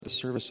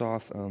service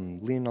off,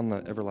 Lean on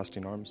the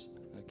Everlasting Arms,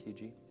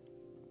 KG.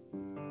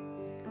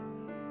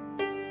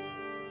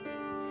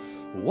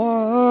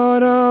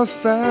 What a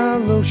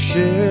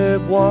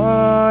fellowship,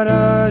 what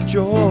a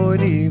joy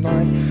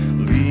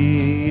divine,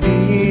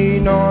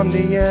 leaning on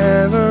the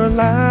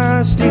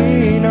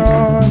everlasting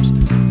arms.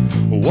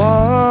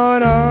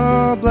 What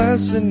a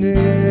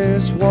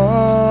blessedness,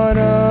 what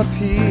a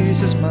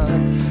peace is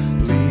mine,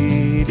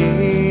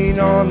 leaning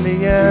on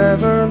the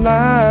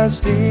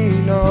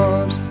everlasting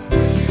arms.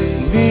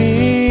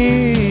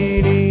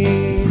 Leaning,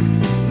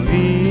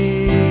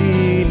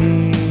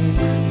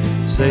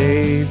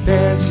 safe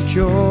and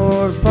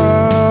secure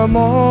from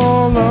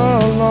all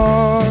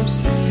alarms.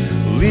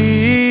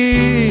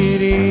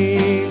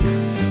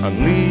 I'm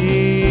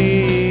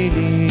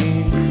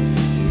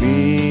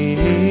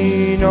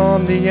leaning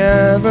on the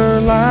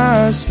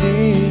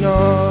everlasting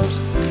arms.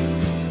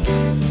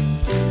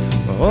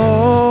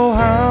 Oh,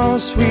 how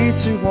sweet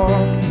to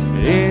walk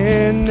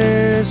in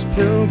this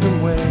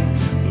pilgrim way,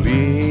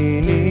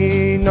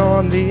 leaning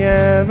on the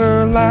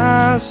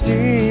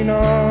everlasting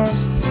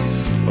arms.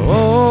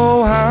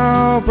 Oh,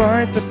 how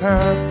bright the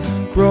path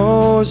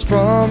grows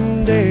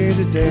from day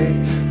to day,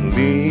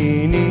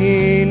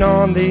 leaning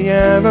on the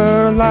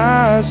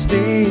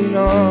everlasting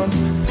arms.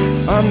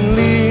 I'm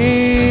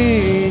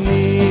leaning,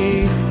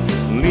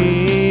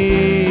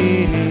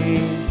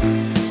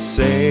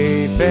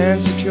 safe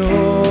and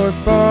secure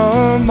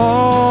from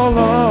all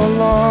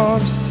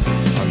alarms.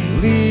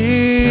 I'm leaning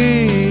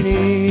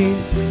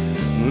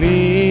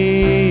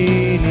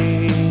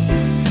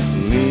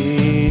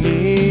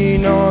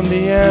on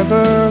the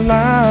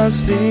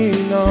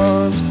everlasting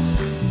arms.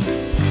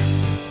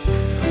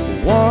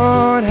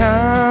 What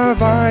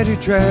have I to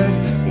dread?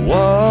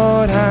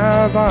 What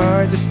have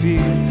I to fear?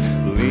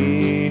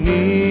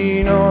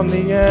 Leaning on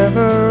the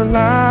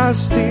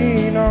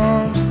everlasting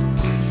arms.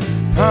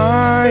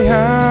 I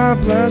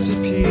have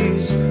blessed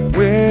peace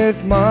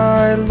with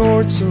my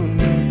Lord so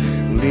near,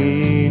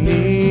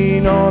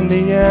 leaning on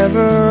the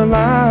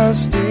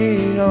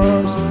everlasting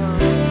arms.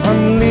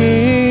 I'm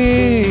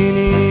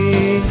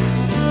leaning,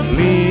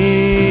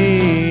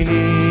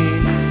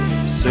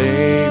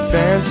 safe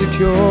and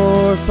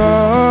secure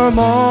from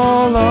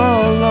all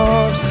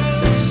alarms.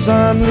 Yes,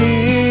 I'm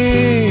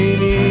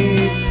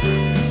leaning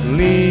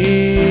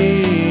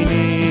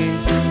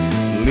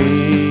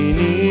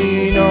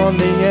on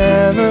the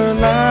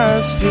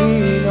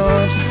everlasting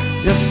arms.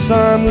 Yes,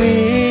 I'm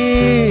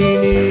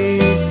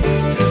leaning,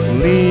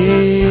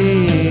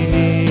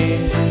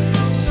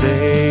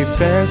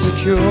 safe and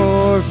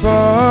secure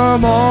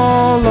from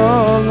all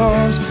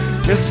alarms.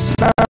 Yes,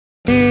 I'm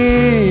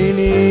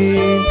leaning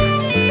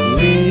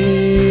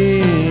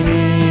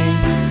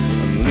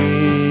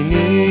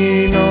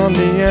on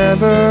the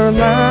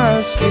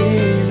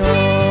everlasting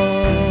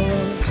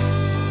arms.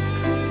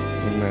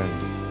 Amen.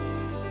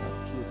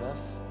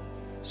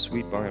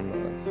 Sweet by and by.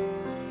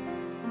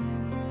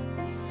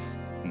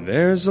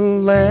 There's a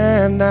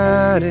land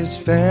that is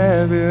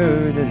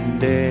fairer than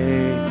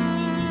day,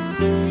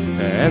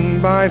 and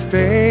by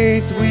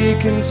faith we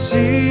can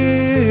see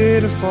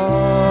it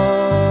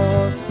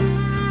afar.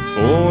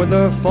 For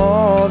the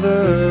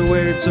Father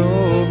waits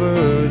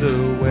over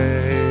the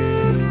way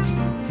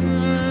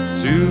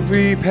to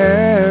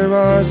prepare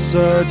us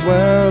a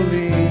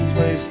dwelling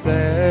place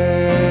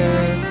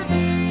there.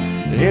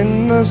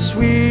 In the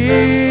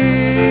sweet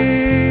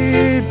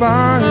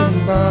by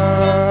and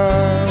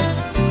by,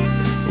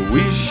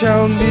 we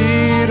shall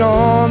meet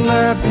on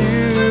that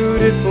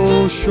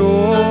beautiful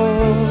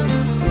shore.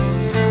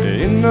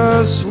 In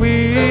the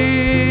sweet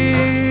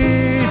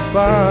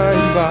by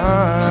and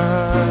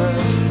by,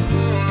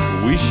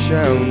 we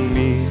shall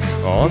meet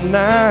on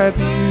that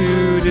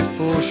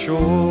beautiful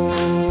shore.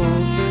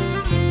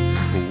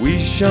 We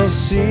shall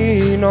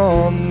sing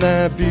on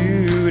that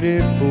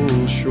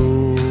beautiful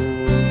shore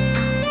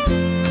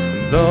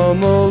the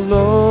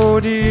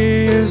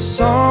melodious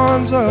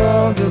songs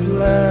of the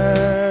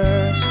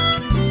blessed,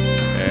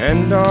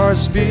 and our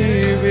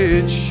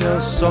spirits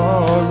shall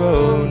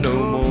sorrow no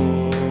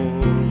more.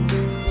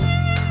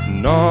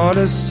 Not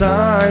a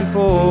sign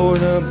for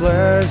the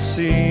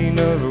blessing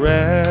of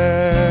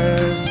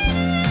rest,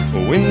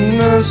 when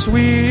the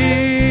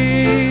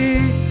sweet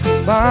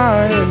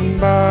by and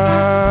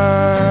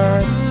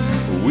by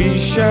we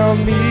shall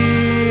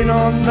meet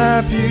on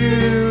that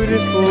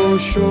beautiful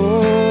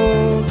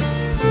shore.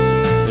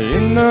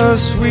 In the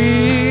sweet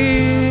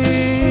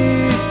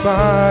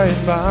by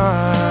and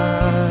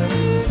by,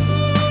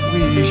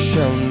 we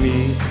shall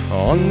meet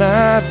on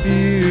that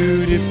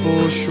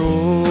beautiful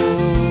shore.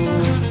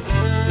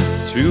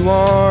 To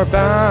our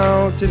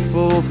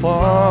bountiful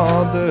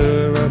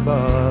Father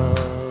above,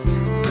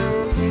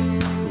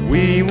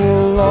 we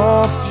will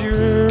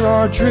offer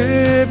our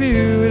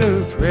tribute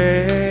of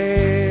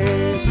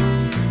praise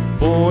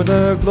for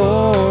the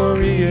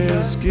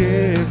glorious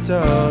gift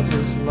of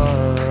His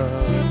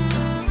love,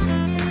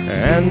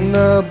 and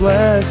the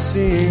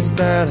blessings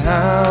that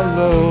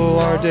hallow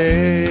our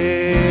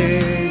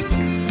days.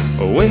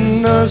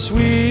 When the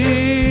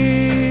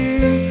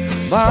sweet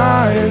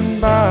by and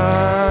by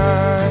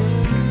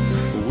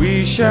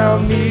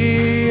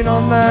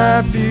on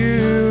that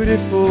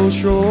beautiful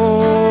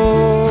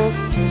shore.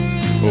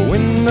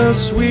 When the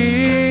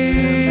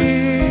sweet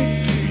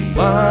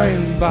by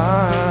and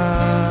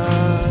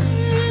by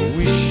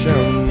we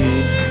shall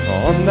meet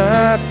on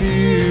that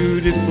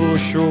beautiful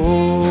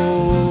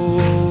shore.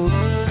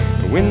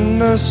 When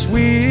the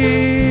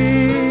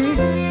sweet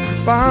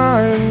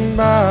by and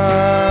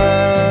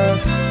by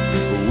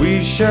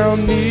we shall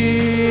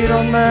meet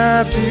on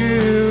that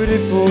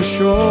beautiful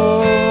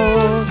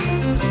shore.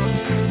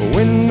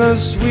 When the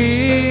sweet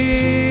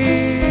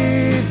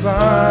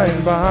by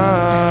and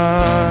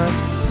by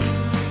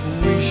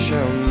we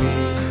shall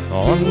meet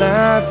on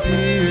that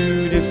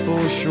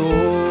beautiful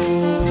shore.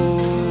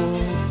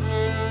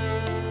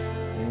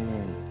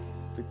 Amen.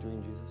 Victory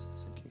in Jesus.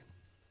 Thank you.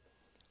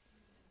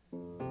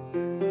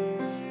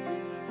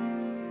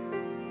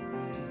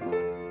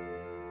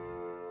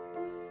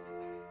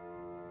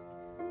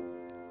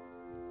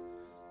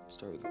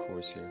 Start with the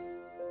chorus here.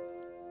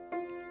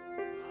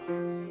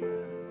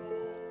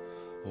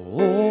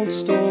 Old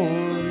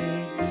story,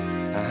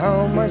 how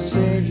my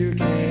Savior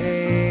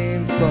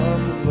came from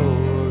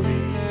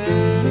glory,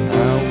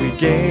 how He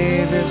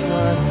gave His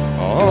life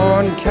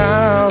on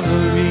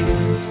Calvary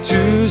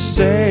to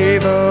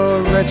save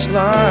a wretch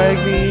like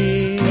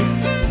me.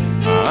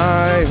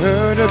 I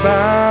heard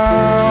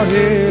about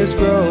His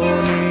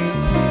groaning,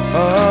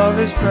 of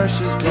His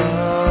precious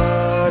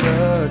blood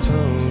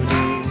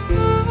atoning.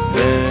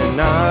 Then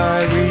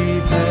I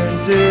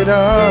repented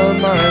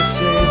of my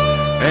sins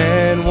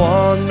and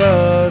won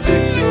the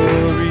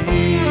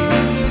victory.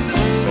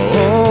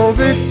 Oh,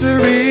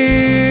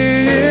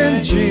 victory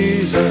in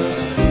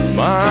Jesus,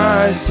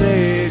 my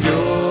Savior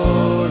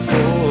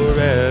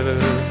forever.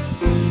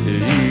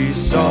 He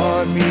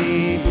sought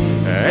me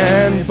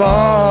and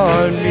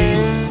bought me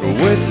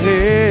with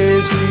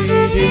His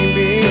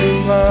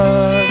redeeming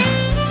blood.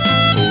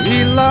 Oh,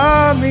 He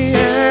loved me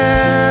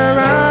ere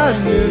I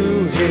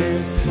knew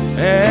Him,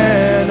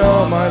 and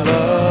all my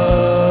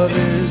love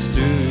is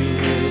due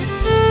Him.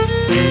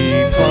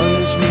 He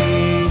plunged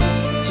me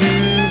to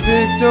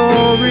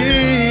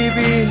victory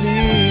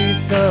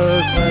beneath the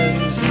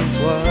cleansing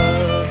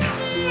flood.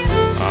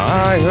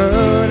 I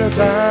heard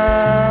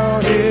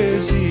about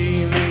His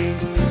healing,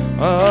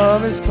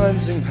 of His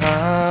cleansing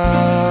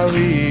power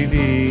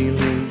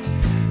revealing,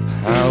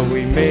 how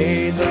He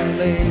made the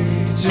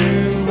lame to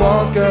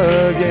walk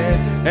again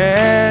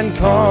and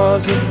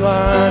caused the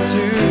blind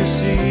to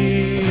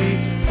see.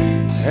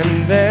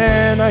 And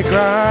then I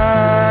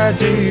cried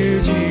to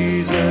You,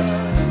 Jesus,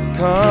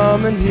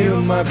 come and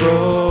heal my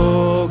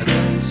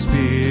broken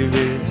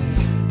spirit.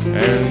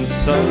 And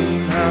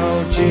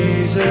somehow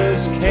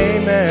Jesus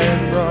came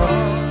and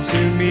brought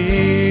to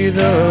me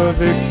the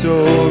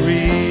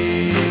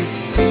victory.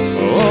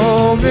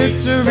 Oh,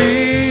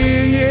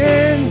 victory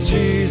in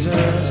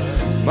Jesus,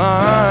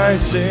 my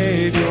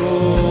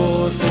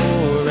Savior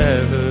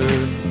forever.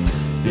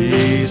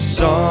 He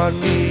sought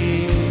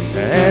me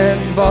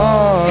and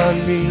bought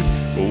me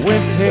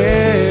with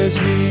His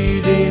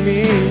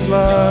redeeming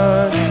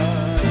blood.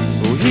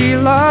 Oh, He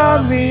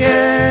loved me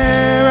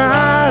ere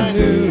I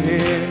knew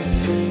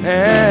Him,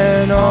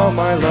 and all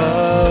my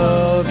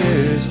love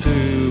is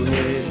due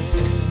Him.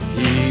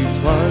 He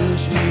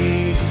plunged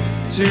me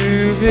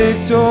to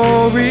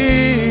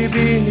victory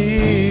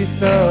beneath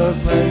the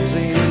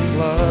cleansing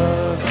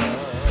flood.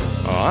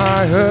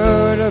 I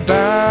heard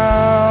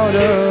about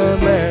a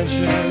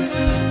mansion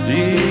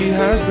He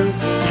has built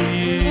for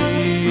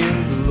me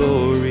in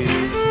glory,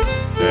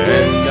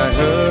 and I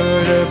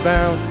heard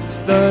about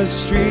the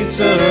streets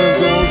of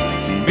gold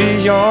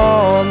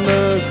beyond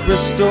the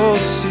crystal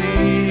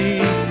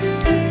sea,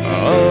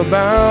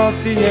 about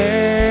the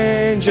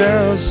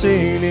angels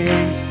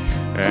singing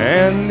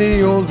and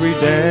the old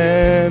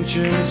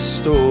redemption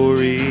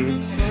story.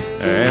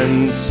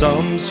 And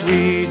some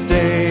sweet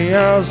day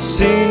I'll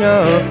sing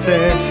up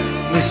there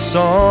the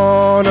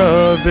song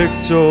of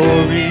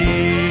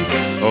victory.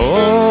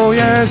 Oh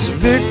yes,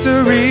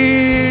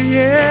 victory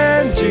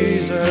in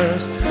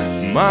Jesus,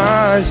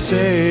 my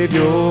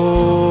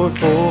Savior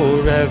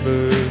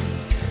forever.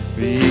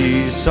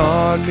 He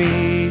sought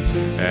me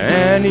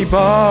and He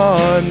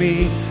bought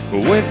me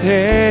with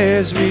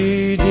His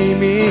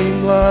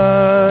redeeming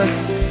blood.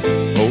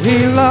 Oh,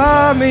 He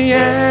loved me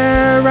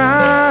ere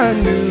I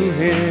knew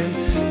Him,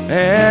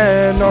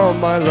 and all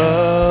my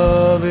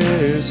love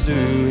is due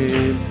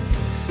Him.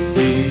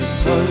 He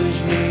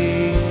plunged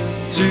me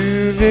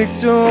to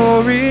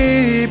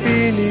victory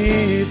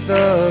beneath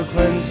the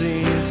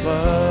cleansing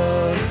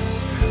flood.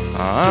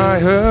 I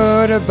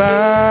heard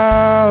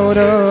about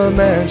a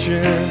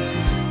mansion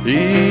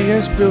He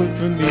has built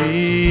for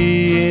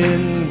me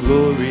in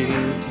glory,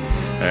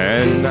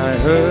 and I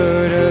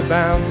heard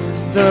about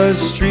the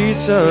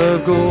streets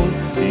of gold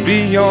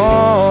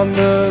beyond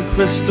the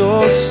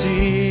crystal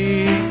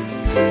sea,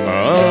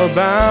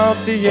 about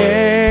the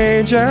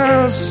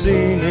angels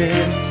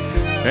singing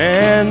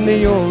and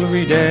the old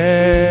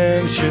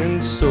redemption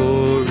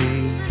story.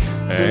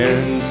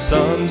 And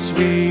some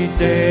sweet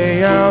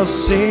day I'll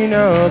sing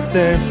up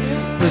there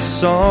the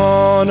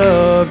song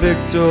of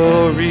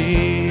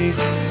victory.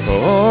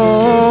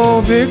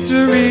 Oh,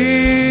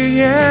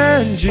 victory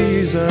in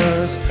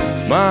Jesus,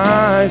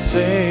 my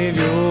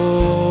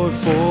Savior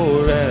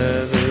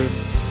forever.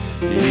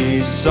 He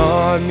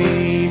sought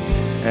me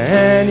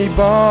and He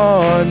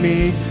bought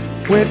me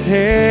with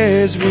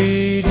His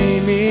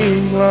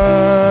redeeming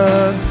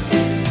blood.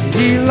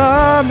 He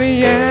loved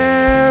me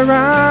ere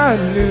I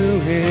knew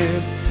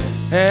Him,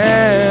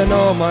 and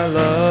all my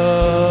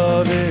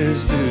love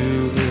is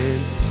due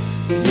Him.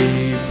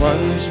 He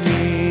plunged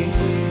me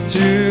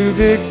to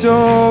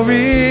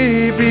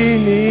victory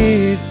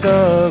beneath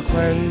the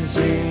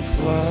cleansing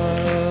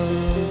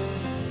flood.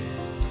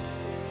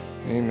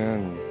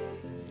 Amen.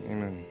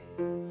 Amen.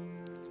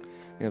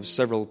 We have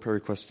several prayer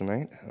requests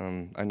tonight.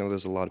 I know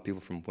there's a lot of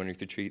people from Winter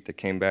Youth Retreat that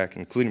came back,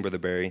 including Brother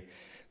Barry.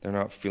 They're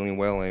not feeling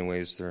well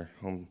anyways. They're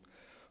home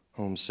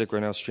sick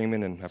right now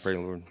streaming, and I pray,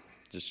 Lord,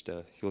 just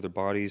heal their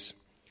bodies.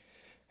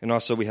 And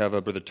also we have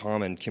Brother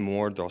Tom and Kim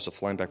Ward. They're also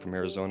flying back from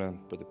Arizona.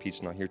 Brother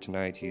Pete's not here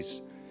tonight.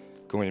 He's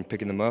going and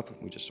picking them up.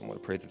 We just want to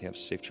pray that they have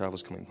safe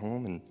travels coming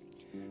home. And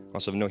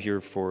also have a note here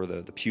for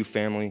the Pugh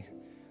family.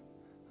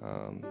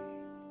 Want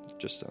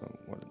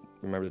to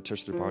remember to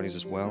touch their bodies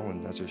as well,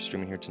 and as they're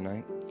streaming here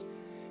tonight.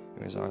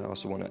 Anyways, I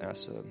also want to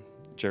ask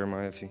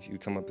Jeremiah if you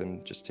come up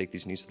and just take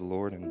these needs to the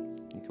Lord, and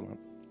you come up.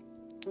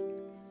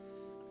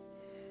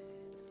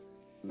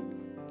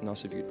 And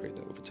also if you could pray that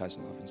over tithes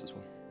and offerings as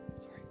well.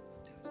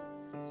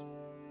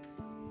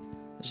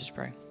 Let's just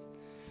pray.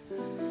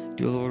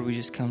 Dear Lord, we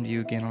just come to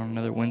you again on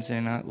another Wednesday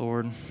night,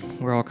 Lord.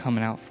 We're all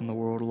coming out from the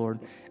world,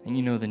 Lord, and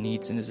you know the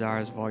needs and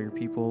desires of all your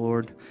people,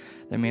 Lord.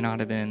 There may not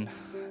have been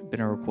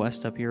a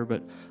request up here,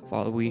 but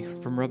Father,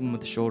 from rubbing with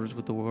the shoulders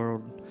with the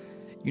world,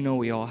 you know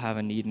we all have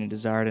a need and a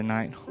desire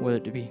tonight, whether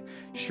it to be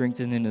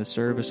strengthened into the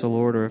service, O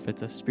Lord, or if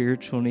it's a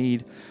spiritual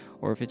need,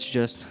 or if it's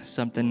just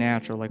something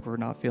natural, like we're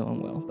not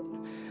feeling well. But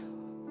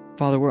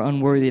Father, we're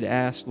unworthy to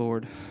ask,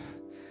 Lord,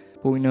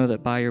 but we know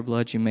that by your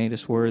blood you made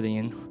us worthy,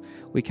 and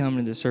we come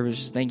into the service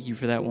just thank you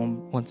for that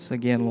one once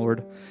again,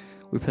 Lord.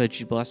 We pray that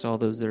you bless all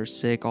those that are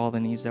sick, all the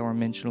needs that were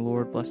mentioned,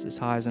 Lord. Bless this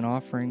tithes and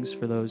offerings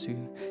for those who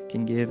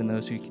can give and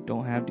those who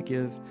don't have to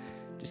give.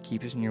 Just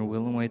keep us in your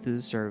will and way through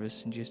the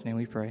service. In Jesus' name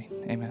we pray.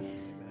 Amen.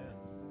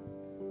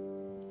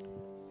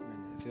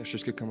 If the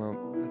ushers could come out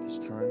at this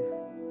time,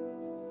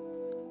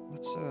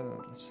 let's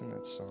sing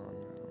that song,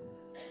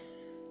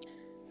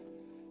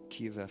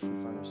 Key of F,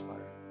 Refiner's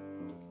Fire.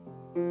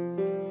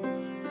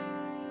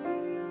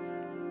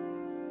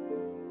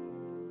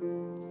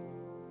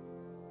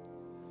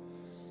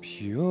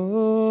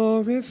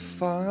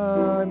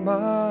 Purify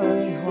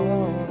my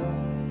heart,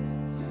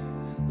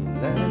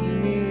 let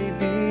me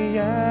be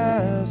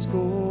as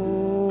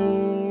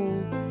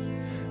gold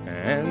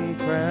and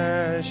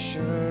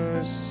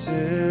precious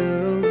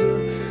silver.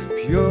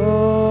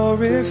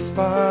 Purify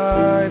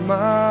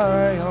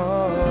my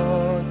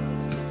heart,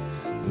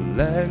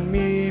 let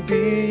me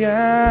be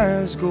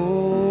as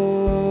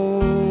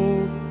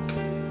gold,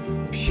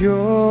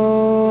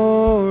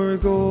 pure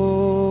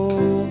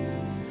gold.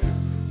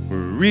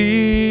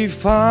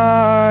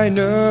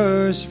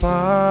 Refiner's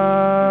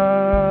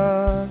fire,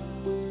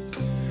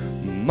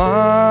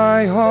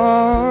 my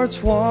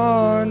heart's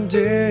one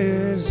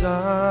desire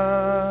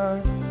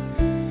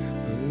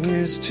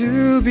is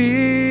to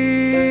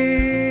be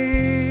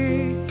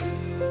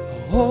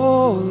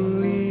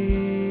holy,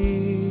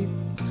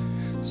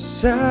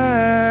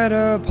 set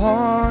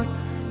apart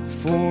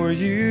for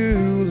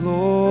you,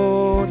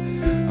 Lord.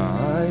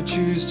 I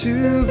choose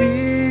to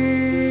be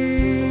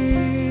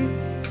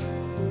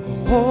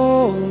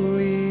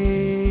holy,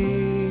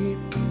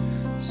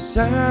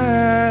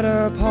 set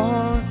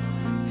apart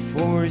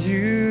for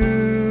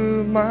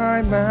you,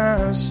 my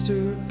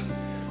Master,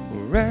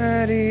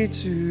 ready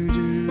to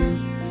do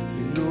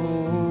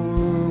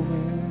your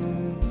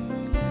will.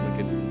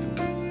 Lincoln,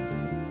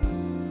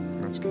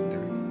 that's good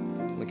there.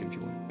 Lincoln, if you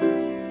want.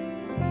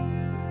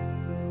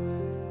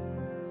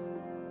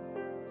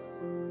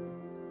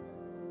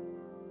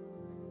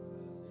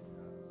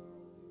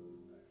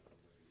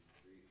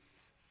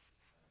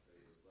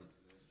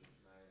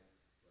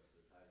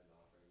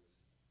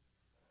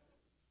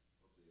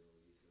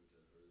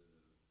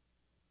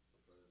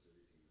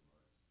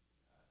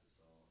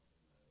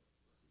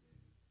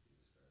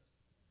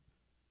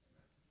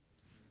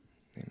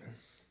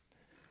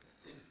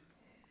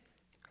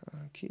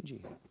 KG,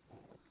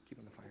 keep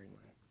on the firing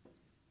line.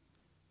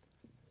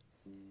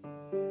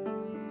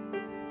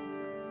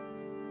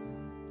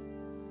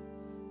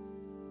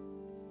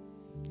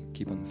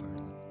 Keep on the firing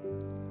line.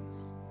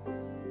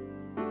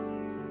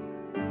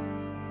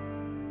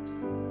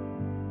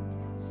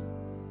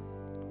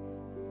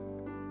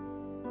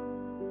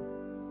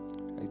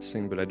 I'd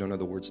sing, but I don't know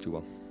the words too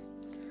well.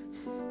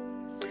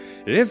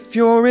 If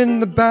you're in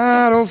the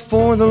battle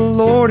for the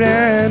Lord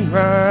and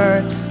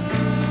right,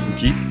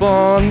 keep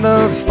on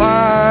the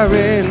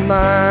firing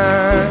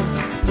line.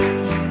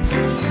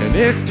 And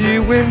if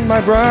you win,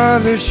 my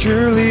brother,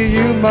 surely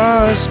you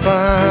must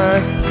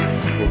fight.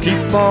 Well,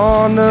 keep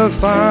on the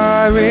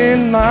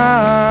firing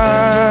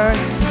line.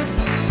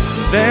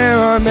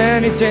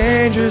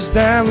 dangers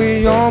that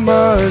we all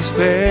must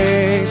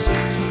face.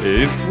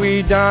 If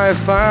we die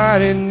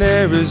fighting,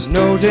 there is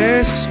no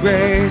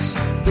disgrace.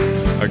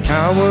 A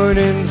coward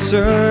in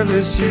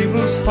service, he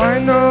will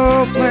find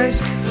no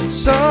place.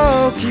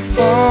 So keep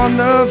on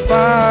the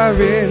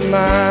firing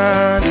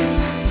line.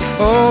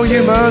 Oh,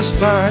 you must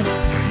fight,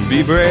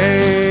 be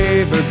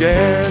brave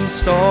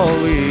against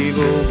all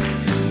evil.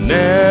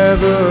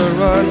 Never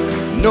run,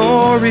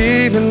 nor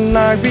even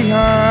lag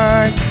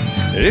behind.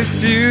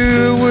 If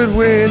you would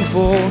win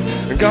for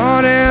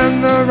God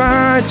and the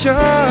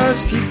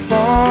righteous, keep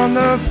on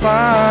the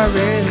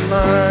firing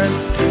line.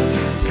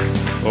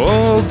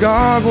 Oh,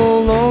 God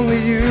will only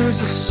use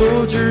a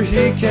soldier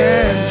he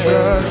can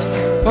trust.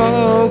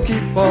 Oh,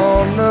 keep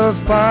on the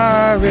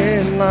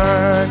firing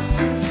line.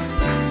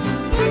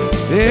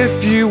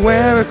 If you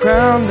wear a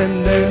crown,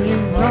 then you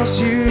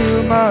must.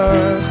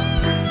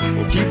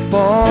 Well, keep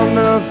on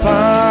the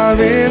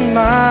firing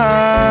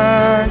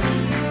line.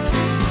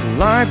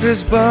 Life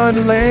is but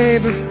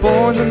labor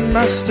for the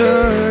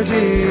master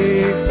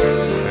deep,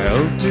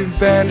 held to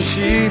banish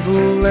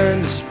evil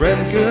and to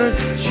spread good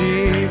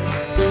cheer.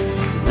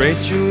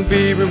 Great you'll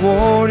be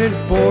rewarded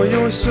for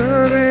your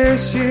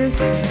service here.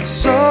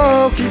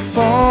 So keep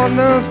on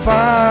the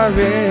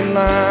firing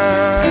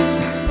line.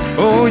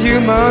 Oh, you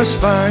must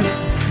fight,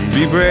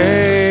 be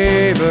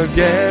brave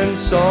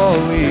against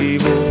all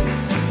evil.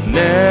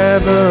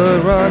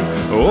 Never run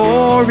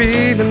or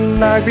even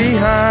lag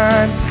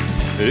behind.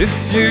 If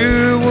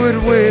you would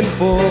win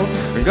for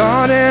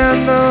God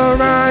and the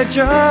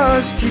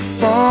righteous,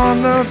 keep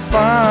on the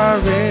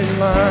firing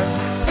line.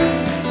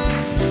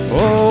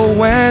 Oh,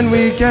 when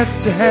we get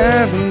to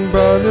heaven,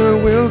 brother,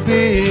 we'll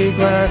be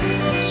glad.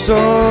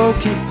 So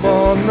keep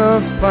on the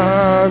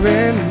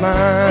firing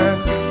line.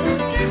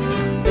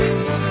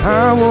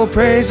 I will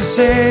praise the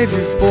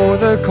Savior for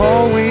the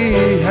call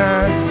we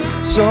had.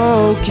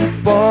 So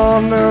keep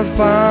on the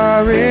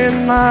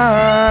firing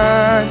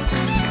line.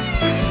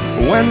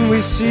 When we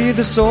see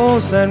the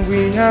souls that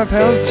we have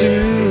helped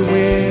to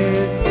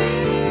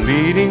win,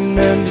 leading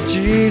them to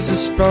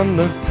Jesus from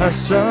the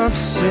paths of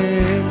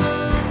sin,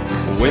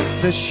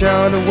 with a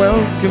shout of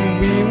welcome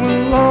we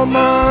will all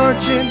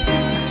march in.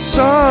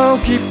 So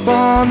keep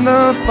on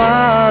the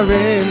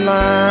firing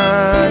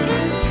line.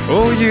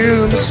 Oh,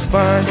 you must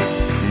fight,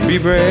 be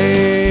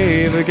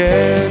brave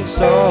against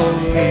all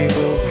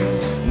evil.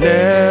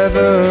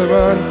 Never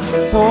run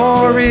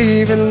or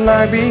even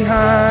lag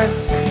behind.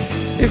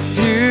 If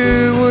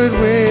you would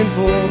win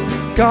for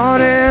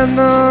God and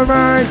the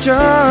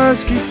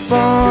righteous, keep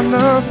on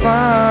the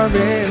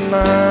firing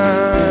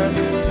line.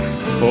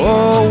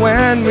 Oh,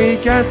 when we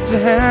get to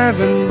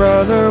heaven,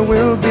 brother,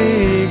 we'll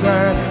be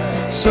glad.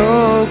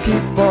 So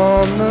keep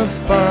on the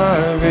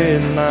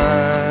firing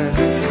line.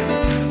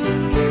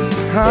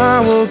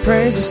 I will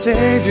praise the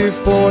Savior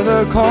for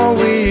the call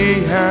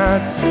we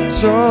had.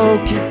 So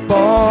keep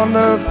on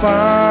the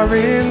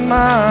firing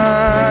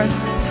line.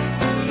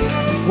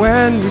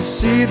 When we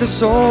see the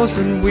souls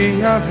that we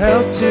have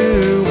helped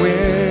to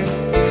win,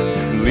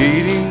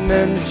 leading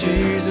them to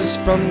Jesus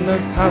from the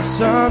paths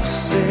of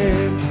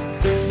sin,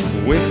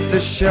 with a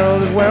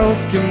shout of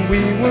welcome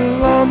we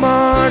will all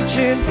march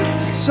in.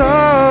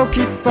 So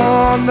keep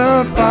on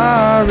the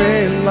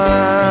firing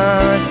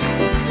line.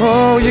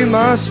 Oh, you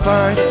must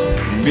fight,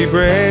 be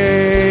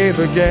brave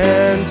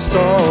against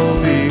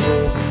all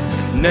evil.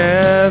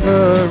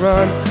 Never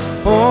run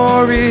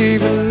or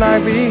even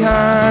lag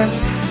behind.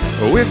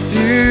 Oh, if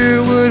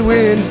you would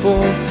win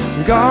for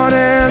God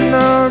and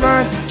the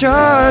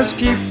righteous,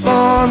 keep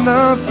on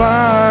the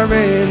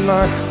firing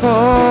line.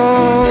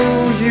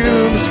 Oh,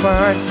 you must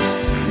fight,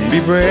 be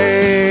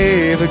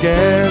brave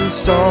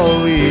against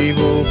all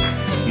evil.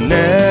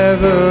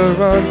 Never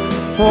run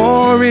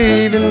or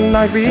even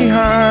lag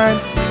behind.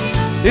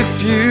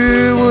 If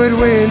you would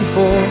win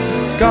for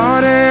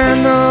God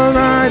and the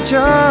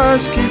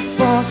righteous, keep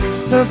on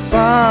the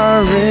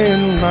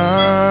firing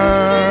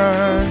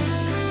line.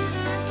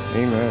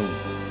 Amen.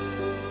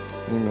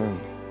 Amen.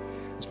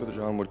 As Brother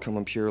John would come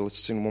up here, let's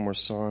sing one more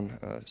song,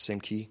 same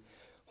key.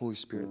 Holy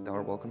Spirit, thou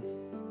art welcome.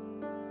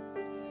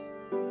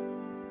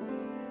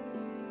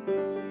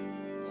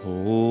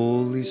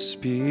 Holy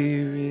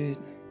Spirit,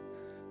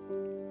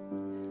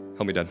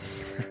 help me, Dad.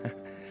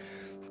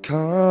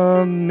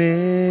 Come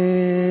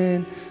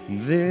in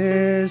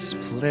this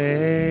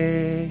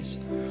place.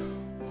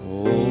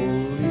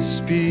 Holy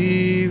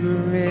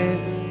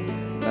Spirit,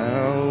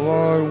 thou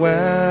art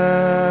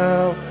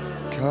welcome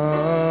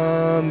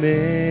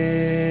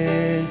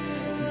in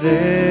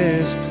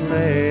this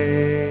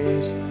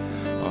place.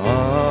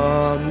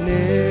 Omnipotent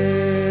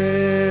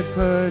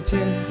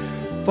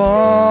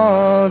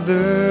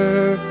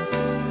Father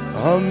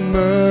of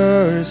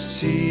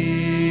mercy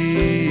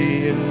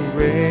and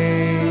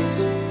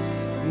grace,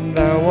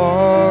 thou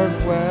art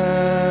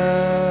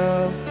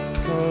welcome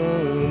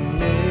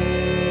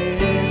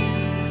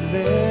in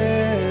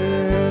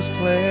this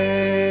place.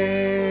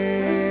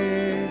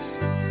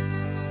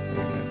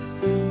 Amen.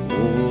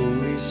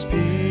 Holy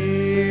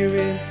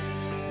Spirit,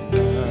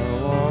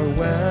 thou art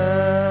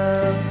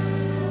welcome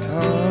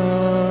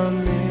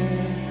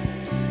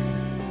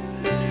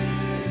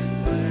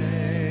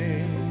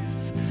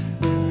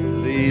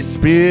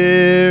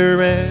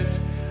Spirit,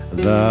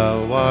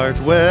 thou art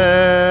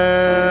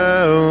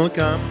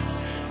welcome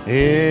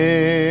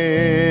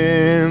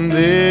in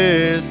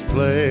this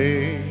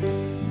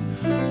place.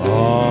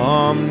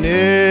 Omnipotent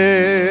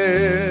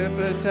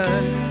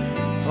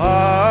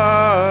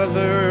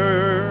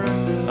Father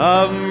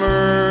of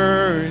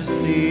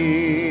mercy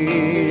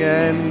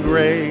and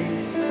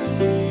grace,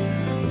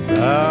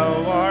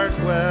 thou art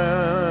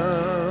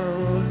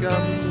welcome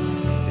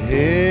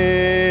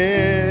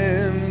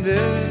in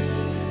this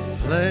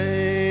place.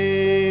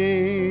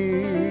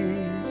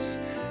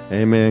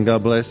 Amen.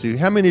 God bless you.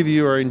 How many of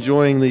you are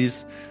enjoying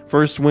these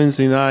first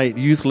Wednesday night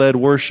youth-led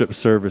worship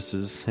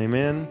services?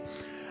 Amen.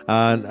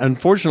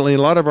 Unfortunately,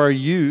 a lot of our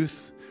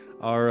youth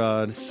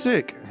are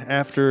sick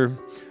after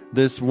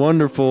this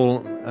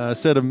wonderful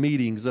set of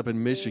meetings up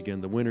in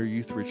Michigan, the Winter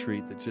Youth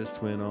Retreat that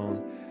just went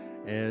on,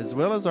 as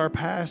well as our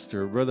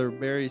pastor. Brother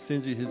Barry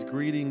sends you his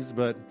greetings,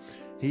 but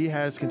he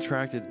has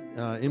contracted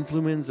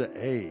influenza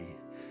A,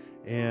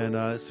 and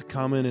it's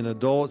common in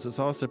adults. It's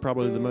also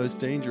probably the most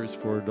dangerous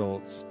for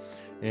adults,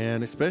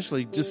 and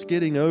especially just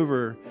getting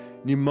over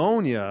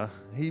pneumonia.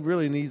 He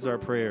really needs our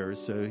prayers,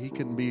 so he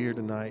couldn't be here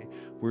tonight.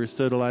 We're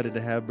so delighted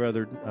to have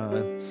Brother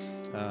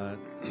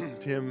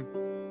Tim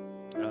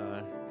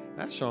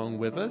Ashong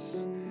with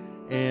us,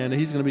 and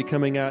he's going to be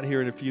coming out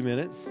here in a few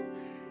minutes.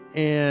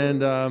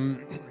 And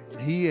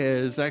he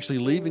is actually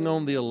leaving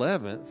on the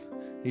 11th.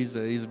 He's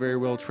a very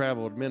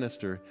well-traveled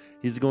minister.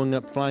 He's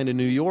flying to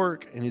New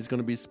York, and he's going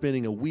to be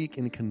spending a week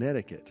in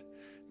Connecticut,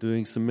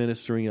 doing some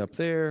ministering up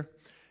there,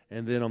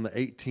 and then on the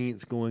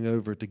 18th going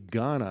over to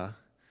Ghana,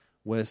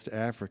 West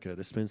Africa,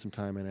 to spend some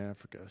time in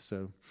Africa.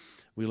 So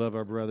we love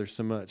our brother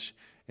so much.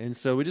 And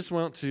so we just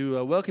want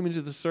to welcome you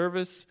to the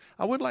service.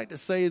 I would like to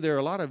say there are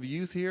a lot of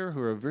youth here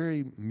who are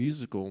very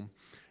musical,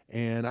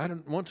 and I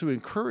want to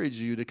encourage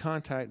you to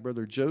contact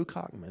Brother Joe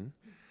Cockman,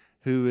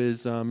 who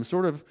is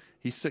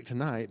he's sick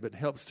tonight, but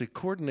helps to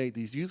coordinate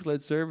these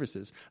youth-led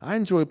services. I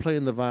enjoy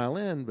playing the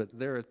violin, but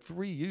there are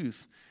 3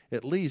 youth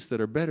at least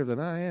that are better than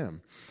I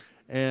am.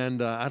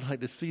 And I'd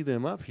like to see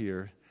them up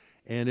here.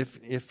 And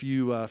if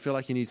you feel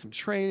like you need some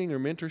training or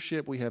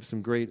mentorship, we have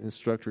some great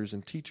instructors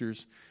and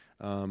teachers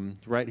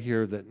right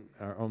here that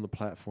are on the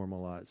platform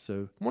a lot.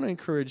 So I want to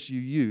encourage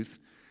you youth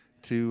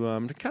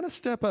to kind of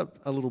step up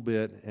a little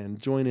bit and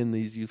join in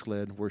these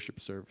youth-led worship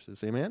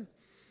services. Amen?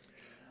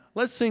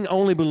 Let's sing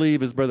Only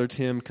Believe as Brother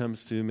Tim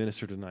comes to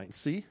minister tonight.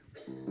 See?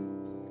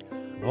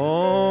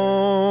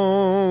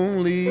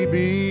 Only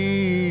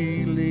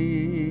believe.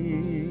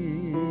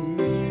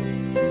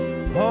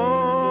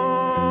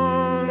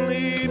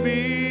 Only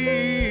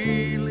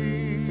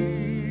believe.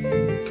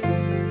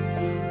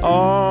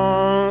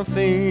 All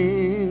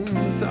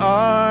things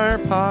are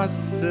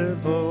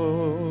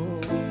possible.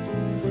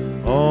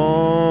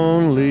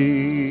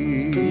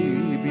 Only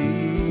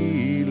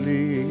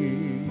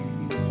believe.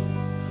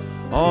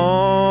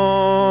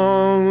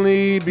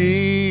 Only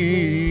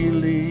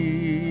believe.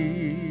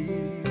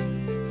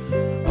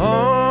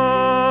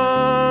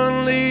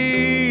 Only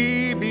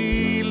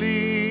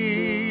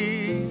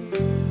believe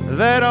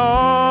that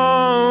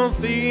all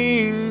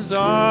things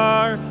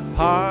are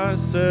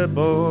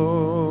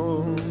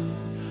possible.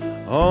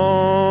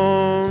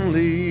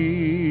 Only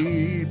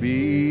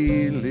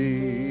believe.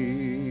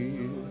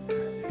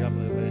 God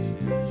bless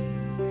you.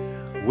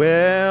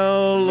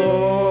 Well,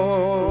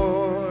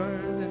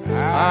 Lord,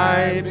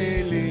 I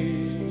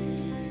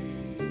believe.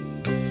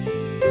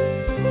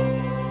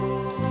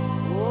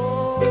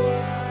 Oh, I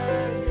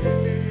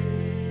believe.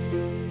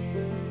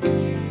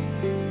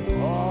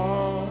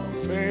 All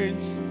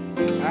things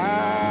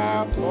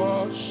are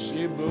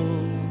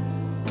possible.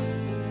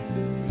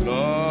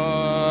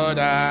 Lord,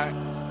 I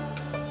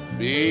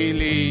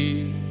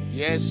believe.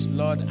 Yes,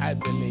 Lord, I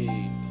believe.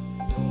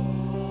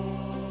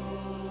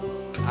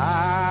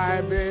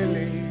 I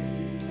believe.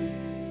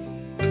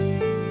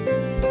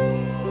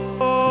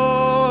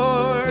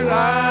 Lord,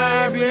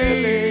 I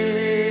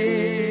believe.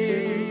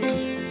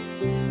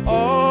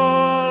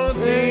 All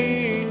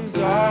things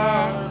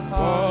are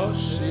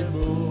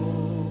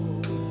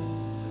possible.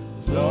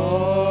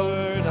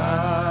 Lord,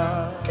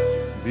 I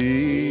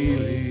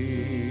believe.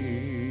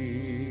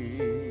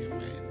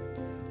 Amen.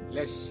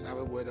 Let's have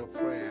a word of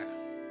prayer.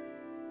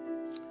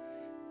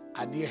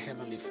 Our dear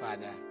Heavenly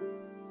Father,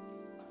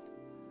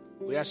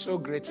 we are so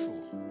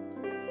grateful.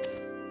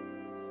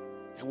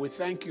 And we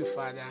thank you,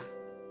 Father,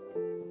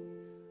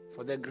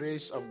 for the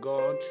grace of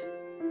God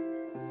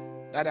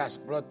that has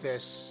brought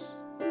us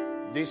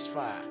this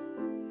far.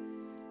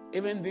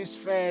 Even this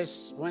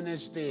first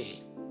Wednesday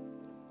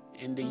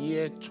in the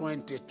year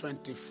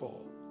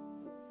 2024.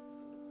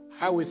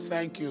 How we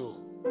thank you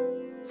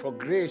for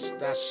grace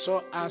that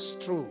saw us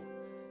through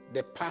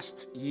the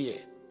past year.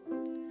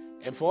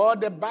 And for all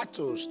the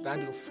battles that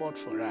you fought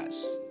for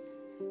us.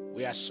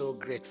 We are so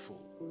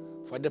grateful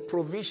for the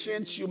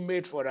provisions you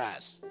made for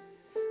us.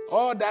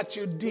 All that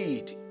you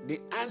did, the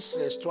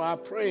answers to our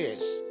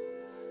prayers.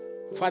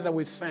 Father,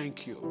 we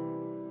thank you.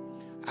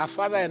 Our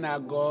Father and our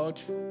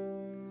God,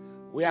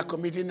 we are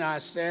committing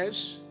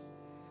ourselves.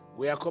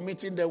 We are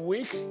committing the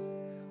week,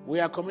 we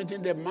are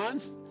committing the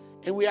month,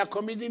 and we are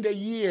committing the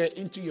year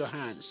into your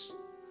hands.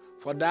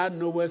 For thou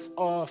knowest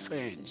all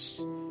things.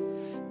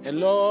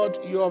 And Lord,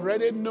 you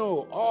already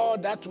know all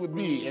that will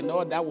be and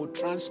all that will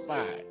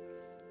transpire.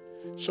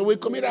 So we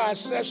commit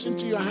ourselves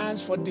into your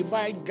hands for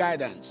divine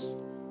guidance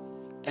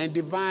and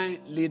divine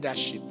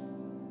leadership.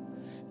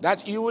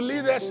 That you will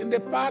lead us in the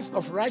path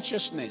of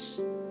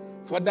righteousness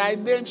for thy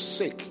name's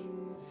sake.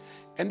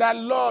 And that,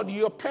 Lord,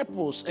 your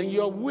purpose and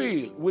your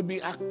will be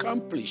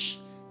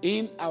accomplished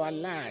in our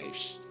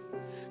lives.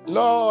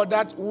 Lord,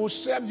 that will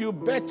serve you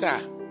better,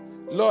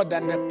 Lord,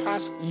 than the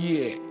past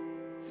year.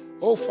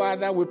 Oh,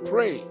 Father, we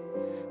pray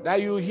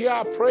that you hear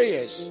our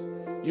prayers,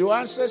 you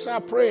answer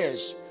our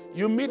prayers,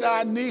 you meet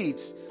our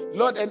needs,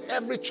 Lord, and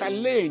every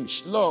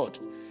challenge, Lord,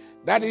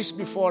 that is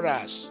before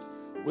us.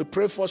 We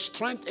pray for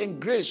strength and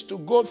grace to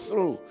go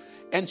through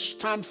and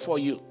stand for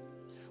you.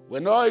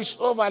 When all is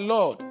over,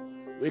 Lord,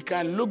 we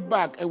can look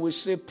back and we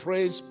say,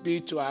 praise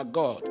be to our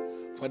God,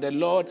 for the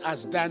Lord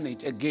has done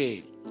it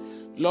again.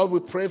 Lord,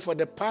 we pray for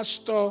the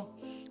pastor.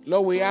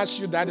 Lord, we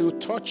ask you that you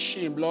touch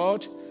him,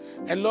 Lord,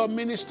 and Lord,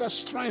 minister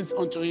strength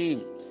unto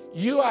him.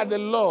 You are the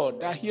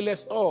Lord that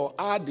healeth all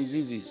our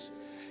diseases.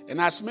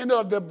 And as many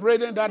of the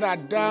brethren that are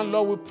down,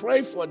 Lord, we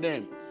pray for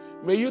them.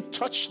 May you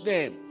touch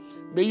them.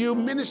 May you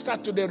minister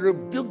to them,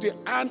 rebuke the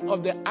hand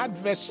of the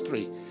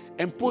adversary,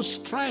 and put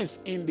strength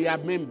in their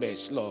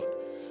members, Lord.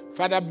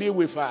 Father, be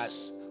with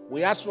us.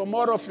 We ask for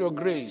more of your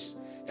grace,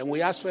 and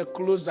we ask for a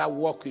closer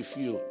walk with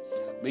you.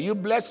 May you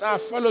bless our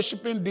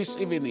fellowshipping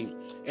this evening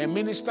and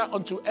minister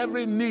unto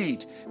every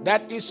need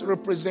that is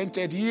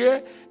represented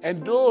here,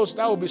 and those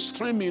that will be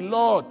streaming,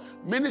 Lord,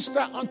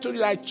 minister unto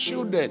thy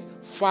children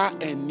far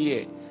and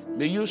near.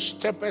 May you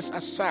step us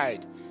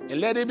aside and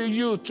let it be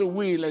you to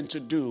will and to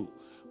do.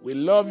 We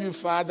love you,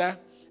 Father,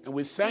 and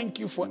we thank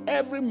you for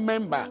every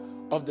member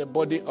of the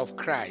body of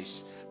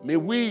Christ. May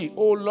we,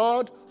 O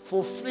Lord,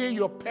 fulfill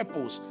your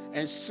purpose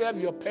and serve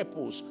your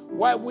purpose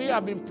while we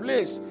have been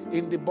placed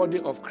in the body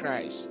of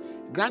Christ.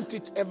 Grant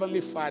it,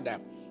 Heavenly Father,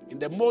 in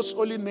the most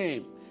holy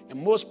name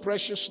and most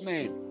precious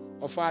name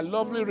of our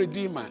lovely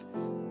Redeemer,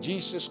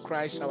 Jesus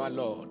Christ our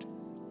Lord.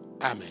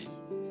 Amen.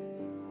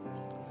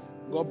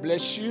 God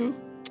bless you,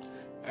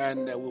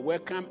 and we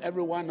welcome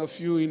every one of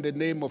you in the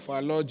name of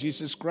our Lord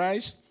Jesus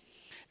Christ,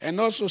 and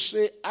also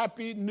say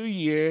Happy New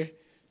Year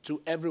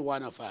to every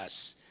one of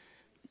us.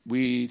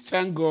 We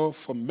thank God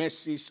for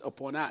mercies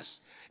upon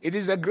us. It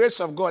is the grace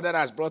of God that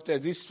has brought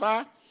us this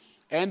far,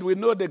 and we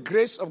know the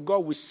grace of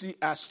God will see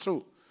us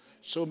through.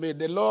 So may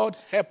the Lord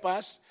help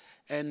us,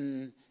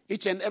 and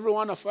each and every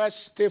one of us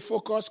stay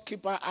focused,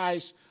 keep our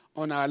eyes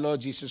on our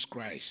Lord Jesus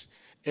Christ.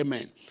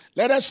 Amen.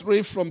 Let us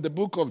read from the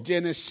book of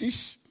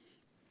Genesis,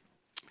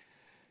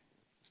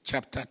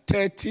 chapter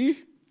 30,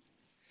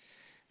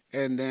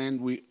 and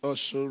then we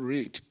also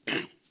read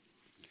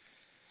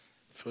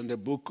from the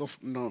book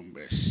of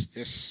Numbers.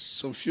 Just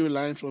some few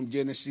lines from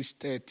Genesis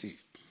 30.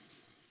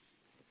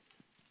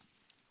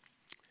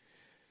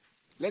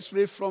 Let's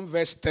read from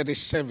verse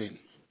 37.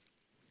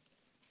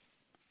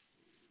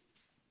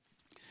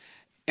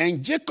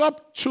 And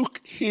Jacob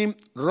took him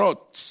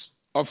rods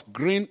of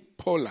green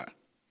poplar,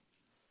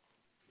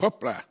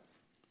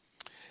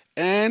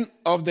 and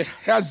of the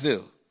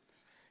hazel,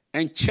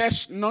 and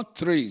chestnut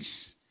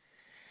trees,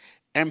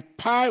 and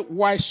piled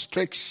white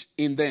streaks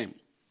in them,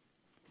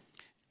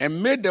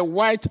 and made the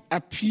white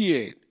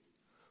appear,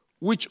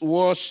 which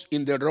was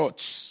in the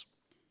rods.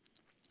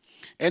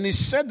 And he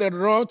set the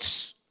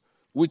rods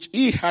which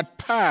he had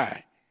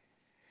piled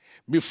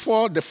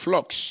before the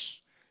flocks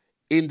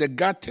in the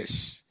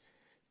gutters,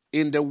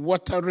 in the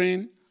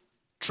watering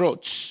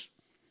troughs,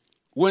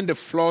 when the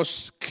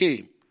flocks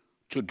came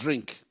to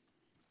drink,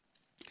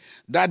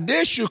 that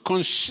they should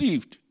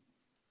conceive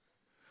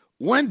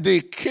when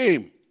they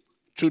came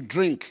to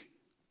drink.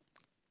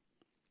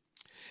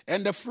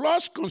 And the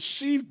flocks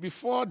conceived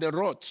before the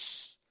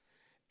rods,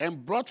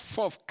 and brought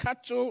forth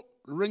cattle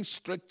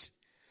ring-streaked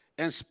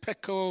and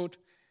speckled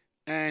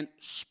and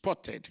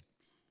spotted.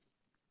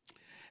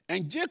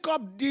 And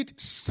Jacob did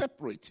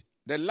separate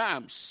the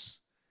lambs,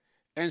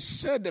 and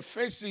set the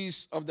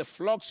faces of the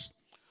flocks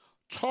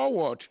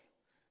toward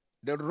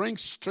the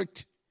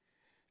ring-streaked,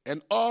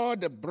 and all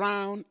the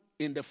brown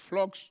in the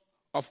flocks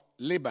of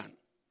Laban.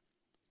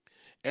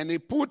 And he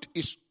put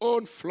his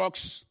own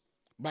flocks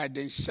by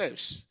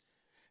themselves,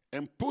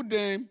 and put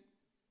them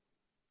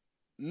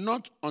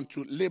not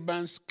unto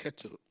Laban's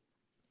cattle.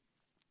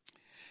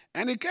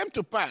 And it came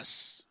to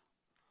pass,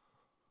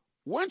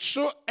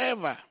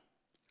 whensoever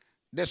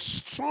the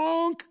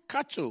strong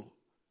cattle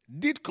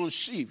did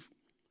conceive,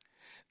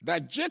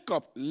 that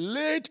Jacob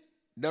laid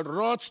the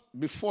rods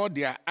before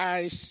the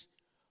eyes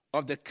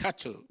of the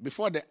cattle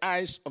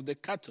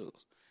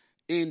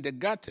in the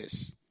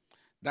gutters,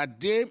 that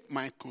they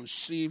might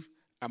conceive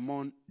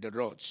among the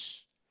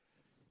rods.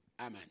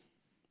 Amen.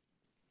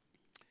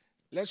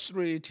 Let's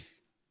read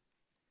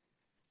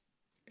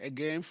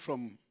again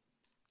from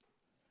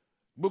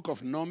book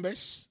of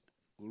Numbers.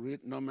 We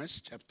read Numbers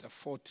chapter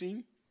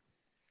 14.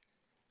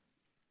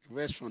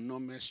 verse from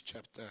Numbers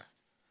chapter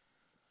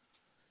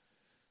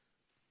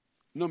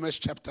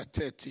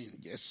 13.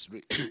 Just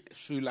read a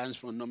few lines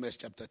from Numbers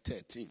chapter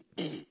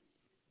 13.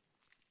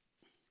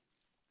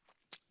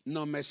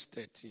 Numbers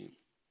 13.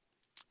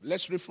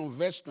 Let's read from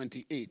verse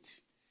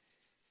 28.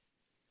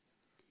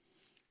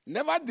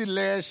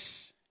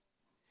 Nevertheless,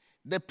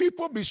 the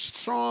people be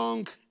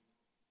strong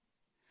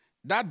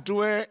that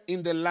dwell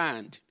in the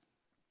land,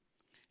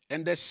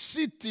 and the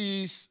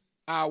cities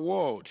are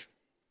walled,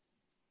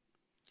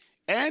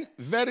 and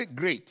very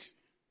great.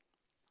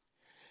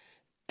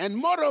 And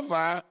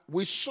moreover,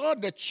 we saw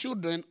the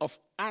children of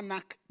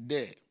Anak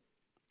there.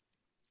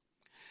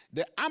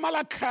 The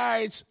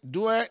Amalekites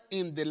dwell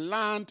in the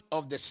land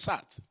of the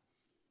south,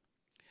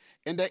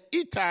 and the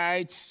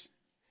Hittites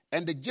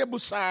and the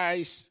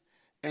Jebusites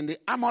and the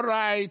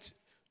Amorites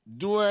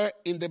dwell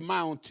in the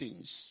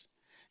mountains,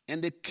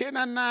 and the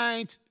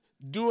Canaanites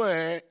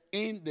dwell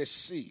in the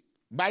sea,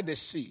 by the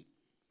sea,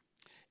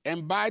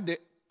 and by the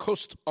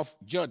coast of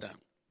Jordan.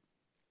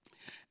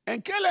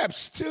 And Caleb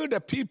stilled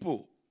the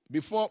people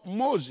before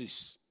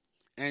Moses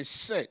and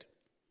said,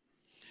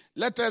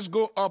 let us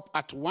go up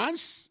at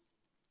once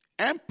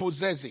and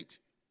possess it,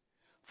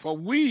 for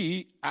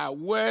we are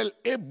well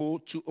able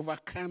to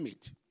overcome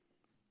it.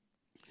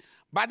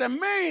 But the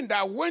men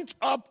that went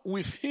up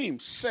with him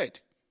said,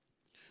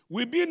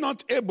 we be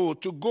not able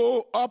to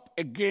go up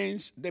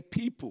against the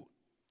people,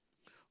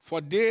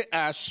 for they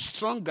are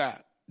stronger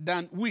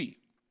than we.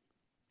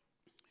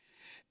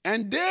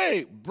 And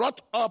they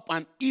brought up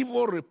an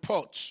evil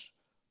report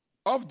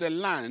of the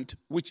land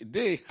which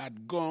they had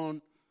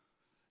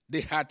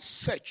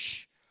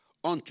searched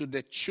unto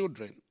the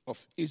children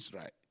of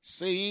Israel,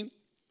 saying,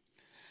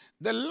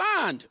 the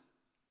land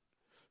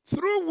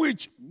through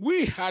which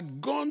we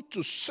had gone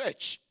to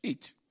search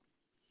it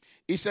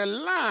is a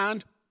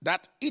land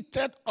that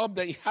eateth up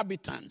the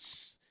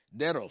inhabitants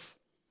thereof.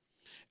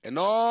 And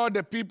all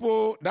the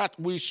people that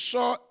we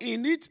saw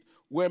in it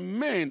were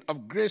men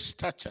of great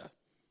stature.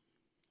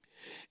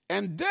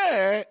 And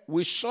there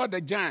we saw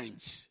the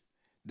giants,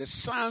 the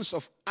sons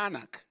of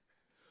Anak,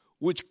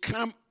 which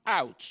come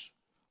out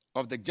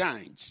of the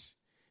giants.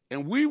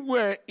 And we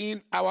were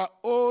in our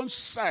own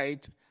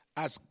sight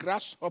as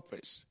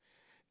grasshoppers,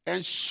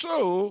 and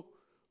so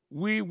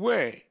we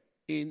were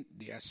in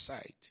their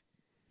sight.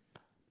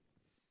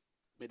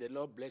 May the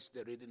Lord bless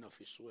the reading of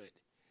his word.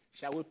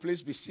 Shall we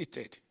please be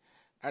seated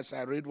as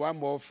I read one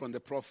more from the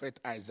prophet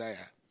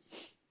Isaiah.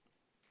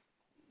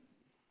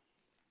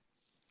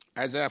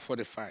 Isaiah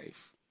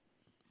 45,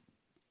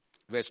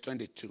 verse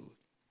 22.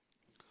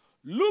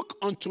 Look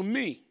unto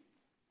me,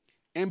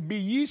 and be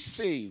ye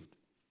saved,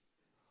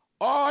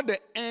 all the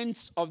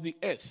ends of the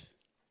earth,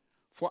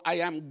 for I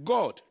am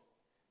God,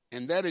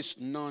 and there is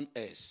none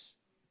else.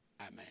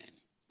 Amen.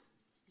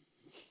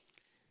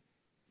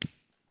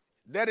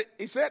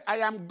 He said, I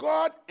am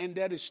God, and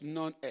there is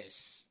none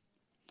else.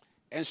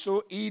 And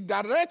so he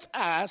directs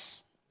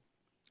us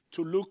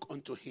to look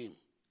unto him.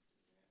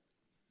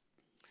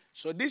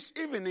 So this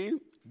evening,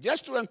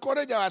 just to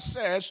encourage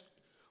ourselves,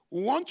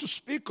 we want to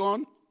speak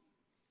on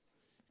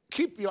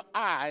keep your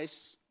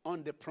eyes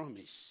on the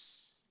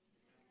promise.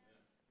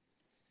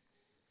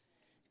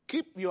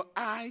 Keep your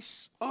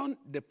eyes on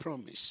the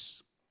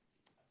promise.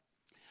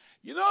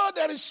 You know,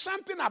 there is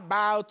something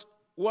about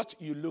what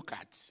you look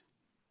at.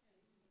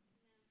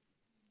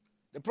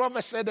 The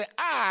prophet said the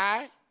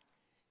eye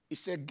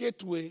is a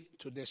gateway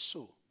to the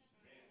soul.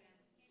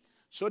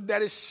 So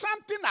there is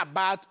something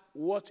about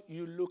what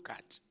you look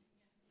at.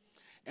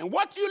 And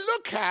what you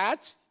look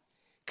at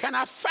can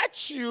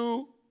affect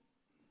you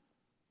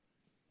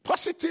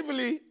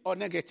positively or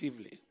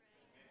negatively.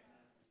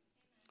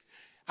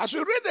 As we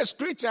read the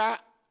scripture,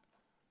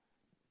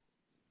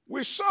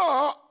 we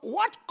saw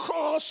what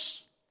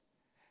caused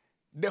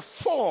the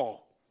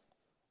fall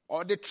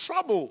or the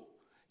trouble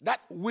that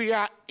we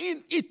are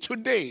in it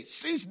today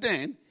since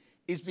then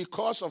is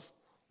because of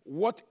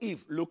what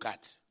Eve looked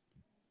at.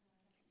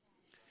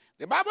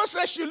 The Bible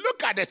says she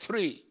looked at the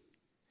tree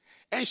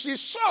and she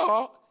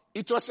saw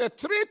it was a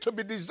tree to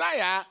be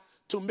desired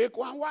to make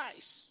one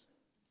wise.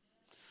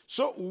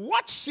 So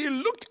what she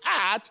looked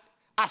at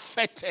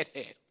affected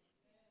her.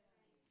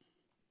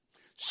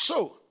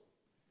 So,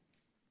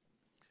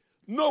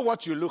 know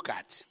what you look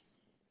at.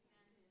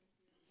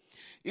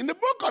 In the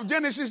book of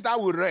Genesis that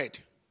we read,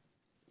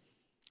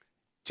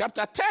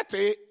 chapter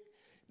 30,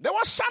 there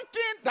was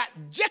something that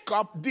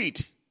Jacob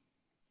did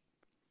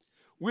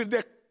with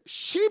the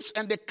sheep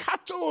and the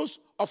cattle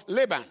of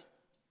Laban.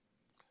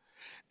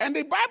 And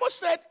the Bible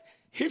said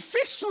he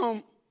fixed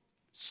some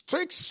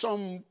sticks,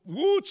 some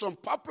wood, some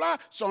poplar,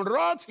 some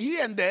rods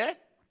here and there,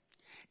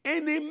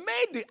 and he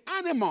made the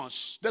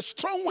animals, the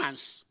strong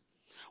ones,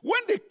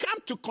 when they come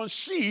to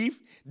conceive,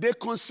 they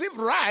conceive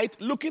right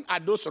looking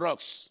at those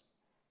rocks.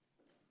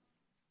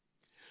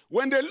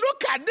 When they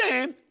look at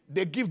them,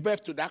 they give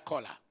birth to that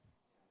color.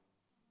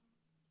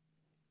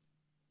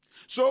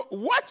 So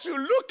what you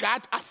look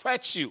at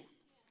affects you.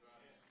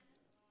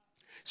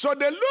 So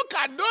they look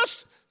at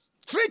those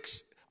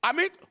trees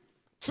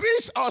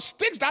or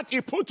sticks that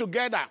he put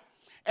together,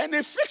 And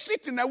they fix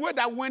it in a way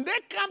that when they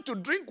come to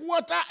drink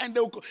water, and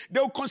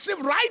they'll conceive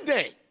right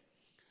there.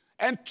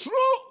 And through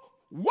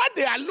what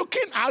they are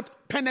looking at,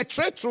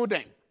 penetrate through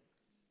them.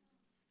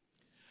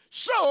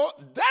 So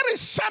there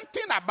is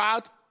something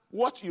about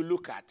what you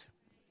look at.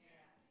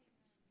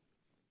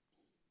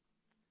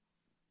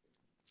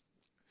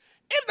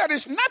 If there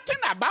is nothing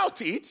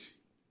about it,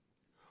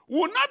 we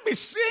will not be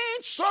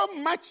seeing so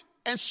much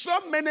and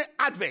so many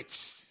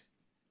adverts.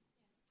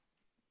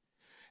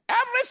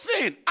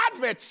 Everything,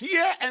 adverts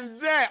here and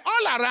there,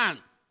 all around.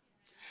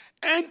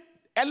 And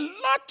a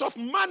lot of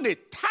money,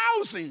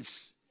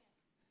 thousands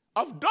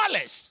of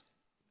dollars,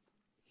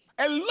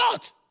 a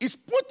lot is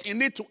put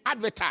in it to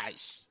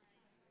advertise.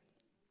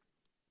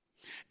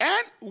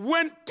 And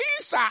when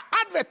things are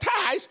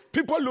advertised,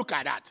 people look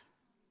at that.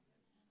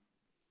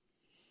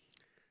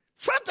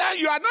 Sometimes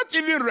you are not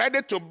even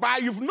ready to buy.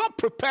 You've not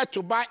prepared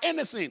to buy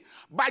anything.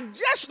 But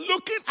just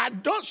looking at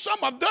some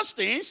of those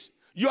things,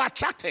 you are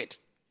attracted.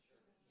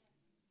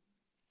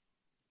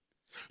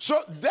 So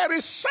there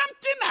is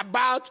something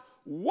about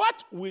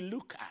what we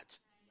look at.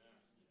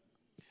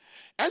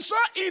 And so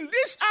in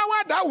this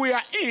hour that we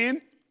are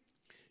in,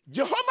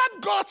 Jehovah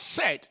God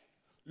said,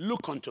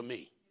 look unto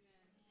me.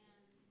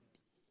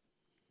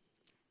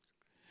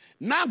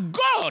 Now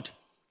God,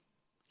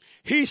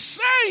 he's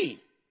saying,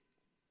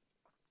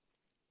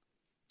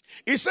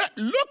 he said,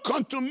 look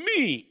unto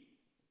me,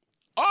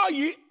 all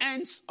ye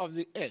ends of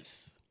the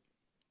earth,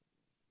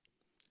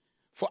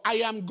 for I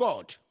am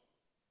God.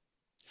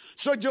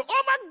 So Jehovah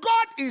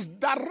God is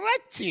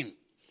directing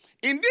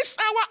in this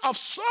hour of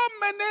so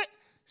many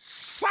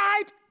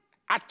side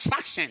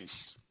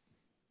attractions.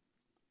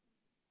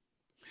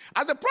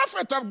 As the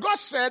prophet of God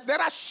said,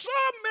 there are so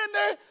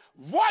many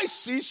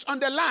voices on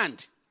the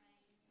land.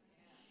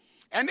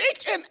 And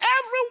each and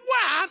every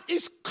one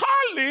is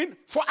calling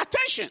for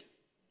attention.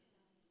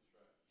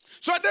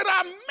 So there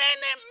are many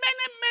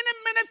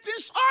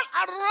things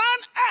all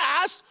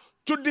around us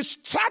to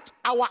distract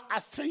our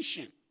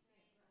attention.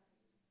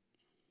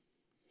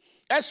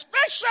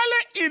 Especially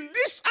in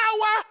this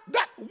hour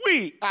that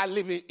we are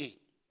living in.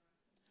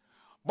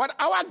 But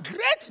our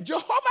great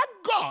Jehovah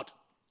God,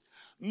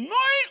 knowing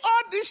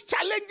all these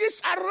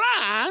challenges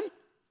around,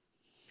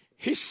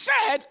 he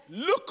said,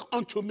 look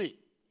unto me.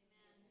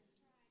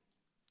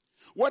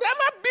 Whatever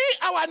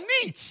be our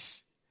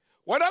needs,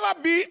 whatever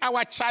be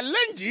our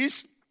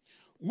challenges,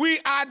 we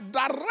are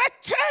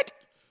directed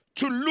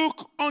to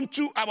look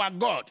unto our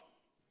God.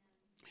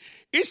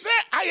 He said,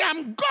 I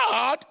am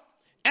God,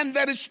 and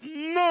there is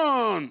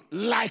none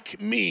like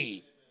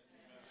me.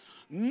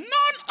 None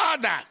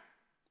other.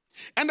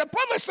 And the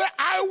prophet said,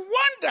 I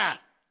wonder,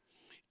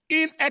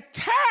 in a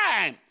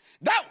time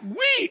that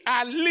we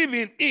are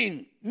living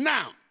in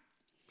now,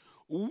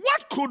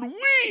 what could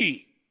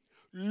we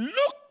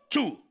look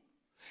to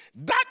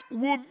that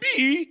would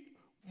be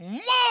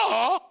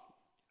more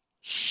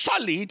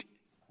solid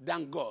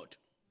than God?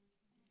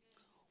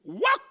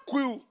 What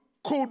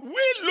could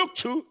we look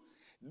to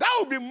that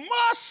would be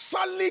more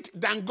solid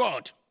than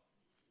God?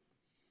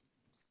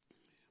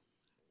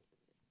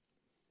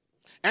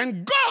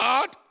 And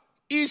God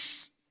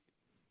is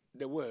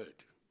the Word.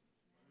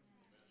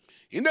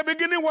 In the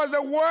beginning was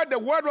the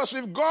Word was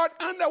with God,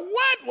 and the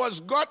Word was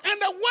God,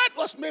 and the Word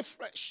was made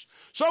flesh.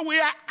 So we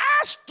are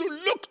asked to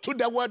look to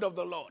the Word of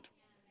the Lord.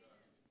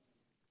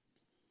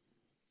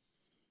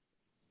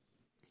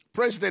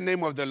 Praise the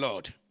name of the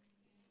Lord.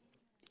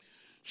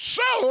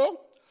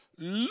 So,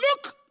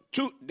 look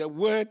to the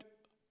Word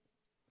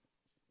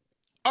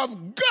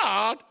of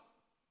God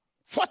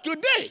for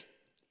today,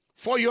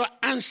 for your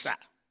answer.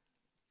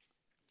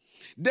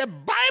 The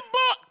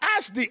Bible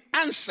has the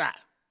answer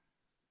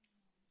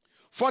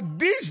for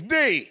this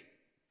day,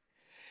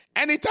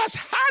 and it has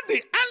had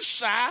the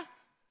answer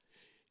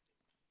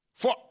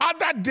for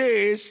other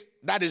days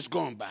that is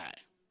gone by.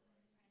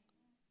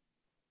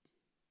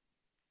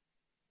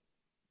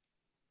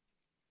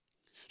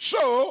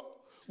 So,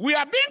 we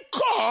are being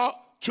called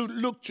to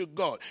look to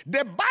God.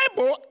 The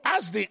Bible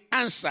has the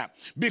answer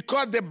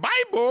because the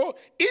Bible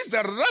is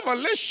the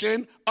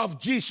revelation of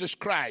Jesus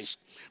Christ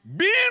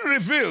being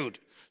revealed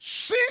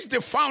since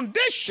the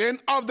foundation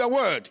of the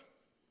world.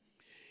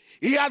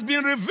 He has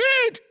been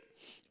revealed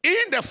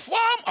in the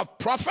form of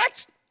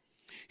prophets.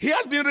 He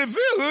has been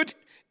revealed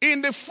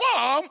in the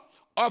form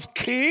of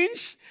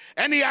kings,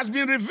 and he has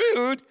been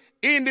revealed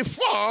in the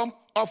form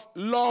of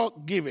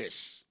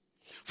lawgivers.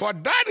 For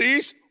that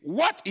is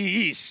what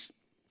he is.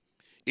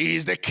 He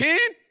is the king,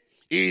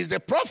 he is the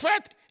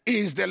prophet, he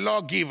is the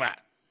lawgiver.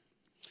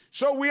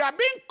 So we are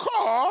being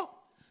called,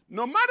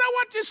 no matter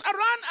what is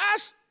around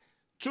us,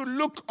 to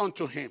look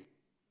unto him.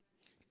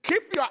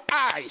 Keep your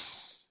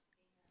eyes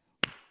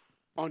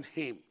on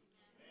him.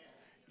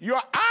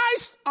 Your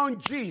eyes on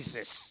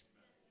Jesus.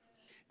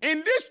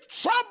 In this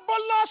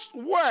troublous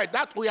world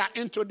that we are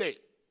in today,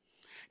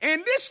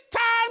 in these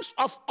times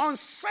of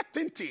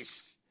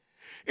uncertainties,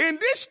 in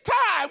this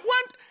time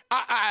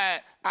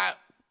when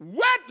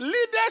world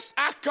leaders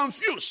are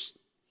confused,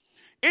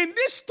 in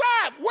this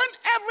time when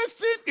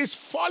everything is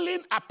falling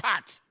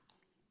apart,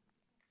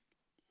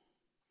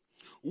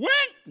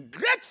 When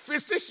great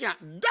physicians,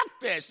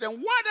 doctors,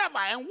 and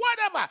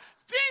whatever,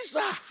 things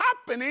are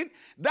happening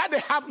that they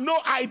have no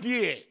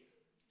idea.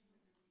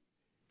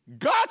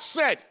 God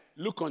said,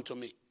 look unto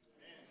me.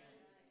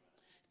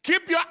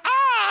 Keep your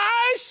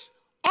eyes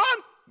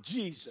on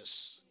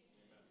Jesus.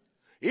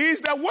 He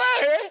is the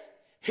way,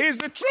 He is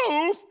the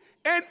truth,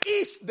 and He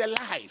is the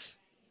life.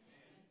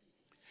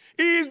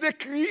 He is the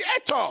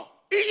creator.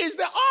 He is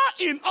the all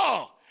in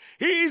all.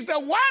 He is the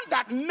one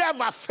that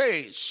never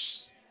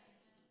fails.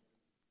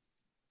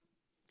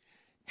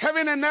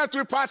 Heaven and earth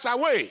will pass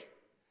away,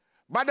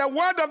 but the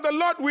word of the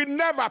Lord will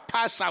never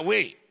pass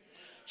away.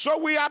 So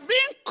we are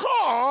being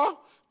called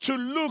to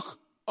look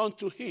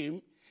unto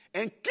Him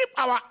and keep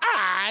our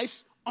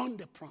eyes on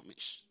the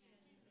promise.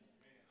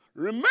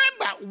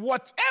 Remember,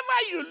 whatever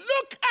you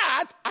look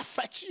at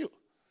affects you.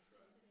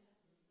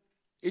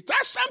 It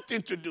has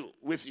something to do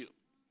with you.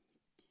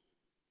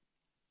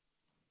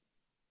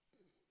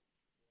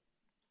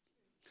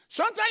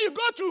 Sometimes you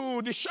go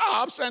to the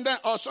shops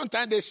or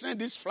sometimes they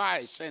send these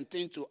flyers and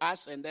things to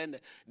us, and then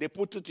they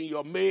put it in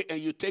your mail and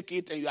you take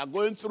it and you are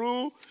going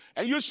through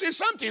and you see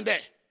something there.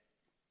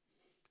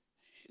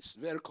 It's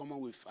very common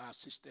with our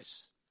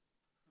sisters.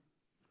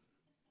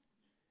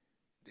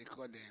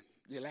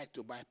 They like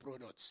to buy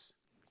products.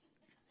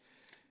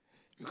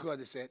 Because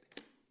they said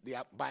they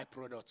are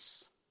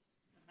byproducts.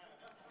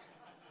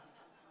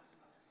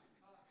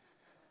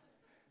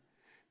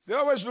 They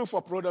always look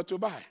for product to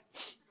buy.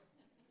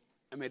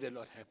 And may the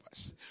Lord help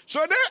us.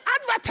 So they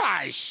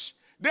advertise.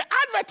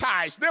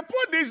 They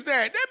put this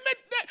there. They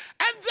make that.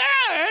 And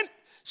then,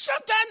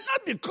 sometimes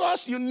not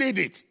because you need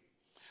it,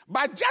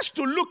 but just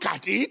to look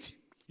at it,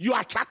 you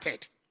are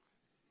attracted.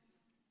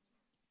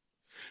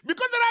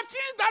 Because there are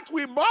things that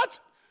we bought,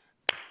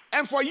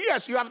 and for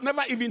years you have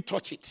never even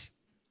touched it.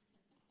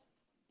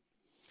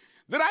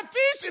 There are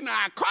things in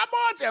our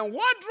cupboards and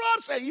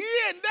wardrobes and here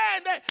and there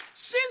and there.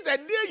 Since the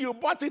day you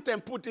bought it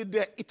and put it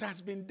there, it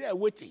has been there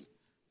waiting.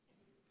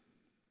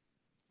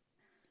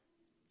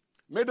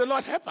 May the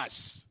Lord help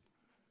us.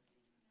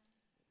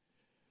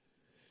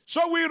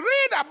 So we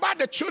read about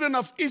the children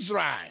of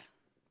Israel.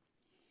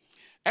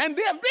 And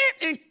they have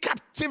been in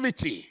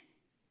captivity.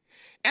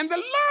 And the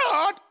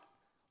Lord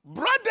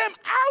brought them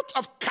out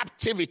of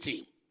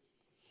captivity.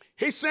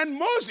 He sent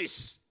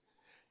Moses.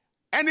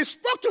 And he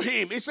spoke to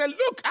him. He said,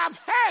 look, I've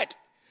heard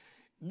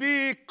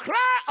the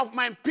cry of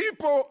my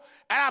people,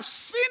 and I've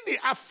seen the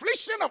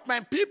affliction of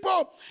my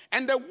people,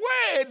 and the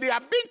way they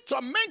are being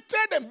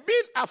tormented and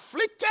being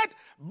afflicted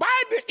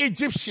by the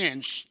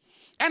Egyptians.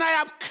 And I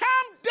have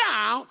come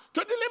down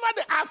to deliver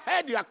them. I've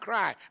heard your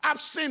cry.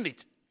 I've seen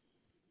it.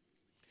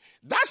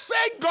 That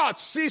same God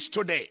sees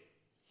today.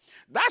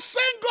 That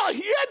same God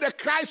hears the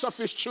cries of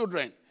his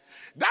children.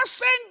 That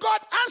same God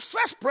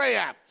answers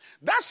prayer.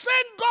 That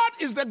same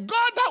God is the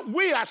God that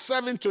we are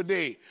serving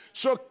today.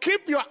 So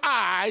keep your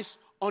eyes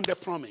on the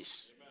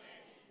promise.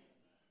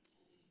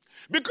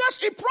 Because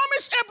he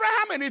promised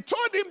Abraham and he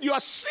told him your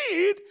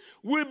seed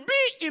will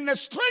be in a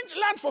strange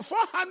land for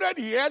 400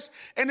 years.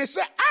 And he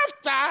said,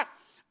 after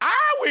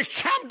I will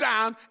come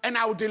down and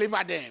I will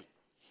deliver them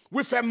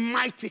with a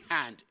mighty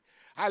hand.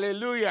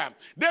 Hallelujah.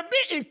 They've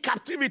been in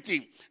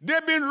captivity.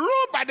 They've been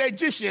ruled by the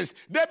Egyptians.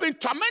 They've been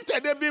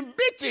tormented. They've been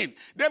beaten.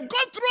 They've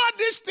gone through all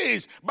these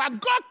things. But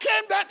God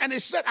came down and he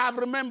said, I have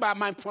remembered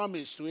my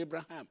promise to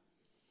Abraham.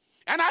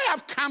 And I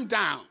have come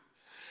down.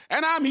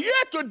 And I'm here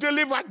to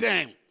deliver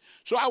them.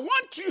 So I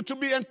want you to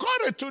be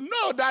encouraged to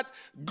know that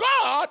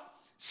God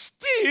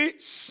still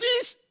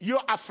sees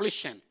your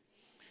affliction.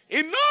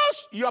 He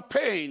knows your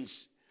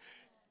pains.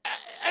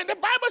 And the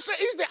Bible says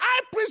he's the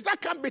high priest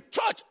that can be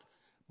touched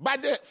by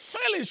the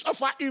feelings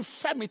of our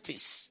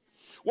infirmities.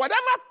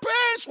 Whatever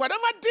pains,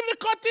 whatever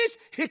difficulties,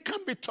 he can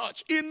be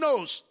touched. He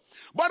knows.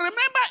 But remember,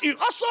 he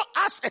also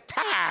has a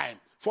time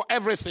for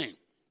everything.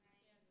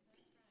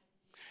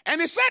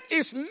 And he said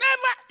he's never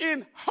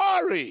in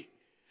hurry.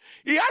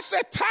 He has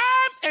a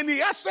time and he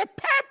has a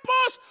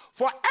purpose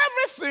for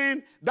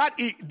everything that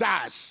he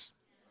does.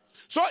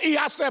 So he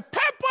has a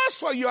purpose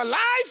for your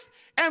life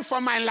and for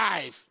my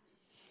life.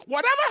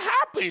 Whatever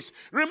happens,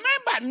 remember,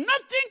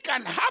 nothing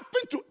can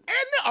happen to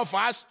any of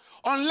us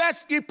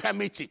unless he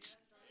permits it.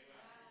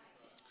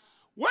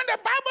 When the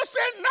Bible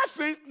says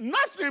nothing,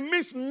 nothing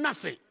means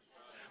nothing.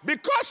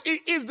 Because he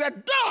is the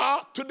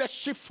door to the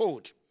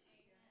sheepfold.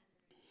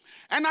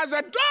 And as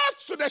a door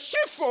to the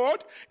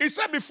sheepfold, he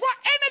said before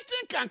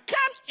anything can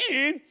come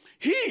in,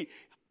 he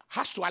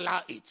has to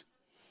allow it.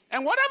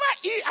 And whatever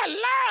he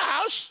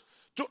allows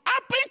to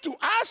happen to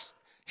us,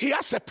 he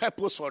has a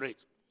purpose for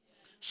it.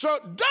 So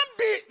don't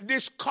be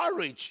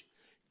discouraged.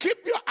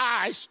 Keep your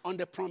eyes on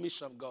the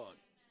promise of God.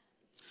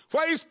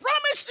 For his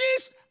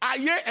promises are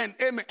yea and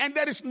amen. And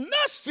there is no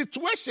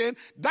situation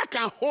that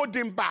can hold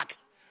him back.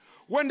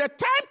 When the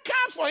time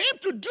comes for him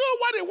to do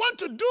what he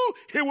wants to do,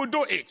 he will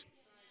do it.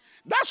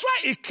 That's why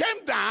he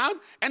came down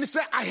and he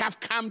said, I have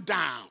come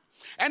down.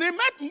 And he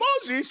met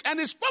Moses and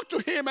he spoke to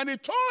him and he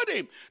told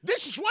him,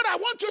 this is what I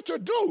want you to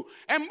do.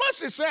 And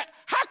Moses said,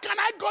 how can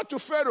I go to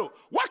Pharaoh?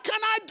 What can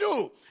I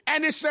do?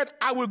 And he said,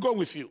 I will go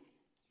with you.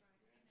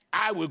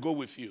 I will go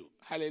with you.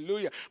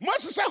 Hallelujah.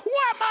 Moses said, who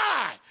am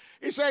I?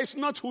 He said, it's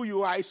not who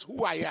you are, it's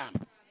who I am.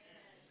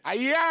 I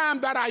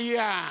am that I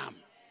am.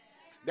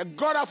 The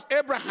God of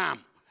Abraham,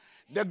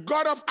 the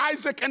God of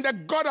Isaac, and the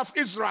God of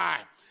Israel.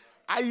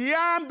 I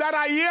am that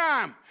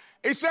I am.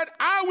 He said,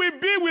 I will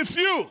be with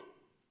you.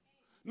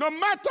 No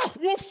matter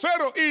who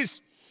Pharaoh is,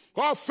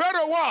 or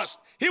Pharaoh was,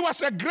 he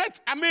was a great,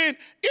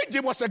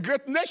 Egypt was a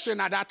great nation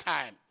at that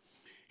time.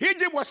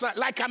 Egypt was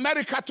like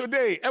America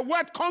today, a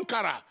world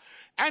conqueror.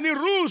 And he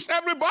rules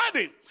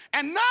everybody.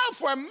 And now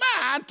for a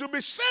man to be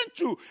sent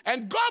to,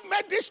 and God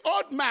met this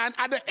old man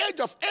at the age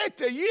of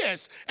 80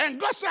 years. And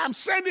God said, I'm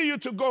sending you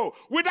to go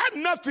without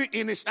nothing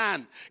in his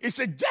hand. It's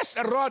just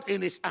a rod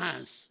in his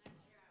hands.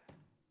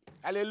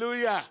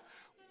 Hallelujah.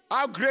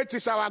 How great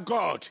is our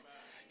God?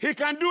 He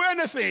can do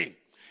anything.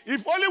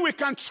 If only we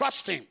can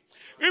trust him.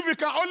 If we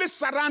can only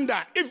surrender.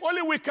 If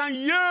only we can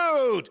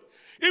yield.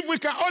 If we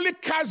can only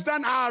cast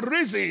down our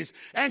reasons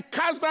and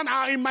cast down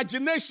our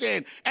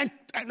imagination and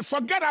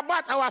forget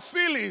about our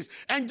feelings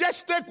and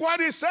just take what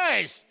he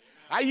says.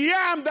 I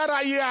am that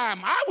I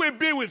am. I will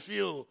be with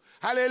you.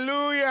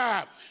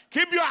 Hallelujah.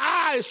 Keep your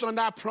eyes on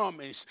that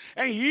promise.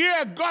 And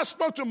here God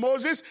spoke to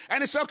Moses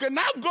and he said, okay,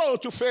 now go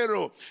to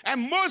Pharaoh.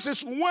 And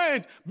Moses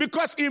went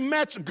because he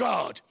met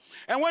God.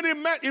 And when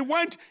he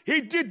went,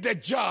 he did the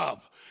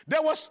job.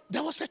 There was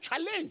a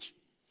challenge.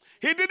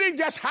 He didn't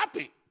just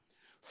happen.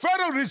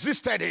 Pharaoh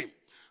resisted him.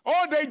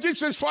 All the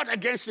Egyptians fought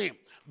against him.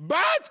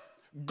 But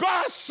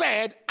God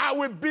said, I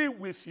will be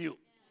with you.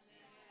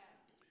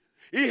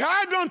 He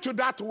held on to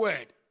that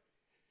word.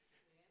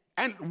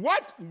 And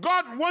what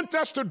God wants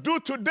us to do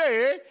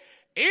today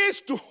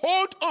is to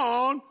hold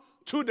on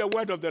to the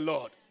word of the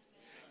Lord.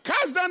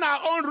 Cast down our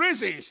own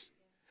reasons.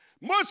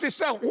 Moses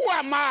said, who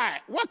am I?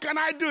 What can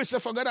I do? He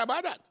said, forget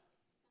about that.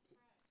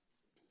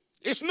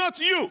 It's not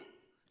you.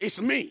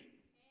 It's me.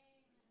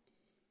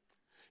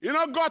 You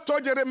know, God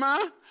told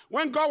Jeremiah,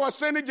 when God was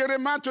sending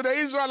Jeremiah to the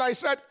Israelites,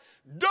 he said,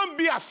 don't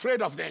be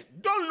afraid of them.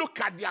 Don't look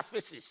at their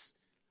faces.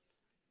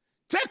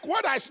 Take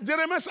what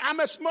Jeremiah said, I'm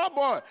a small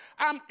boy.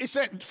 He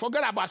said,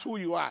 forget about who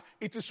you are.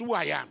 It is who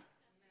I am.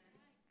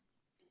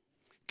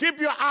 Keep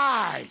your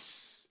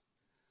eyes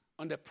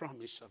on the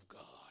promise of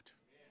God.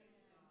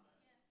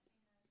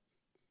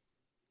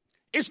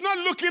 It's not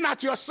looking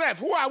at yourself.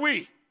 Who are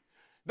we?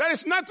 There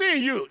is nothing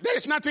in you. There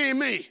is nothing in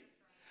me.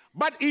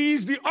 But he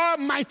is the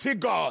Almighty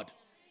God.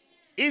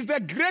 Is the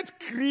great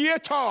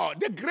creator,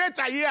 the great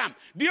I am,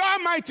 the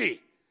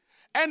Almighty.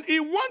 And he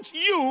wants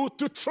you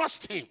to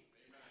trust him.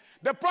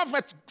 The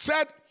prophet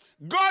said,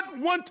 God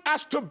wants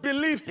us to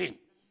believe him.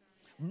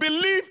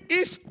 Believe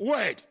his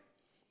word.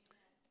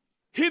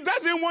 He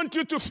doesn't want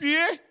you to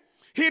fear.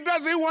 He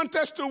doesn't want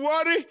us to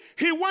worry.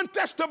 He wants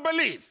us to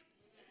believe.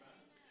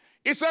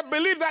 He said,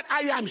 believe that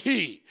I am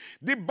he.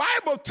 The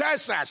Bible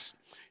tells us,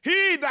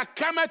 he that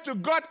cometh to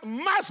God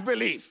must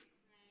believe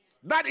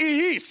that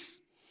he is.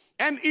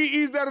 And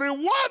he is the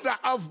rewarder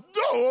of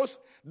those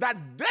that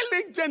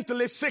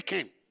diligently seek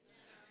him.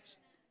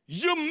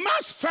 You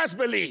must first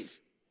believe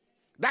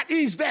that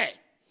he is there.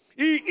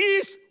 He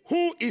is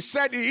who he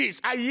said he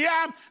is. I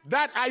am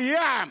that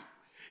I am.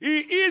 He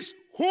is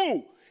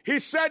who he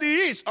said he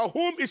is, or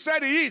whom he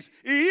said he is.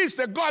 He is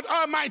the God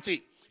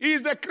Almighty. He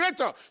is the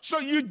creator. So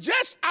you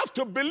just have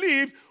to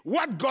believe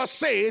what God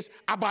says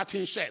about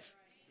himself.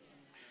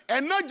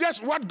 And not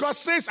just what God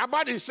says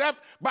about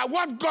himself, but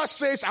what God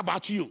says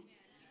about you.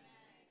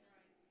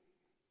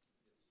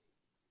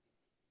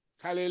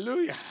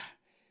 Hallelujah.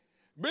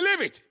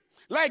 Believe it.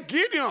 Like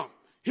Gideon,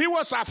 he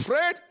was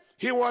afraid,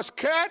 he was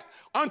scared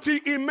until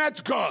he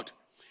met God.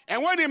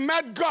 And when he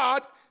met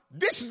God,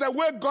 this is the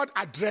way God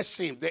addressed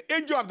him. The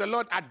angel of the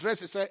Lord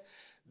addressed him, said,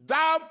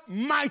 thou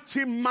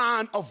mighty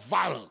man of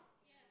valor.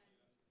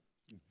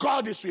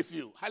 God is with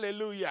you.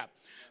 Hallelujah.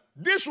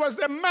 This was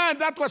the man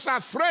that was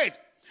afraid.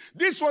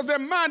 This was the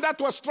man that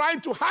was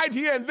trying to hide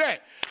here and there.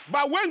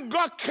 But when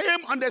God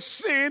came on the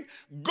scene,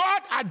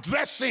 God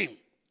addressed him.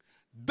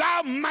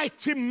 Thou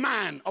mighty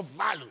man of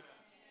valor.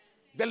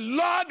 The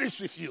Lord is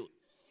with you.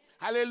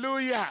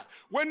 Hallelujah.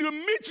 When you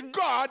meet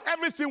God,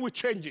 everything will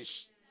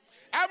change.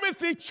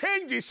 Everything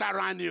changes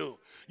around you.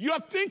 Your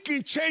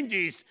thinking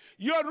changes.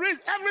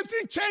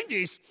 Everything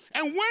changes.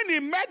 And when he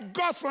met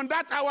God from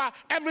that hour,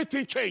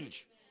 everything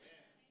changed.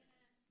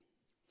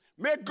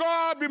 May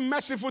God be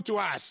merciful to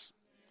us.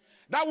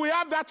 That we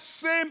have that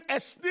same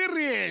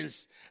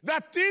experience,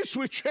 that things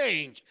will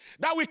change,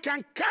 that we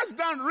can cast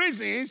down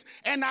reasons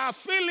and our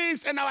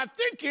feelings and our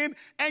thinking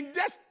and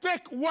just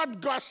take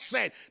what God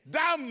said.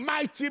 Thou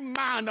mighty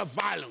man of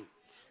valor.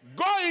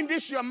 Go in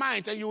this your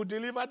mind and you will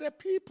deliver the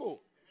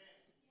people.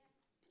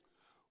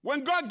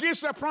 When God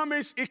gives a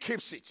promise, he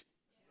keeps it.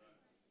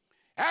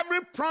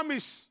 Every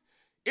promise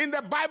in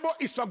the Bible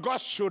is for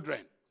God's children.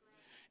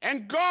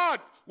 And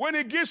God, when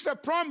he gives a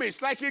promise,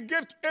 like he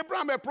gave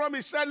Abraham a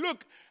promise, he said,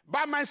 look,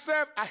 by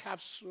myself I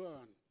have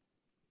sworn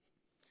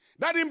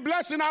that in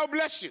blessing I will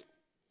bless you.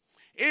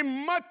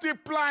 In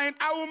multiplying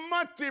I will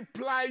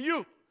multiply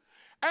you.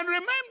 And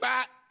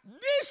remember,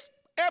 this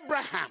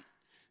Abraham,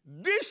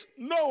 this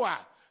Noah,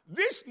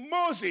 this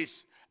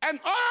Moses and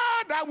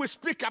all that we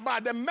speak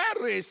about, the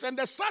Marys and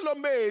the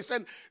Salomes,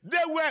 and they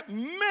were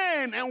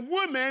men and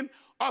women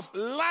of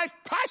like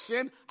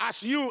passion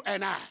as you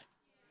and I.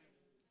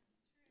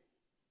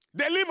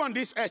 They live on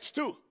this earth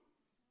too.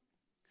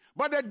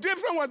 But the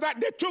difference was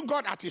that they took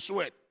God at his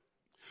word.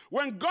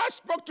 When God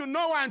spoke to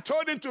Noah and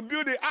told him to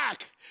build the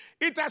ark,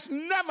 it has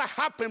never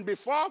happened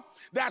before.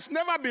 There has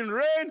never been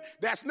rain.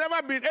 There has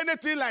never been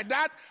anything like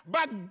that.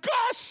 But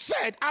God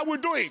said, I will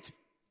do it.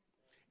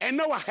 And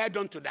Noah held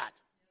on to that.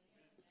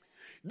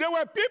 There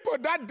were people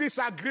that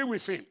disagree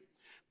with him.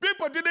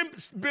 People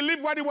didn't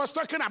believe what he was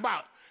talking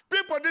about.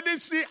 People didn't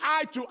see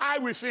eye to eye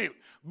with him.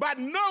 But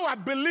Noah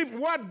believed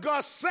what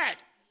God said.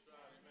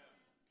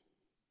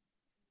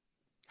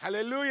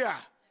 Hallelujah.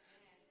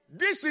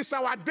 This is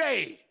our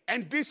day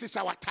and this is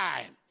our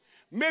time.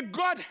 May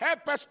God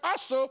help us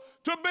also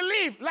to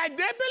believe like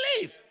they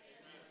believe.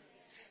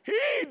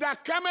 He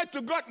that cometh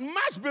to God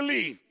must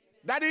believe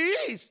that he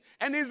is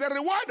and is the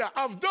rewarder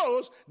of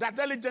those that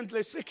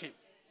diligently seek him.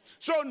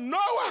 So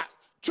Noah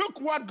took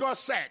what God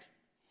said.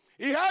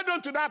 He held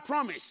on to that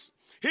promise.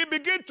 He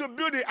began to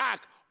build the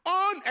ark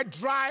on a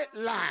dry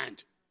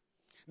land.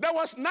 There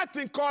was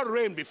nothing called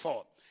rain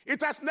before.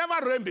 It has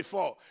never rained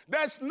before.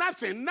 There's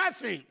nothing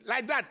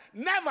like that.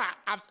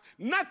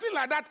 Nothing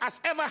like that has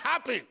ever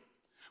happened.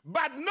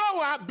 But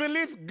Noah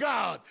believed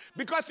God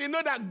because he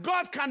knew that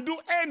God can do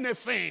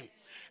anything.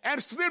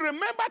 And still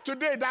remember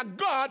today that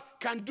God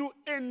can do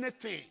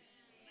anything.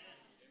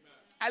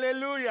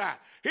 Hallelujah.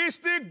 He's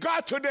still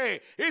God today.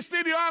 He's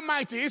still the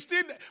Almighty. He's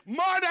still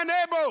more than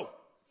able.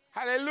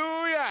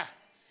 Hallelujah.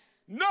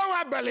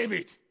 Noah believed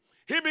it.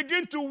 He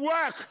began to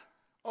work.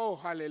 Oh,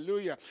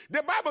 hallelujah.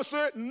 The Bible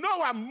says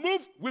Noah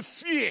moved with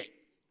fear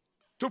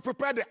to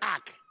prepare the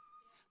ark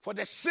for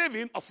the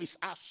saving of his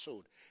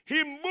household.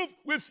 He moved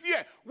with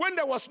fear when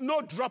there was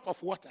no drop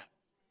of water.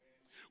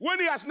 When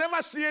he has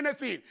never seen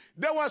anything.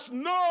 There was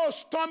no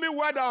stormy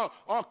weather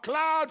or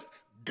cloud,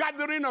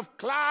 gathering of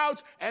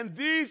clouds and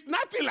these,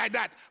 nothing like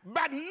that.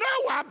 But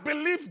Noah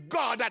believed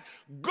God that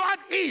God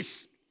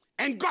is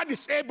and God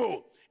is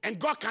able and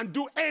God can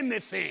do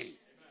anything.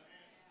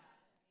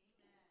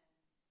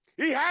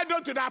 He held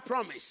on to that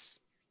promise.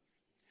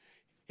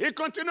 He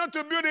continued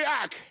to build the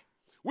ark.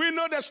 We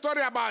know the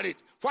story about it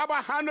for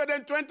about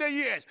 120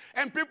 years.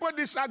 And people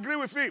disagree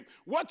with him.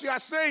 What you are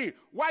saying,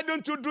 why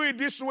don't you do it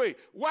this way?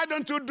 Why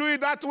don't you do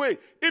it that way?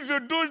 If you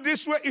do it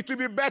this way, it will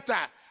be better.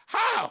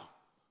 How?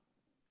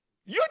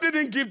 You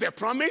didn't give the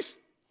promise.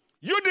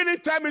 You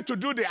didn't tell me to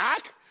do the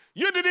ark.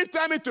 You didn't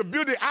tell me to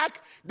build the ark.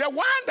 The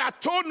one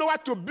that told Noah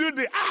to build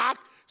the ark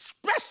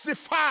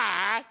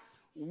specified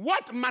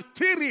what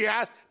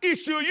materials he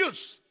should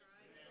use.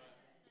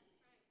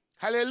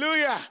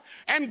 Hallelujah.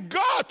 And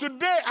God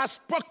today has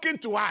spoken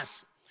to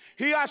us.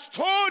 He has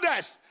told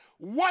us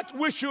what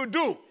we should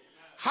do,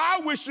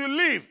 how we should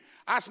live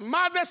as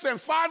mothers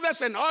and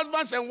fathers and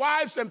husbands and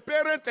wives and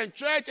parents and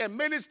church and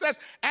ministers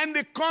and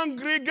the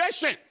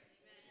congregation.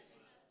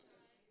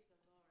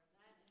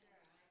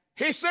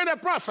 He sent a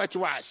prophet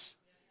to us.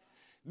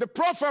 The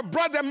prophet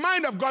brought the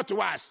mind of God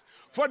to us.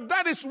 For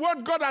that is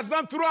what God has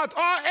done throughout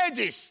all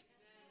ages.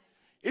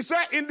 He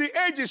said in the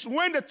ages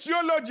when the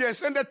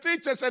theologians and the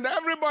teachers and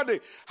everybody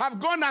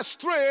have gone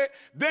astray,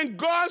 then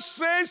God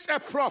sends a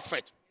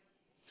prophet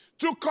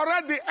to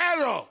correct the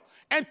error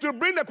and to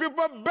bring the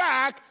people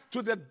back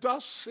to the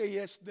thus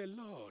saith the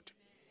Lord.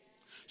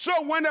 So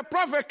when a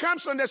prophet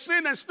comes on the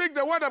scene and speaks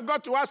the word of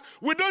God to us,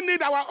 we don't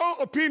need our own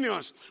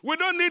opinions. We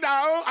don't need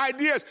our own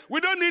ideas. We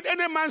don't need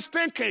any man's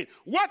thinking.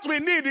 What we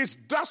need is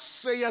thus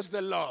saith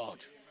the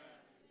Lord.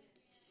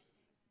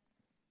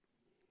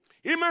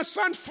 He may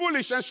sound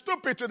foolish and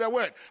stupid to the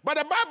word, but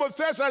the Bible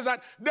tells us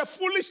that the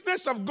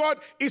foolishness of God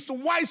is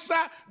wiser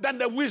than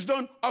the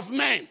wisdom of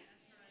men.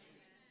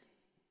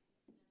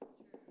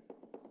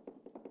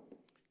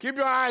 Keep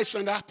your eyes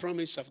on that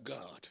promise of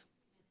God.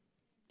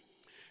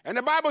 And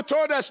the Bible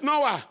told us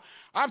Noah,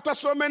 after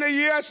so many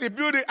years, he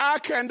built the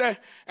ark,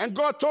 and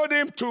God told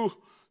him to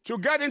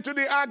get into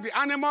the ark. The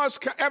animals,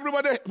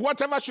 everybody,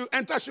 whatever should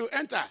enter, should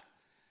enter.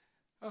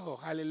 Oh,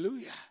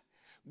 hallelujah.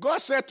 God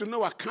said to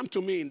Noah, come to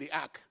me in the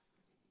ark.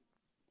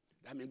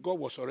 I mean, God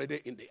was already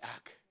in the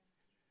ark.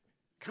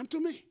 Come to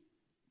me.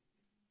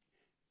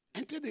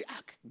 Enter the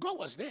ark. God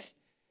was there.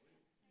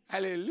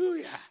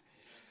 Hallelujah.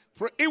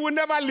 He will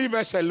never leave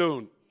us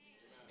alone.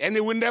 And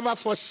he will never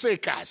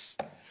forsake us.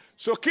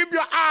 So keep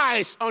your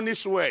eyes on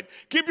this word.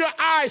 Keep your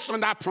eyes on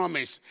that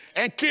promise.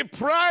 And keep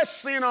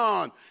pressing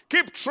on.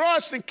 Keep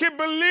trusting. Keep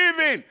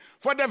believing.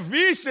 For the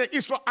vision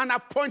is for an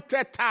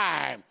appointed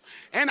time.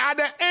 And at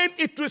the end,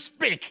 it will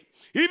speak.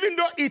 Even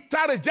though it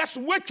tarries, just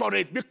wait for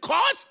it.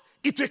 Because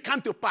it will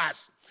come to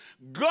pass.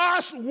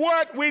 God's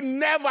word will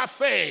never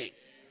fail.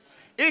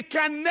 It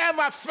can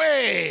never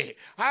fail.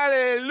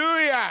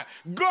 Hallelujah.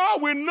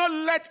 God will not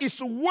let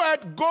his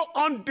word go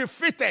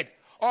undefeated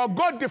or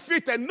go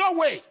defeated. No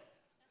way.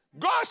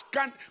 God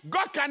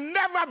can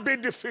never be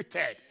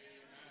defeated.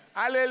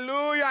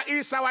 Hallelujah. He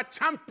is our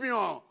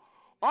champion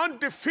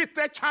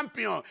undefeated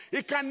champion.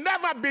 He can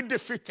never be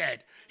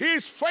defeated. He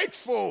is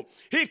faithful.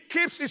 He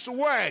keeps his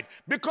word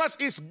because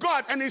he's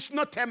God and he's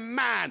not a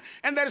man.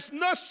 And there is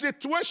no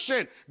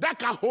situation that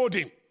can hold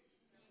him.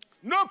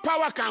 No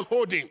power can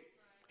hold him.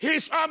 He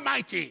is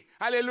almighty.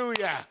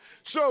 Hallelujah.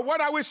 So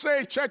what are we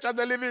saying, Church of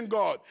the Living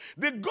God?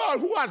 The God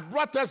who has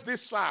brought us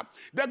this far,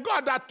 the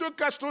God that took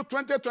us through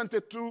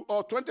 2022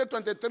 or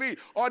 2023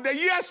 or the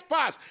years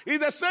past, is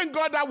the same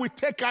God that will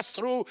take us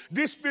through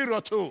this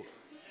period too.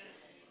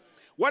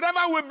 Whatever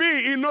will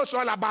be, he knows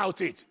all about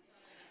it.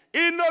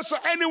 He knows,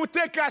 and he will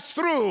take us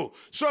through.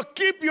 So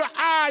keep your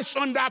eyes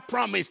on that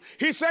promise.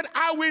 He said,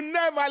 I will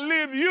never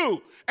leave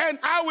you and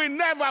I will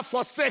never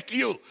forsake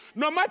you.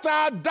 No matter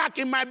how dark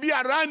it might be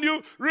around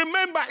you,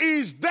 remember he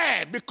is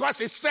there because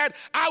he said,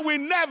 I will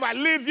never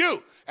leave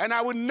you and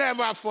I will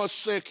never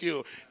forsake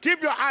you.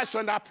 Keep your eyes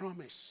on that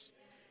promise.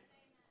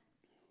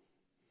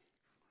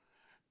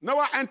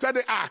 Noah entered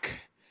the ark.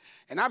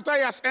 And after he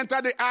has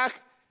entered the ark,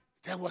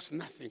 there was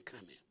nothing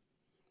coming.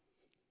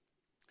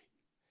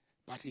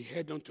 But he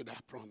held on to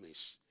that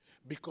promise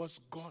because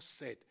God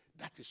said,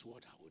 that is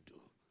what I will do.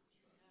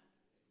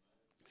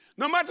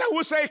 No matter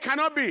who say it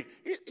cannot be,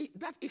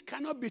 it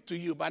cannot be to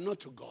you, but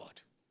not to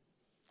God.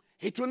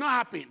 It will not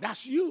happen.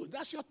 That's you.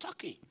 That's your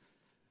talking.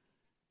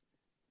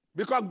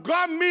 Because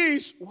God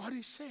means what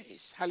he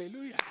says.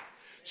 Hallelujah.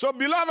 So,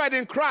 beloved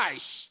in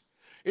Christ,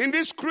 in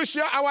this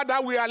crucial hour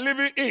that we are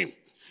living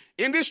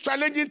in this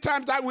challenging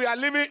time that we are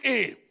living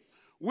in,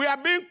 we are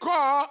being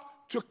called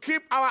to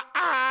keep our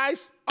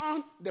eyes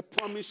on the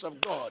promise of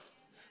God.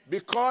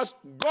 Because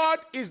God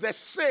is the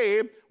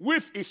same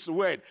with his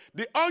word.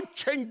 The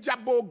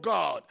unchangeable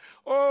God.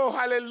 Oh,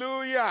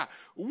 hallelujah.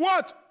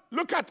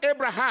 Look at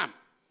Abraham.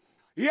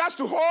 He has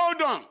to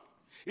hold on.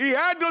 He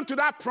held on to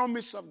that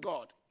promise of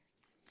God.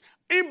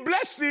 In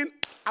blessing,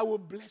 I will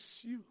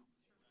bless you.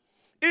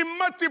 In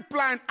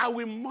multiplying, I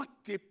will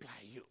multiply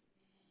you.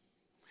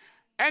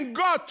 And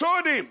God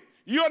told him,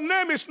 your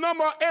name is no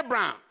more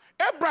Abraham.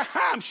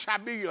 Abraham shall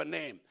be your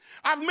name.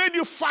 I've made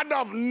you father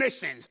of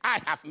nations. I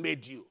have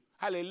made you.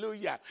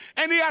 Hallelujah.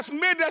 And he has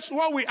made us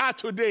what we are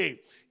today.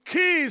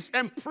 Kings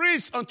and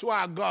priests unto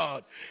our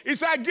God. He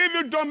said, I give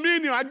you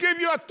dominion. I give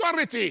you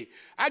authority.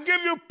 I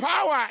give you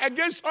power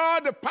against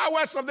all the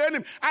powers of the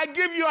enemy. I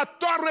give you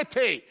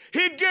authority.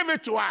 He gave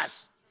it to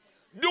us.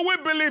 Do we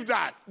believe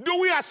that? Do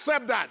we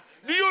accept that?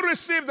 Do you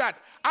receive that?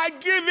 I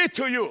give it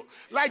to you.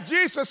 Like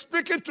Jesus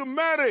speaking to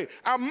Mary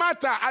and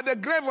Martha at the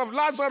grave of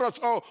Lazarus,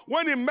 or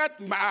when he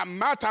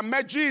Martha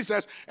met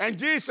Jesus, and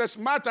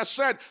Martha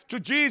said to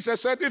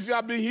Jesus, if you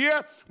had been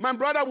here, my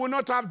brother would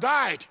not have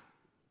died.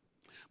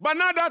 But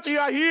now that you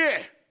are here,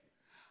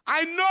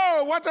 I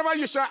know whatever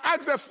you shall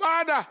ask the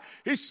Father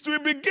is to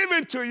be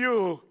given to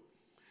you.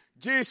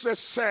 Jesus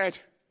said,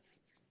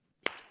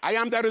 I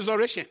am the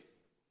resurrection.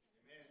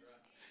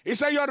 He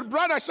said, your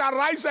brother shall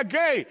rise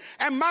again.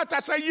 And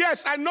Martha said,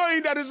 yes, I know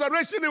in the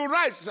resurrection he will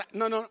rise. Said,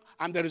 no,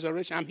 I'm the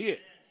resurrection. I'm here.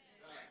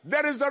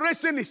 The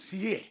resurrection is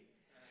here.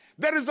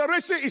 The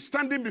resurrection is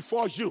standing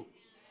before you.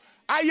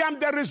 I am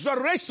the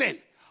resurrection.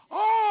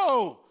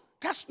 Oh,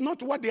 that's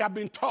not what they have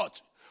been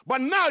taught.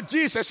 But now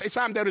Jesus says,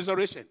 I am the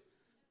resurrection.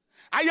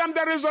 I am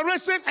the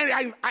resurrection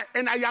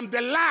and I am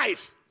the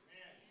life.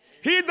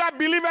 He that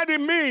believeth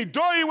in me,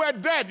 though he were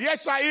dead, yet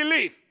shall he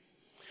live.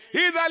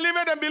 He that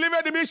liveth and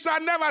believeth in me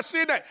shall never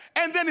see death.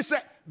 And then he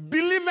said,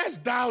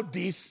 believest thou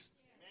this?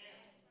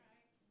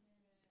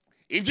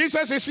 If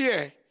Jesus is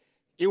here,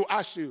 he will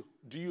ask you,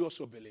 do you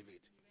also believe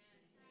it?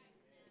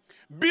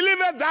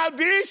 Believest thou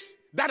this,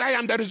 that I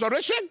am the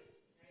resurrection?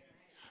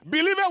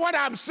 Believest what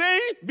I'm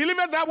saying?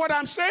 Believest thou what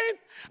I'm saying?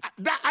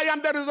 That I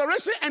am the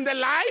resurrection and the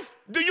life?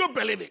 Do you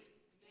believe it?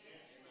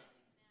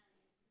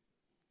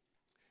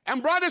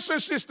 And brothers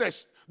and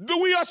sisters, do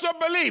we also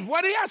believe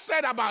what he has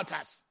said about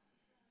us?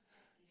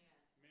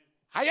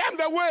 I am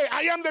the way,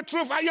 I am the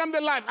truth, I am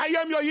the life, I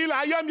am your healer,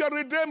 I am your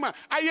redeemer,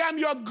 I am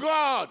your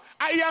God,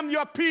 I am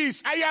your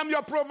peace, I am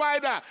your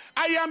provider,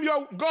 I am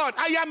your God,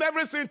 I am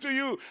everything to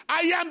you, I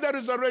am the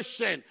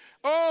resurrection.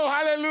 Oh,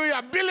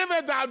 hallelujah. Believe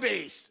it thou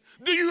this.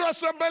 Do you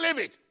also believe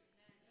it?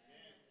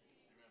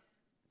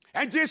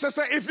 And Jesus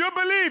said, if you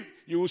believe,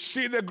 you will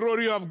see the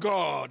glory of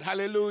God.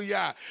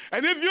 Hallelujah.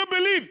 And if you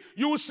believe,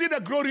 you will see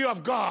the glory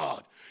of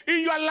God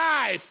in your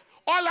life,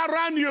 all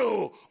around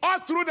you, all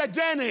through the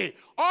journey,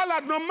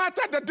 no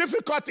matter the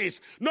difficulties,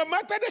 no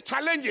matter the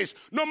challenges,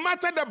 no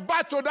matter the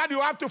battle that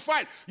you have to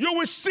fight, you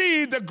will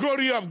see the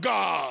glory of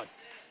God.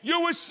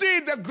 You will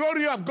see the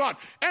glory of God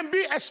and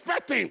be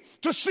expecting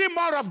to see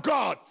more of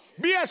God.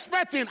 Be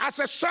expecting as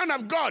a son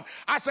of God,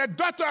 as a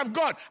daughter of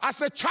God,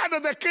 as a child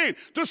of the King,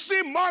 to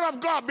see more of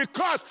God,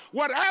 because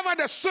whatever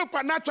the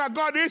supernatural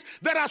God is,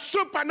 there are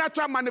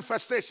supernatural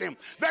manifestations.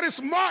 There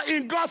is more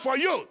in God for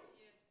you.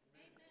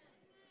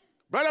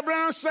 Brother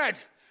Branham said,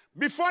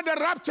 before the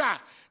rapture,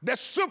 the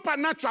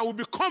supernatural will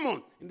be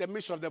common in the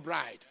midst of the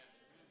bride.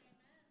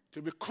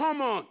 To be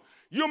common,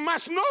 you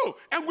must know,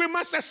 and we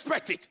must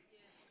expect it.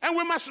 And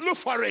we must look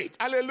for it.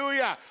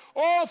 Hallelujah.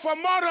 Oh, for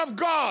more of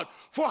God,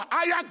 for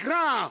higher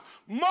ground,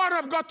 more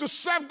of God to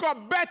serve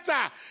God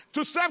better,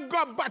 to serve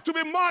God, but to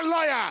be more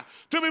loyal,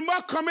 to be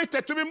more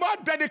committed, to be more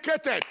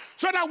dedicated,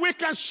 so that we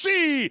can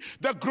see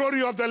the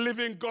glory of the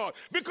living God.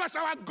 Because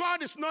our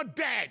God is not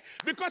dead,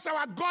 because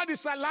our God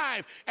is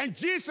alive, and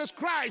Jesus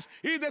Christ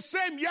is the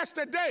same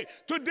yesterday,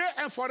 today,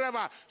 and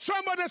forever.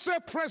 Somebody say,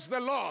 praise the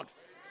Lord.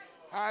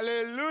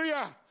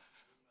 Hallelujah.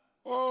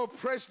 Oh,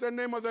 praise the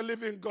name of the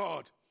living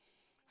God.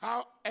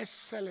 How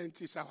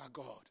excellent is our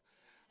God.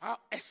 How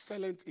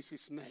excellent is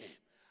his name.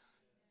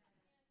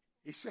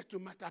 He said to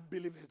Martha,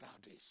 believe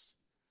without this.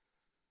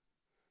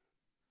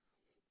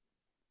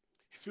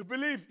 If you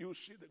believe, you will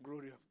see the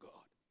glory of God.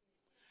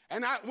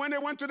 And when they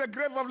went to the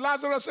grave of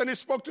Lazarus and he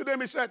spoke to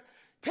them, he said,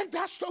 take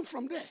that stone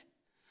from there.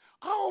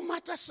 Oh,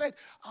 Martha said,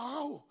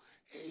 oh,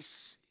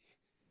 it's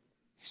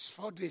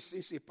 4 days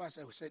since he passed.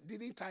 I said,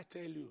 didn't I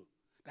tell you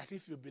that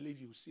if you believe,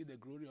 you will see the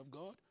glory of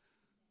God?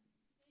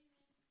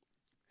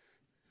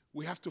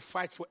 We have to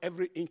fight for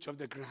every inch of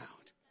the ground.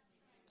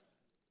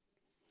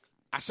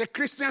 As a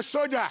Christian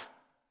soldier,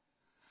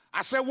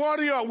 as a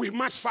warrior, we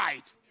must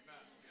fight.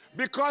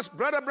 Because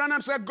Brother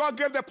Branham said God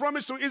gave the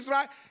promise to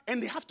Israel,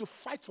 and they have to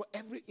fight for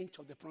every inch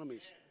of the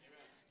promise.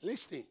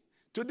 Listen,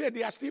 today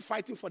they are still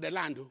fighting for the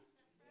land.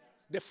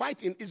 The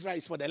fight in Israel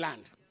is for the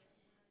land.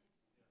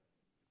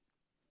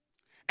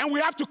 And we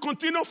have to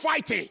continue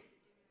fighting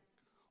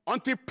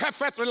until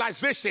perfect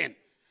realization.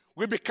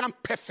 We become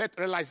perfect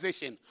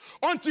realization.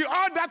 Until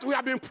all that we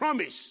have been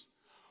promised.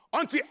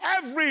 Until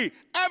every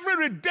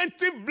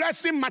redemptive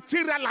blessing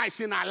materializes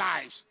in our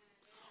lives.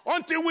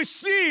 Until we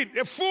see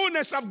the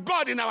fullness of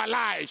God in our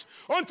lives.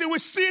 Until we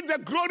see the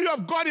glory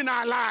of God in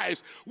our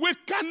lives. We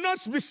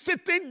cannot be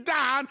sitting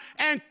down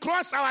and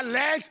cross our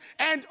legs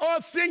and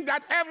all think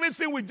that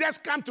everything will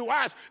just come to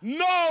us.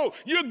 No,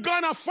 you're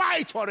going to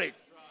fight for it.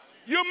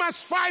 You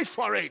must fight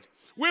for it.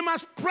 We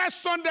must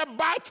press on the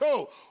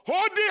battle,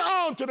 holding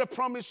on to the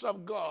promise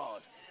of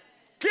God.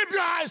 Keep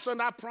your eyes on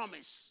that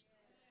promise.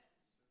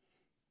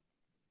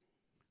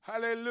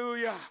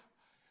 Hallelujah.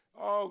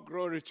 Oh,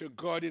 glory to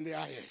God in the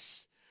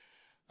highest.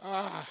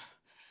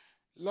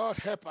 Lord,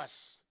 help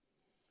us.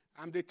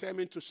 I'm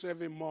determined to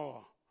serve him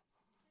more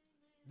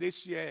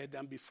this year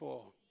than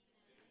before.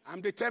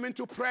 I'm determined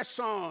to press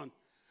on.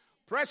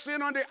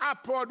 Pressing on the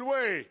upward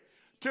way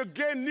to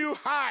gain new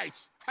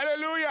heights.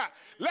 Hallelujah.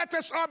 Let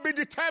us all be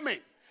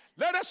determined.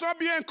 Let us all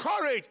be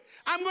encouraged.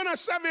 I'm going to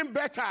serve him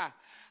better.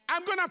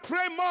 I'm going to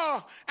pray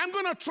more. I'm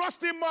going to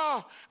trust him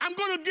more. I'm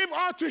going to give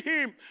all to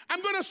him.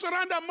 I'm going to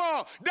surrender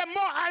more. The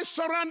more I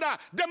surrender,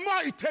 the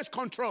more it takes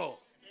control.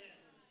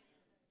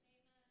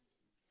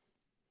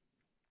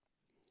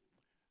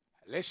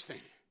 Listen.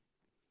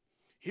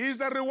 He's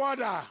the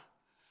rewarder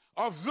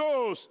of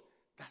those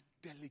that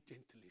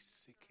diligently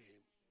seek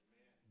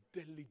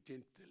him.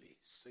 Diligently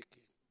seek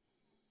him.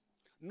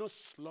 Not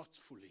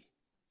slothfully,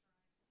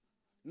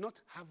 not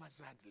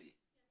haphazardly,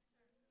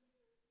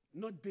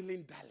 not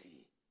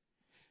dilly-dally,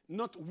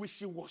 not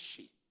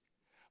wishy-washy,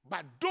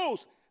 but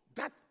those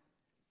that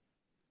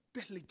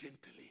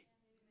diligently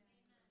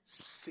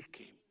seek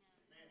him.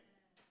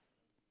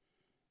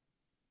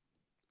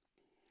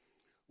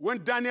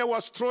 When Daniel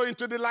was thrown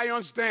into the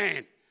lion's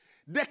den,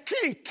 the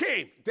king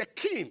came. The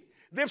king,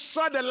 they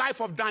saw the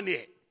life of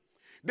Daniel.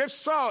 They've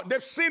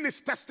seen his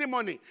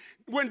testimony.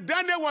 When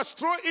Daniel was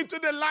thrown into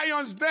the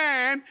lion's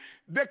den,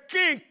 the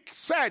king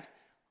said,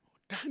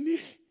 Daniel,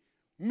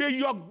 may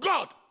your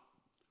God,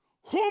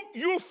 whom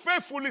you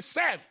faithfully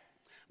serve,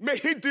 may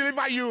he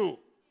deliver you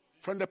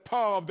from the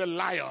power of the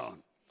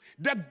lion.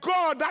 The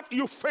God that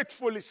you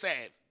faithfully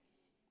serve.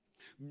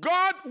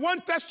 God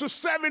wants us to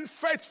serve him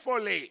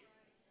faithfully,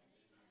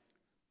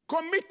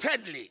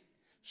 committedly,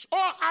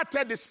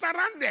 wholeheartedly,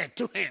 surrendered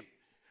to him.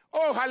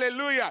 Oh,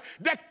 hallelujah.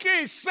 The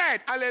king said,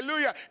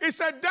 hallelujah. He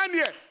said,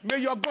 Daniel, may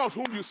your God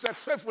whom you serve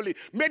faithfully,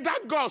 may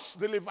that God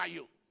deliver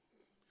you.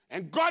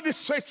 And God is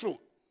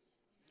faithful.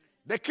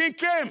 The king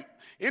came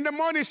in the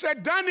morning,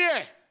 said,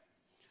 Daniel,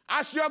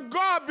 has your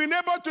God been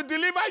able to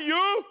deliver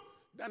you?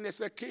 Daniel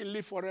said, King,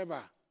 live forever.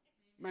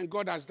 Man,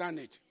 God has done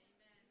it.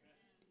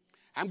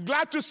 I'm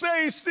glad to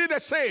say it's still the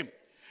same.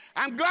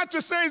 I'm glad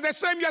to say it's the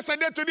same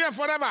yesterday, today, and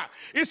forever.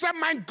 He said,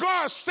 my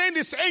God sent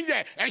his angel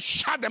and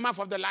shut the mouth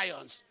of the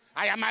lions.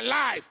 I am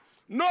alive.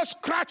 No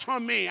scratch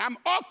on me. I'm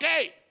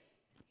okay.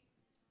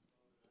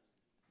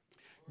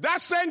 That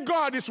same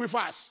God is with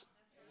us.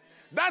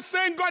 That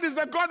same God is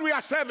the God we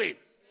are serving.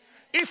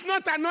 It's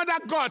not another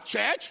God,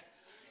 church.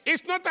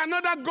 It's not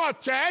another God,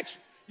 church.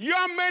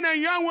 Young men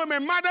and young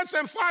women, mothers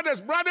and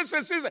fathers, brothers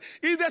and sisters.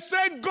 It's the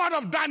same God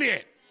of Daniel.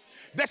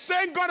 The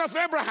same God of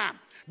Abraham.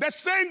 The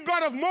same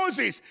God of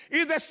Moses.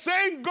 Is the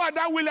same God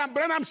that William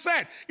Branham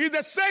said. Is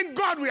the same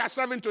God we are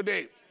serving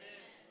today.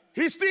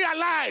 He's still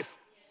alive.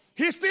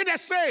 He's still the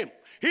same.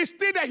 He's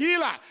still the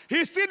healer.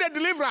 He's still the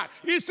deliverer.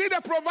 He's still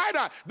the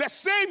provider. The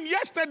same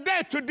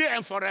yesterday, today,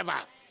 and forever.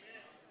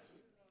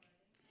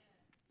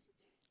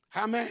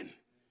 Amen.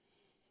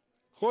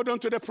 Hold on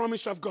to the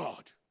promise of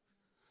God.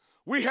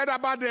 We heard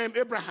about them,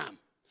 Abraham.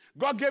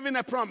 God gave him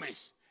a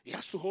promise. He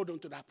has to hold on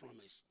to that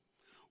promise.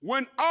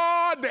 When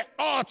all the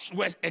odds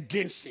were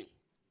against him,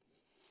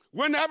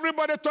 when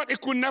everybody thought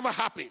it could never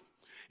happen,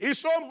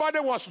 his own body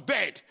was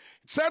dead,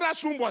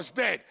 Sarah's womb was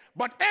dead,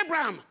 but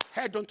Abraham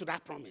held on to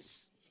that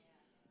promise.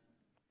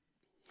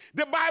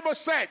 The Bible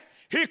said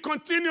he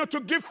continued to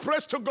give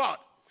praise to God.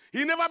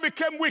 He never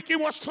became weak. He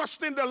was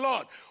trusting the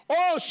Lord.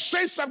 Oh,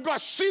 saints of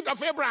God, seed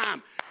of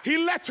Abraham,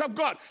 elect of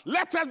God,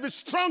 let us be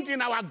strong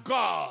in our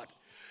God.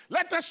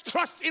 Let us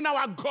trust in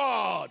our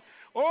God.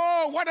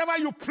 Oh, whatever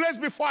you place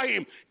before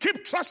him,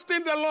 keep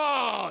trusting the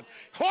Lord.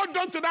 Hold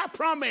on to that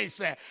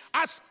promise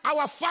as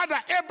our father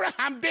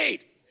Abraham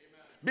did.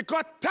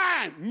 Because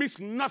time means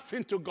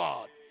nothing to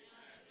God.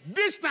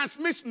 Distance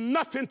means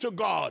nothing to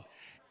God.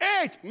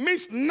 Age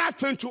means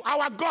nothing to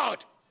our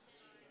God.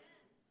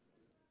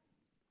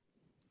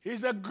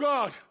 He's the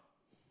God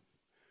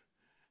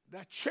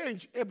that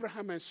changed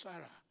Abraham and Sarah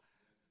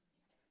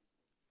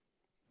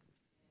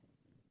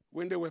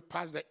when they were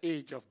past the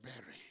age of bearing.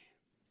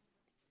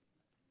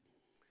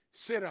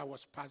 Sarah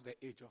was past the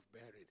age of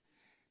bearing.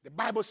 The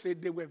Bible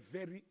said they were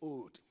very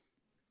old,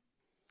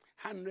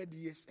 100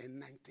 years and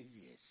 90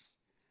 years.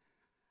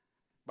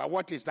 But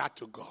what is that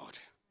to God?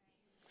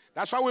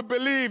 That's why we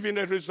believe in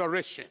the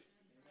resurrection.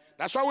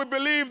 That's why we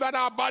believe that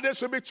our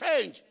bodies will be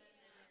changed.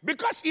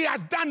 Because he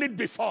has done it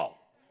before.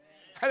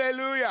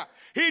 Hallelujah.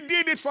 He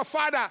did it for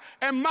father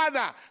and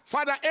mother,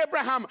 Father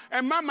Abraham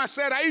and Mama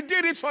Sarah. He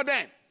did it for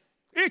them.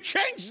 He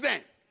changed them.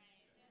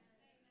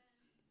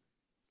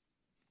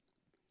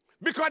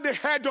 Because they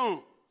held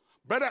on.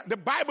 But the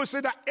Bible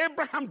said that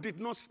Abraham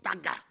did not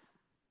stagger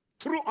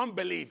through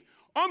unbelief.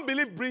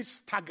 Unbelief brings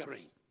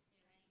staggering.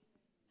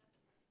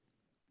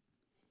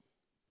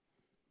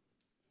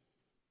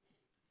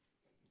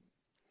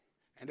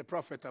 And the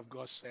prophet of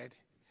God said,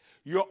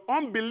 your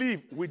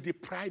unbelief will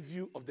deprive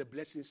you of the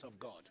blessings of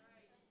God.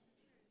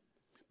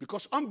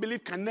 Because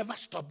unbelief can never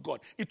stop God.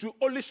 It will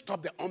only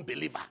stop the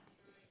unbeliever.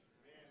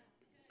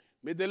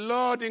 May the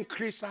Lord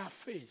increase our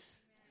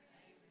faith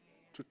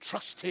to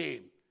trust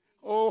him.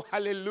 Oh,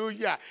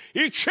 hallelujah.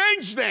 He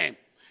changed them.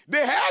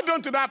 They held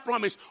on to that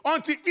promise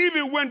until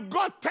even when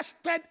God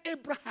tested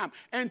Abraham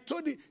and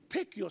told him,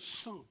 take your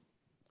son,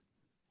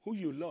 who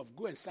you love,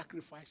 go and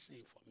sacrifice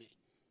him for me.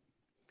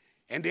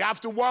 And they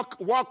have to walk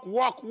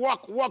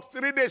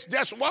 3 days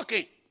just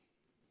walking.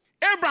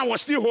 Abraham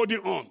was still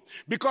holding on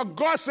because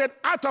God said,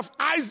 out of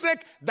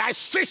Isaac, thy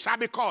seed shall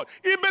be called.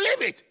 He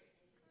believed it.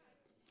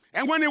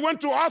 And when he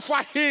went to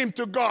offer him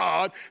to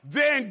God,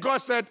 then God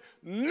said,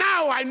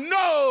 now I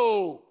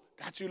know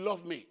that you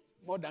love me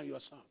more than your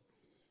son.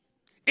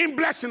 In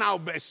blessing, I'll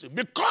bless you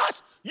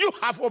because you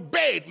have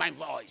obeyed my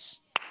voice.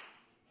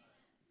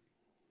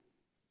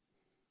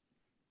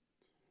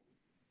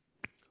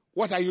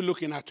 What are you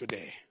looking at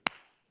today?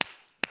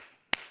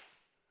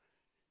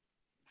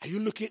 Are you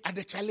looking at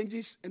the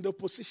challenges and the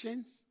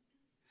oppositions?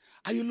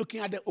 Are you looking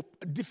at the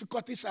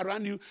difficulties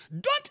around you?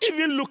 Don't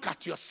even look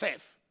at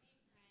yourself.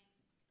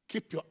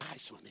 Keep your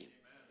eyes on him.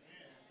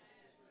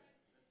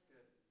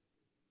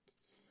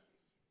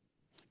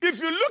 If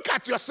you look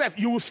at yourself,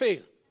 you will fail.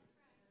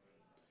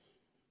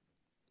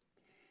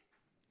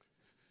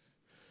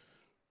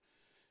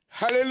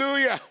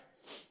 Hallelujah.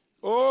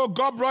 Oh,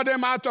 God brought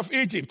them out of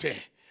Egypt.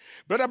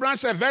 Brother Brown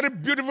said, a very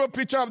beautiful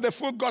picture of the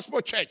full gospel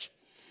church.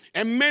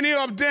 And many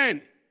of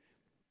them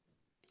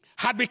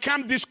had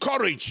become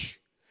discouraged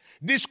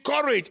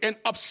and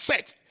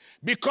upset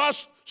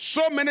because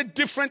so many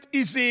different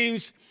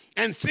isms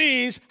and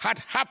things had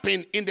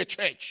happened in the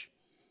church.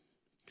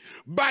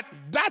 But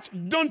that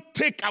don't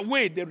take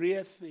away the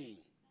real thing.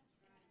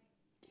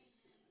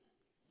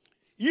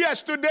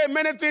 Yes, today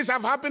many things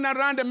have happened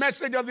around the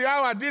message of the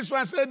hour. This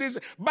one said this,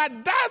 but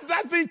that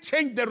doesn't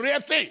change the real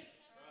thing.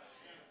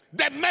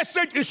 The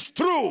message is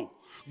true.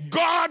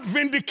 God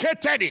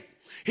vindicated it.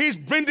 He's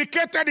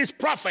vindicated his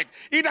prophet.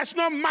 It does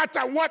not matter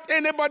what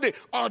anybody,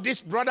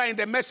 this brother in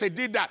the message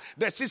did that,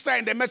 the sister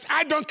in the message.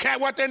 I don't care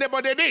what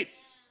anybody did.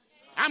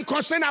 I'm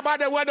concerned about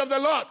the word of the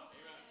Lord.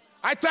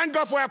 I thank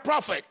God for a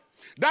prophet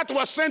that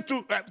was sent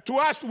to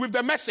us with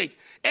the message.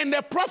 And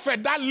the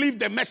prophet that lived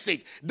the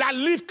message, that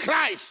lived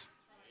Christ.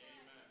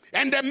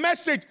 And the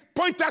message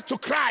pointed to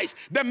Christ.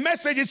 The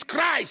message is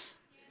Christ.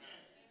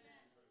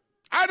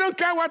 I don't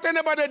care what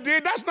anybody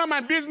did. That's not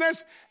my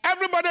business.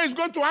 Everybody is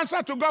going to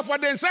answer to God for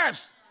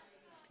themselves.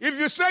 If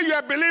you say you're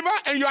a believer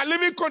and you are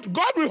living,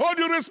 God will hold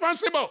you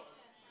responsible.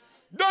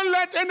 Don't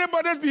let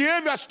anybody's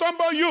behavior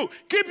stumble you.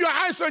 Keep your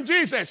eyes on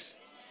Jesus.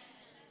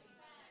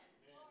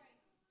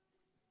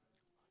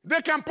 They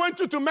can point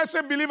you to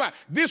message believer.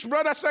 This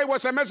brother said he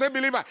was a message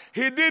believer.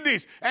 He did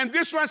this. And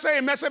this one said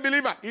a message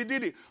believer. He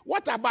did it.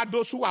 What about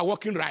those who are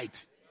walking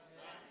right?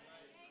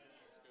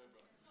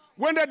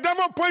 When the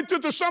devil points you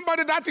to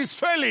somebody that is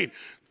failing,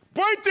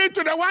 point it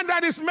to the one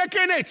that is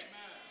making it.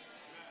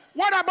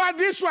 What about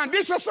this one?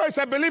 This also is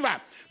a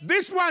believer.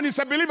 This one is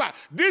a believer.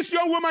 This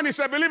young woman is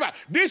a believer.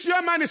 This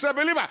young man is a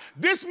believer.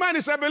 This man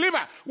is a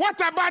believer. What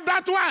about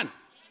that one?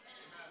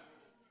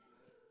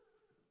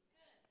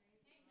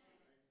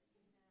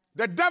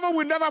 The devil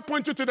will never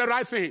point you to the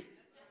right thing.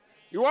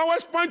 You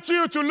always point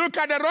you to look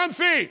at the wrong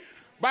thing,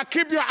 but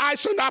keep your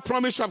eyes on that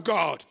promise of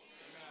God.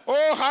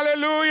 Oh,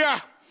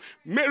 hallelujah.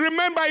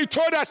 Remember, he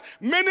told us,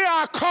 many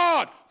are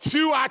called,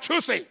 few are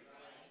chosen.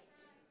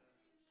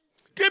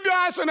 Keep your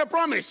eyes on the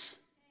promise.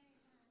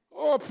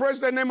 Oh, praise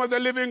the name of the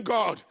living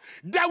God.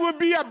 There will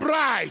be a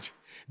bride.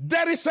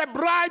 There is a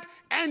bride,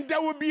 and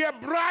there will be a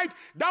bride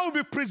that will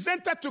be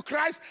presented to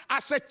Christ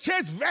as a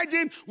chaste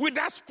virgin with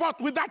that spot,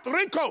 with that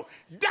wrinkle.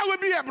 There will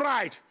be a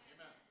bride.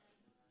 Amen.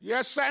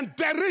 Yes, and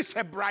there is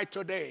a bride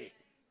today.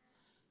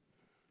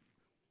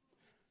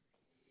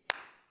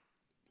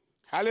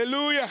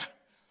 Hallelujah.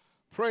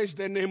 Praise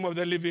the name of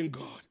the living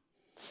God.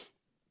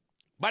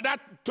 But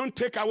that don't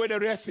take away the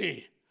real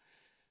thing.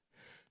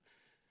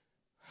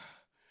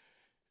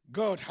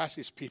 God has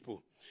his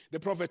people. The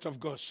prophet of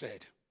God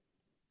said,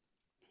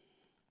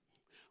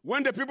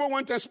 when the people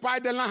went to spy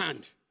the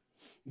land,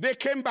 they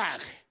came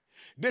back.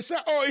 They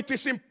said, oh, it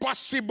is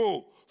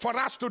impossible for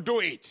us to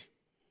do it.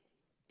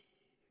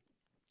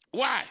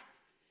 Why?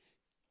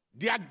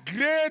 Their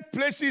great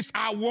places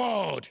are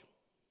walled.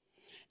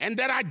 And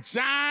there are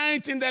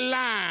giants in the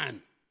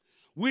land.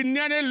 We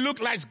nearly look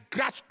like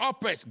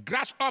grasshoppers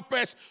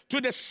to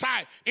the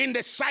side, in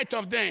the sight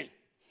of them.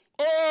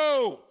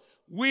 Oh,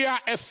 we are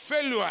a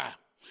failure.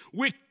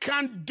 We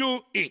can't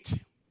do it.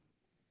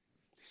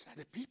 These are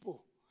the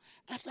people.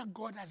 After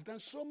God has done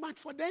so much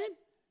for them.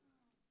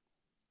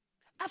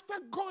 After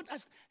God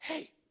has,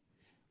 hey,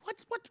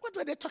 what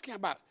were they talking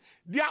about?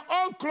 Their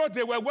own clothes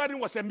they were wearing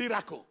was a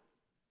miracle.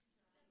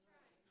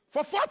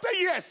 For 40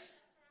 years.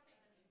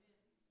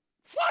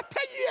 40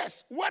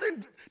 years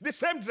wearing the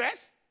same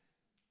dress.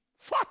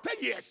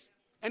 40 years.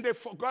 And they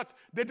forgot.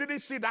 They didn't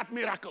see that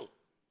miracle.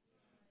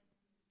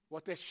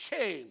 What a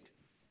shame.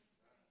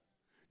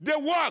 They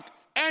walked,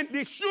 and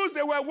the shoes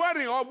they were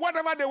wearing, or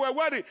whatever they were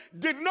wearing,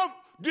 did not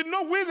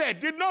wither,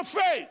 did not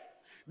fade.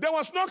 There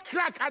was no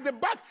crack at the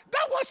back.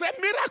 That was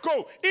a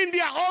miracle in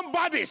their own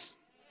bodies.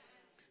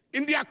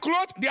 In their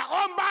clothes, their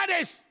own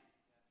bodies.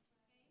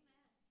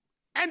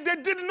 And they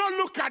did not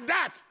look at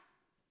that.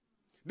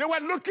 They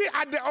were looking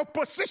at the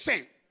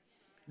opposition.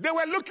 They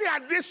were looking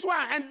at this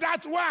one and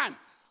that one.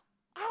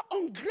 How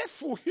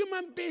ungrateful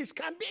human beings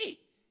can be.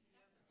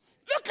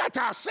 Look at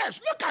ourselves.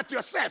 Look at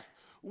yourself.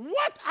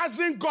 What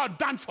hasn't God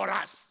done for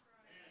us?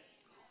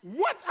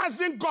 What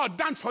hasn't God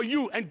done for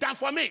you and done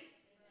for me?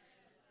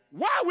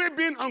 Why are we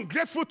being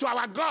ungrateful to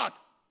our God?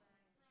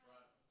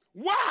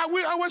 Why are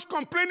we always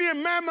complaining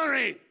and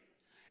murmuring?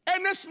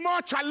 Any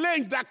small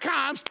challenge that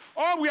comes,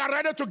 we are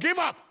ready to give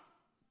up.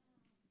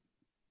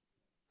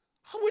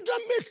 We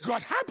don't make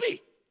God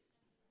happy.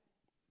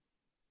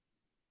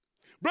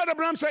 Brother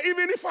Branham said,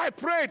 even if I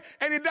prayed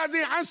and he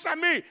doesn't answer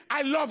me,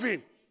 I love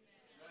him.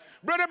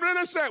 Brother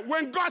Branham said,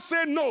 when God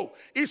said no,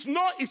 his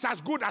no is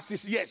as good as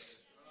his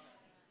yes.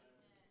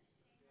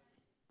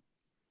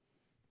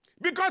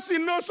 Because he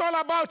knows all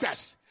about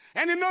us.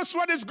 And he knows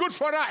what is good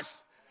for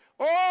us.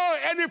 Oh,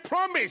 and he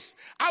promised,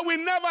 I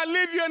will never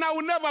leave you and I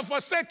will never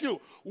forsake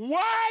you.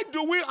 Why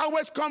do we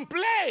always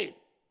complain?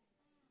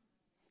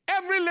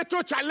 Every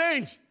little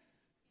challenge,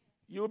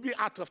 you'll be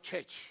out of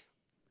church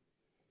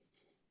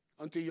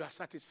until you are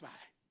satisfied.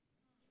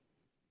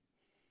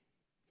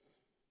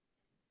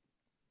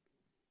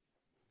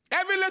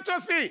 Every little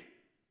thing,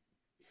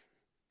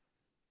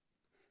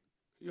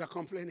 you are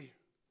complaining.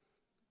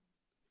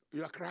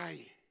 You are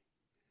crying.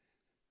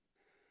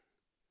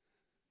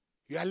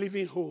 You are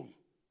leaving home.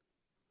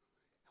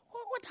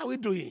 What are we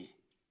doing?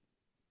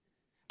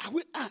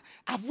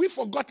 Have we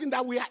forgotten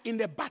that we are in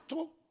a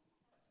battle?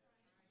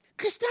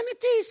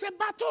 Christianity is a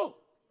battle.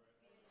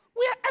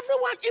 We are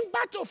everyone in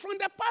battle, from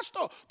the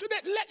pastor to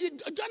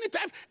the Johnny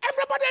Times.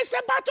 Everybody is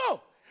a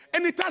battle.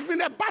 And it has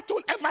been a battle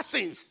ever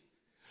since.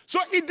 So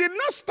it did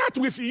not start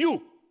with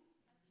you.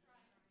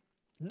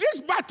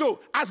 This battle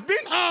has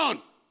been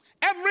on.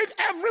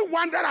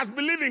 Everyone that has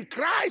believed in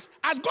Christ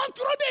has gone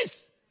through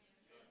this.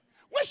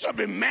 We should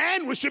be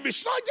men. We should be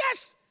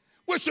soldiers.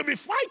 We should be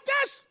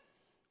fighters.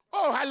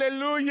 Oh,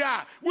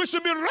 hallelujah. We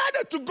should be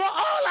ready to go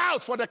all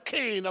out for the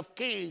King of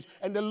Kings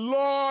and the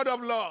Lord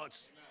of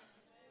Lords.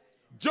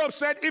 Job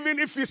said, even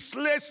if he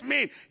slays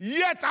me,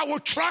 yet I will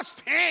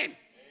trust him. Amen.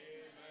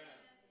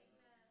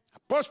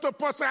 Apostle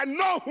Paul said, I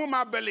know whom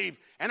I believe,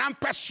 and I'm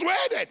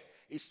persuaded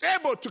he's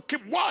able to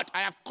keep what I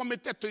have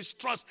committed to his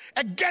trust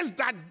against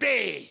that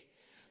day.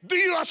 Do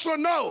you also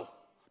know?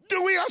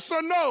 Do we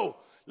also know?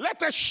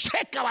 Let us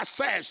shake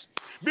ourselves.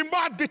 Be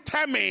more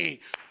determined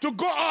to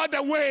go all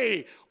the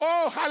way.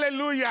 Oh,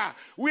 hallelujah.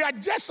 We are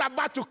just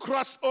about to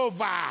cross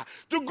over.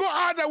 To go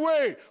all the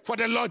way for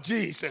the Lord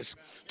Jesus.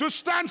 To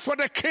stand for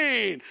the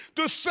King.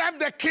 To serve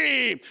the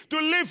King. To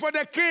live for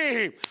the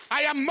King.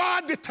 I am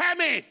more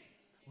determined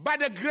by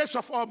the grace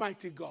of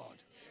Almighty God.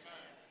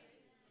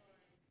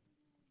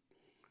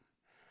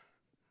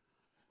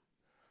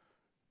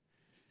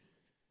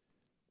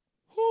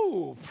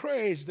 Oh,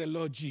 praise the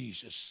Lord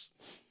Jesus.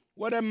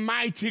 What a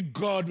mighty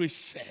God we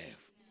serve.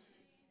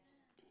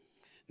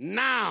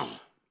 Now,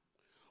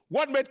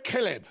 what made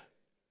Caleb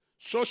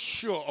so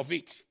sure of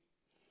it?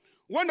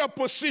 When the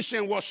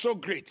opposition was so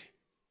great,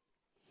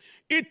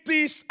 It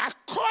is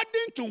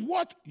according to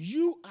what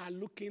you are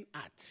looking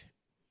at.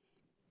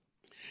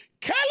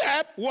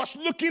 Caleb was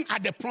looking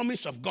at the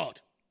promise of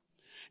God.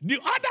 The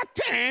other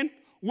 10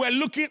 were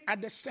looking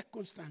at the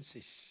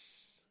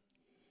circumstances.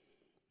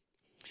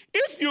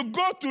 If you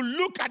go to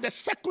look at the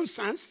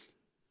circumstance,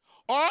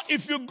 or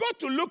if you go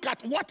to look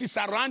at what is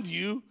around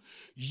you,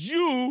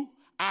 you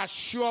are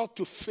sure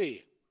to fail.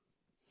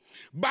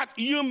 But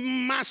you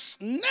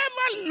must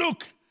never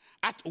look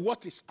at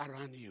what is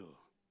around you.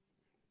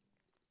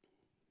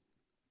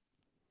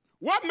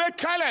 What made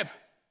Caleb?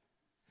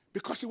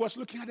 Because he was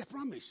looking at the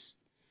promise.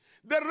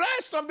 The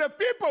rest of the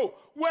people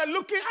were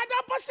looking at the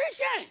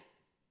opposition.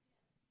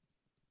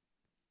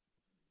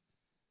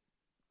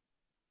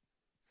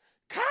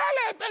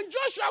 Caleb and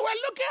Joshua were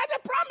looking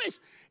at the promise.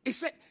 He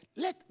said,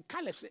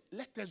 Caleb said,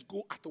 let us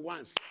go at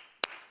once.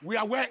 We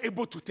are well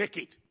able to take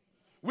it.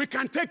 We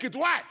can take it.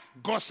 Why?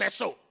 God said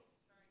so.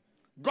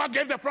 God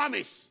gave the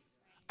promise.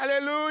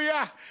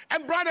 Hallelujah.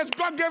 And brothers,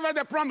 God gave us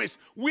the promise.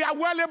 We are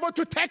well able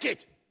to take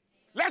it.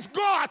 Let's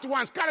go at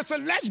once. Caleb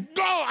said, let's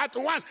go at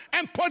once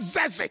and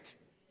possess it.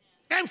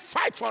 And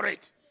fight for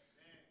it.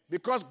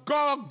 Because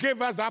God gave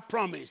us that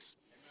promise.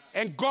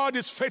 And God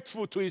is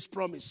faithful to his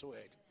promised word.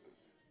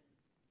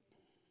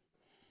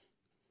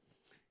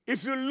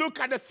 If you look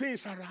at the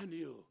things around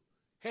you,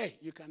 hey,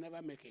 you can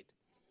never make it.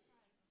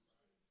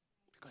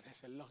 Because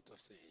there's a lot of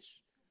things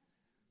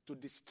to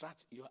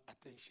distract your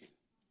attention.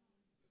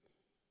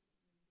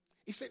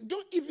 He said,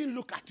 don't even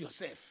look at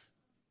yourself.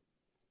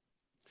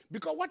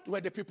 Because what were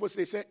the people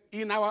say? He said,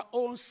 in our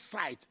own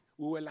sight,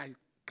 we were like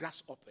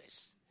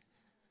grasshoppers.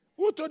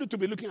 Who told you to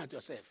be looking at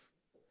yourself?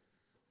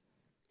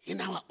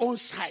 In our own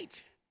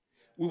sight,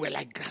 we were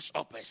like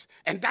grasshoppers.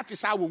 And that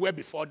is how we were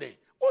before them.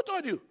 Who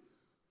told you?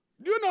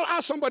 Do you know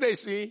how somebody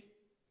is seeing?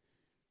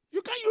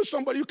 You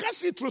can't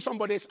see through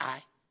somebody's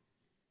eye.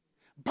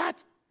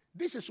 But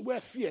this is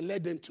where fear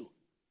led them to.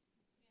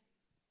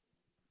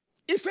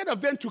 Instead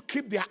of them to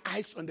keep their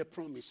eyes on the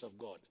promise of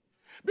God.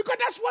 Because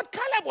that's what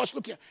Caleb was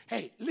looking at.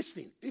 Hey,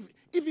 listen,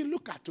 if you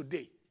look at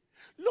today,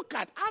 look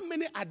at how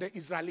many are the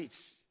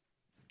Israelites.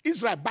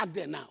 Israel back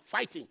there now,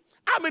 fighting.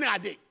 How many are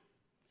they?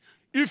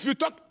 If you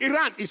talk,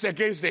 Iran is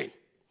against them.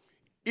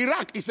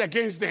 Iraq is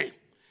against them.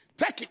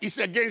 Turkey is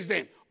against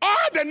them.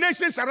 All the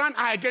nations around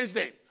are against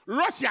them.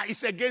 Russia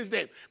is against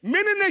them.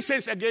 Many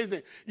nations against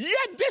them.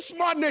 Yet this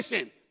small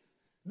nation,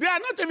 they are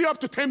not even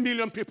up to 10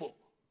 million people.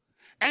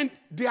 And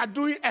they are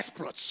doing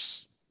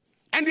exploits.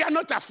 And they are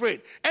not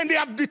afraid. And they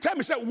have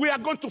determined, say, we are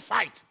going to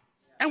fight.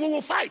 And we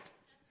will fight.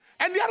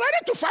 And they are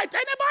ready to fight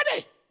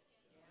anybody.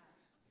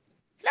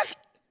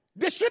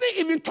 They shouldn't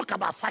even talk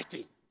about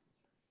fighting.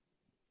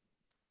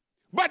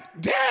 But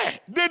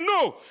they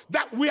know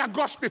that we are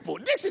God's people.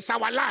 This is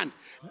our land.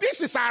 This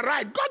is our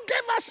right. God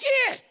gave us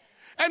here.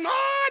 And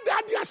all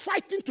that they are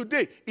fighting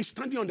today is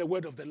standing on the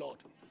word of the Lord.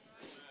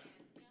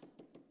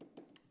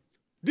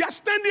 They are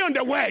standing on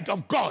the word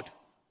of God.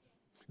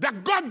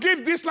 That God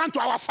gave this land to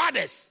our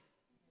fathers.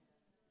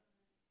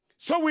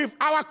 So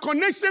our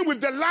connection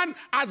with the land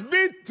has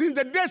been since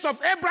the days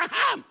of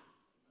Abraham.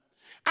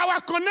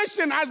 Our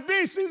connection has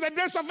been since the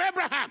days of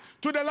Abraham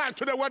to the land,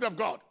 to the word of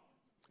God.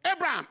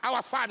 Abraham,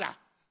 our father.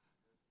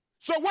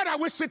 So what are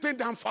we sitting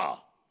down for?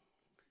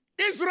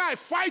 Israel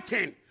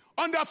fighting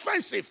on the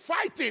offensive,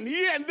 fighting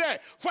here and there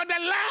for the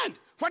land,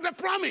 for the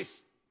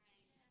promise.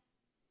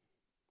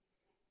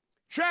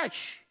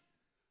 Church,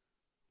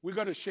 we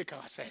got to shake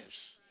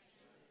ourselves.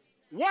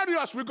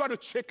 Warriors, we got to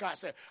shake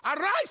ourselves.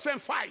 Arise and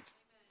fight.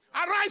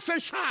 Arise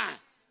and shine.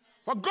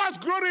 For God's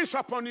glory is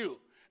upon you.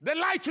 The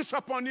light is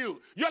upon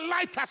you. Your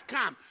light has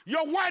come.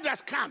 Your word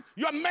has come.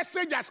 Your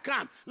message has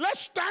come.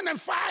 Let's stand and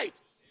fight.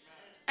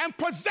 And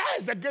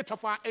possess the gate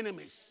of our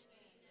enemies.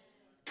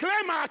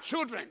 Claim our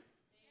children.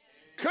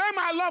 Claim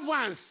our loved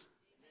ones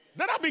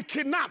that have been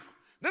kidnapped,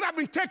 that have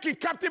been taken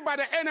captive by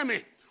the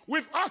enemy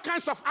with all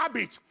kinds of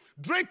habits,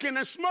 drinking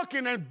and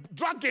smoking and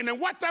drugging and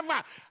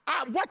whatever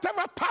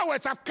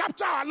powers have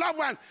captured our loved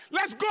ones.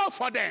 Let's go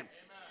for them. Amen.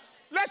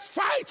 Let's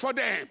fight for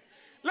them.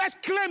 Let's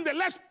claim them.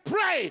 Let's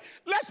pray.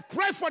 Let's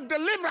pray for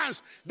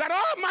deliverance, that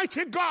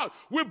Almighty God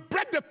will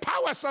break the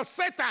powers of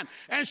Satan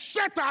and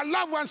set our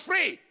loved ones free.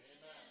 Amen.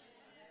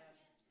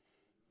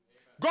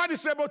 God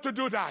is able to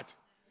do that.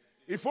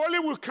 If only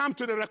we come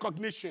to the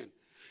recognition.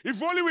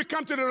 If only we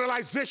come to the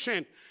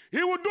realization,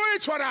 He will do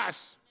it for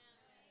us.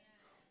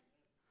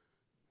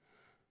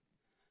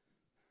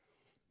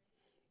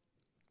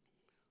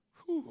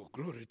 Ooh,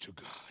 glory to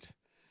God.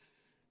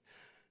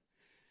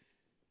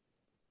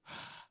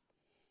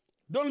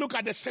 Don't look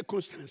at the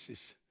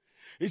circumstances.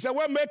 He said,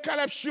 what made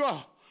Caleb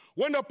sure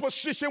when the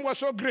opposition was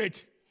so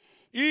great?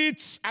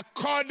 It's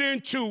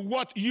according to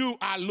what you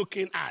are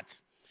looking at.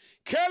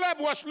 Caleb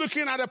was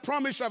looking at the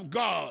promise of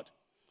God.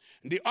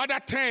 The other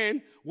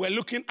 10 were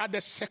looking at the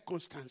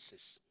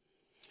circumstances.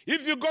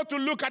 If you go to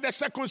look at the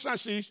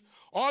circumstances,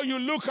 or you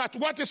look at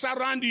what is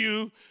around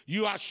you,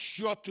 you are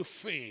sure to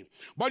fail.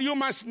 But you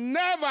must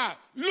never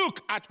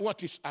look at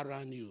what is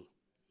around you.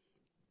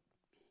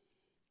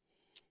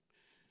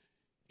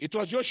 It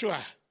was Joshua.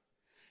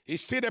 He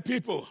stayed the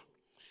people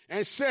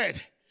and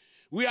said,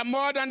 we are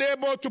more than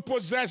able to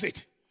possess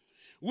it.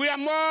 We are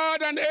more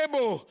than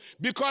able,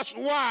 because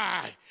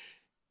why?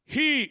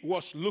 He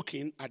was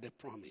looking at the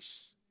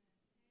promise.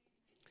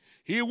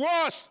 He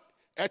was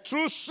a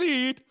true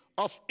seed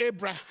of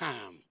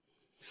Abraham,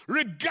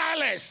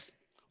 regardless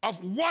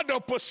of what the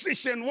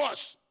opposition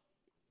was.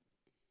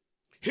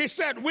 He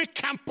said, we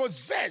can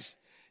possess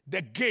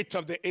the gate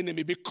of the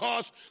enemy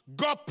because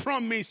God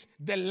promised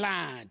the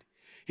land.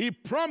 He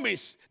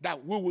promised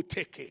that we will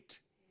take it.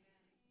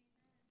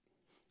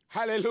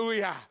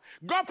 Hallelujah.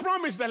 God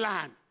promised the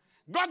land.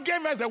 God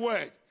gave us the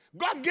word.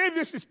 God gave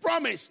us his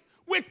promise.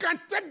 We can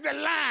take the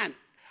land.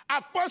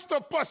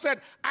 Apostle Paul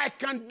said, I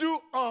can do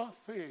all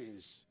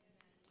things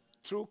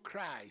through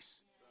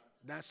Christ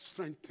that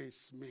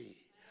strengthens me.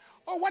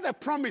 Oh, what a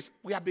promise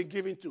we have been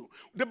given to.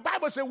 The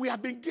Bible says we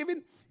have been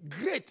given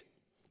great,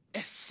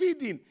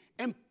 exceeding,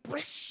 and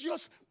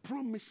precious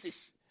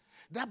promises.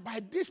 That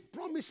by these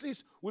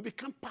promises we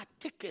become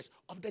partakers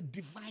of the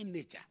divine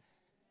nature.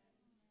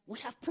 We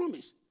have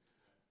promise.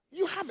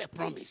 You have a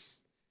promise.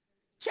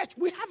 Church,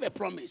 we have a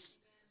promise.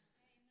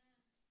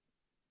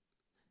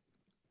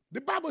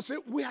 The Bible says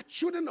we are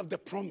children of the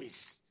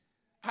promise.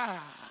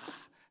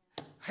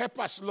 Help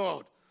us,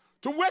 Lord,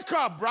 to wake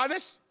up,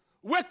 brothers.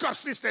 Wake up,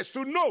 sisters,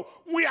 to know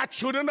we are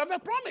children of the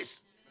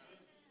promise.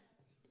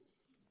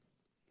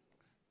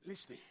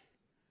 Listen,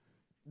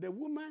 the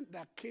woman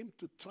that came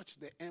to touch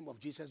the hem of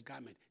Jesus'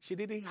 garment, she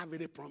didn't have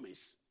any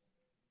promise.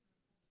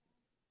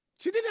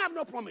 She didn't have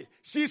no promise.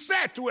 She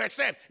said to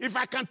herself, if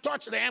I can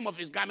touch the hem of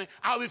his garment,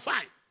 I'll be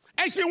fine.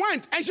 And she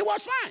went, and she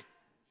was fine.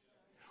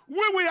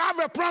 We have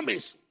a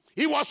promise.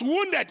 He was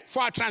wounded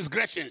for our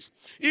transgressions.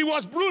 He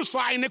was bruised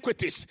for our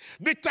iniquities.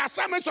 The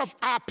chastisement of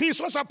our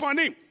peace was upon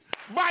him.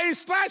 By his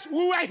stripes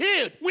we were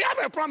healed. We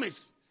have a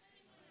promise.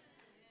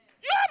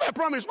 You have a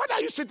promise. What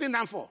are you sitting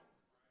down for?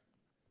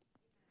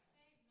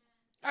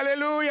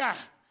 Hallelujah.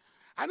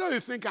 I know you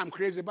think I'm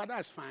crazy, but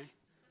that's fine.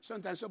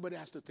 Sometimes somebody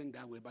has to think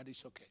that way, but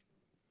it's okay.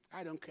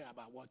 I don't care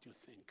about what you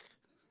think.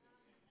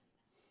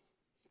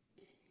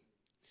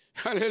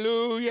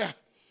 Hallelujah.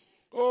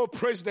 Oh,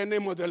 praise the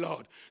name of the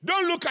Lord.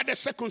 Don't look at the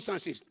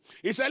circumstances.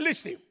 He said,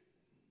 listen,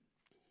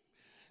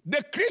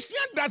 the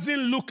Christian doesn't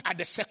look at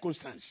the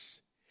circumstance.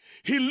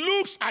 He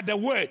looks at the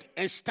word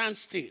and stands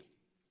still.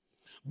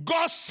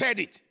 God said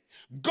it.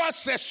 God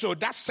says so.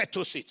 That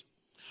settles it.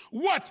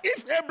 What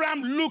if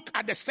Abraham looked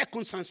at the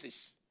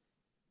circumstances?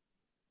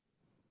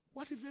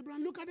 What if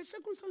Abraham looked at the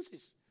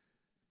circumstances?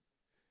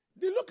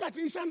 They look at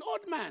it. He's an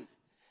old man.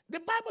 The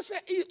Bible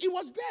said he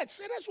was dead.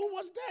 Sarah's one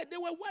was dead. They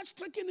were well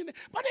stricken in it.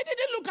 But they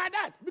didn't look at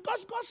that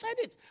because God said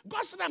it.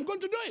 God said, I'm going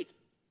to do it.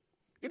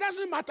 It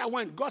doesn't matter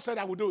when. God said,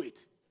 I will do it.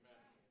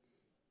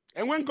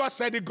 And when God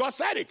said it, God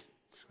said it.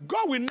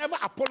 God will never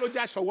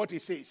apologize for what he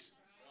says.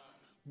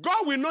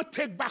 God will not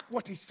take back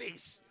what he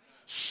says.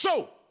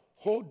 So,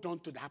 hold on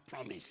to that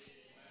promise.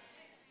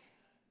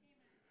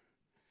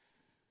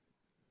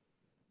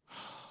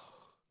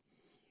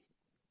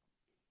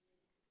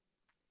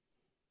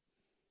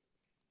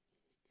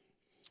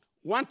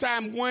 One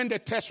time when the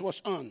test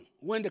was on,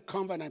 when the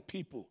covenant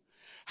people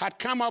had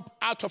come up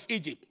out of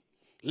Egypt,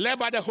 led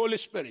by the Holy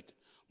Spirit,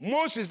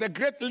 Moses, the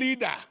great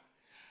leader,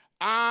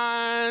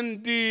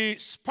 and the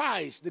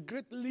spies, the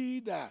great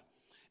leader,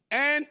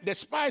 and the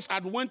spies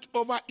had went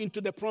over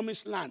into the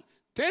promised land.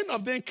 10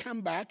 of them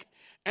came back,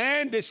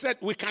 and they said,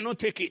 we cannot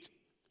take it.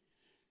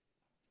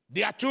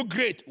 They are too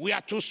great, we are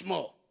too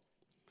small.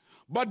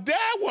 But there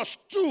was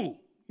two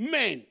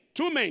men,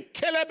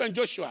 Caleb and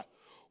Joshua,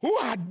 who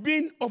had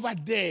been over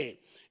there,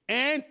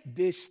 and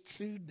they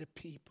steal the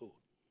people.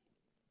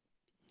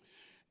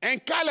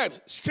 And Caleb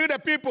steal the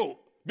people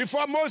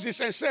before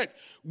Moses and said,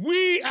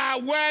 we are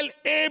well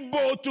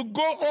able to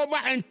go over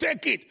and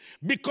take it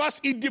because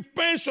it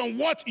depends on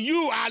what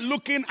you are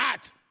looking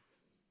at.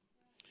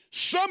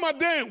 Some of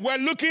them were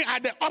looking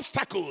at the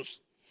obstacles,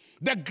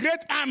 the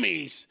great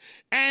armies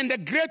and the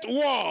great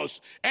wars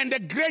and the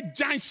great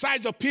giant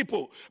size of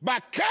people.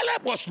 But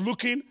Caleb was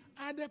looking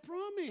at the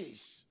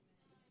promise.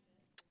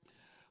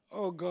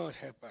 Oh, God,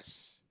 help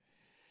us.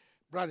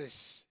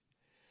 Brothers,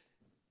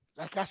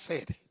 like I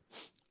said,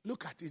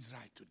 look at Israel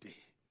today.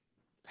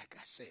 Like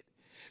I said,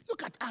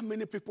 look at how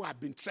many people have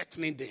been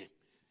threatening them.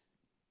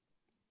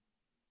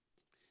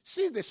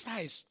 See the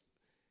size,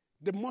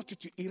 the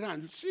multitude,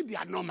 Iran. See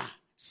their number.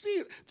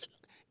 See,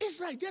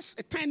 Israel just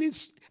a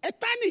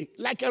tiny,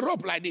 like a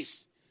rope like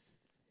this.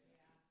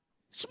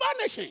 Small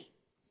nation.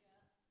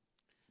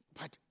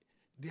 But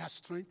their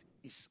strength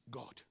is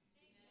God.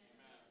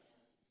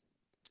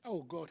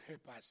 Oh, God,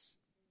 help us.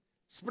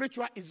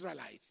 Spiritual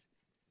Israelites.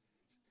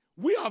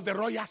 We are of the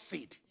royal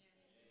seed.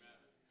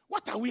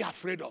 What are we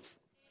afraid of?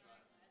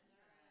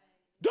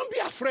 Don't be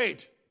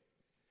afraid.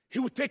 He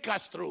will take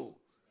us through.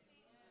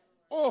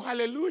 Oh,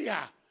 hallelujah.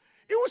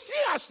 He will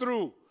see us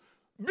through.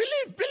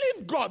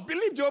 Believe God.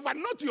 Believe Jehovah,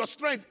 not your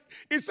strength.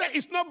 He said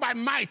it's not by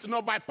might,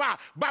 nor by power,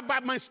 but by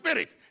my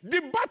spirit.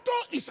 The battle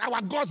is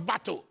our God's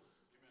battle.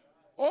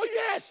 Oh,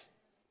 yes.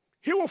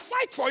 He will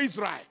fight for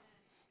Israel.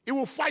 He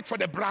will fight for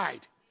the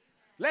bride.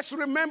 Let's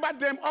remember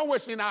them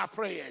always in our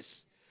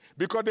prayers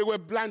because they were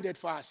blinded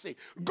for our sake.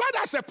 God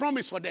has a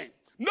promise for them.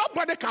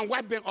 Nobody can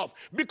wipe them off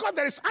because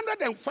there is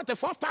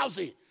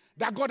 144,000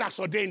 that God has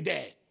ordained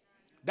there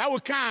that will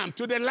come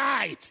to the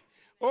light.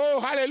 Oh,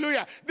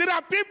 hallelujah. There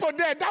are people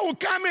there that will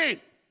come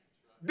in.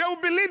 They will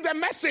believe the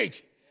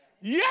message.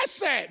 Yes,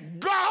 sir.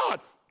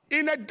 God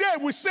in a day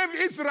will save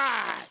Israel.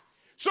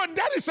 So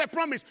that is a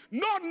promise.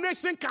 No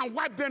nation can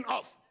wipe them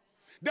off.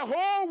 The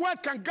whole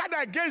world can gather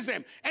against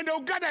them, and they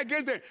will gather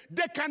against them.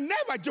 They can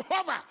never.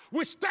 Jehovah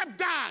will step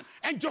down,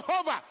 and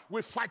Jehovah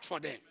will fight for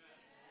them.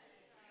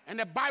 And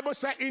the Bible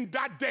says in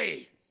that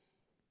day,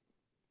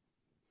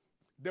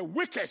 the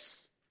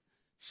weakest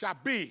shall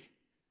be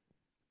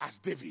as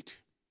David.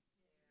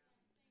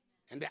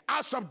 And the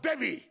house of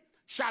David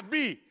shall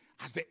be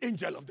as the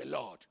angel of the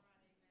Lord.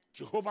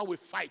 Jehovah will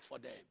fight for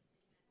them.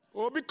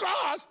 Oh,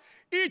 because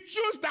he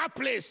chose that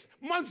place,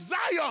 Mount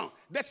Zion,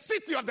 the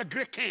city of the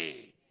great king.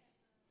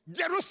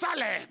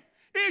 Jerusalem,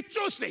 he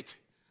chose it.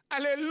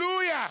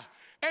 Hallelujah.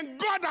 And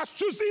God has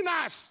chosen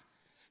us.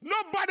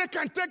 Nobody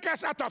can take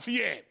us out of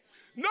here.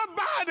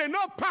 Nobody,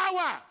 no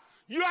power.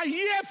 You are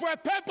here for a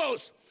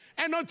purpose.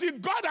 And until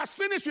God has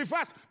finished with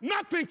us,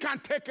 nothing can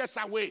take us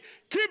away.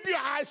 Keep your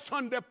eyes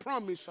on the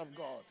promise of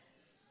God.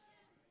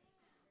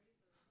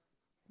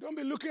 Don't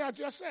be looking at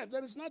yourself.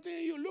 There is nothing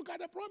in you. Look at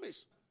the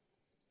promise.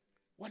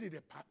 What did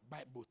the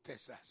Bible tell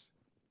us?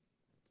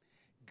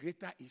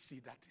 Greater is he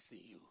that is in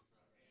you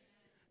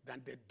than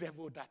the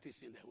devil that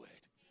is in the world.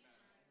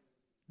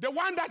 The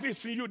one that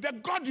is in you, the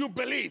God you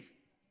believe.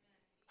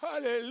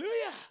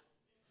 Hallelujah.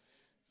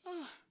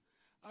 Oh,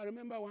 I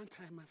remember one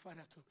time my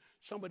father told me,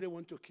 somebody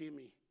want to kill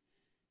me.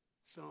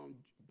 Some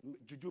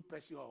juju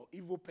person or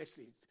evil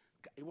person.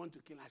 He want to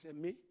kill me. I said,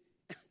 me?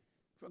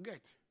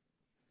 Forget.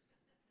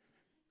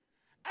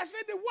 I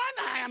said, the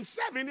one I am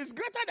serving is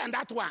greater than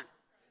that one.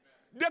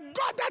 The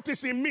God that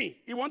is in me,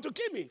 he want to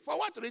kill me. For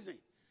what reason?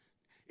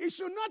 He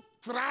should not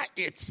try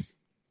it.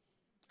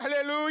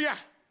 Hallelujah.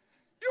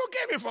 You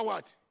kill me for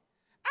what?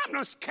 I'm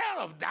not scared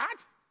of that.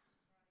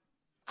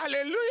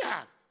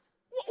 Hallelujah.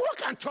 Who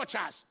can touch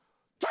us?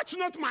 Touch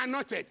not my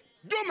anointed.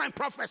 Do my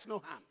prophets no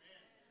harm.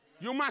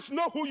 You must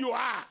know who you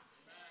are.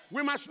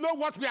 We must know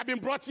what we have been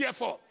brought here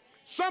for.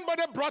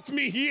 Somebody brought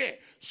me here.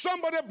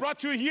 Somebody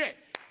brought you here.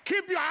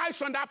 Keep your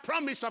eyes on that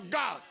promise of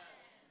God.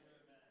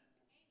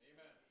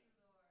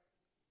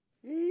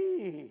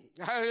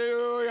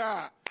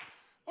 Hallelujah.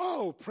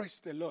 Oh, praise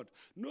the Lord.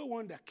 No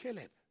wonder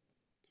Caleb,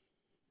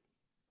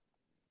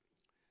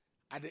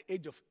 at the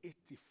age of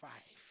 85,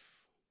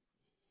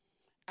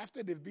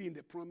 after they've been in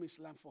the promised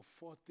land for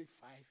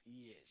 45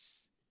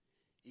 years,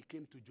 he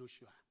came to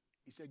Joshua.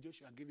 He said,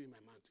 Joshua, give me my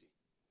mountain.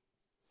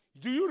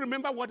 Do you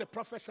remember what the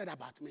prophet said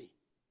about me?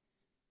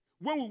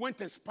 When we went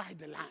and spied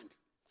the land.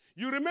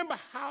 You remember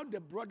how the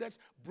brothers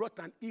brought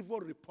an evil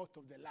report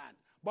of the land.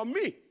 But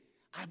me,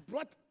 I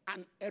brought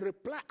a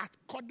reply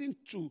according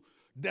to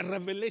the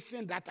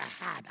revelation that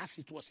I had as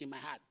it was in my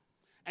heart.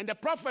 And the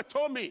prophet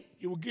told me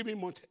he will give me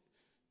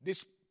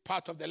this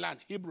part of the land,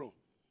 Hebron.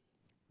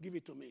 Give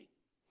it to me.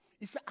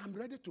 He said, I'm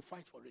ready to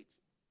fight for it.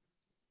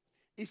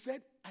 He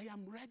said, I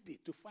am ready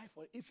to fight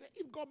for it. He said,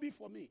 if God be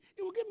for me,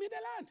 he will give me the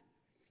land.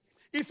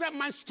 He said,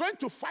 my strength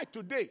to fight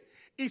today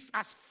is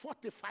as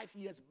 45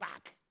 years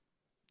back.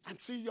 I'm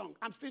still young.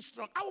 I'm still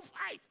strong. I will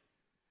fight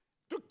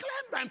to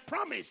claim my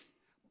promise.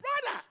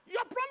 Brother,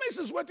 your promise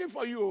is waiting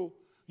for you.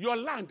 Your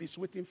land is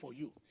waiting for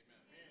you.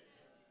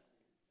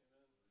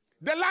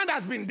 The land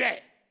has been there.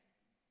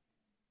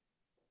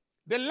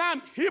 The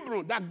land,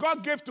 Hebrew, that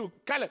God gave to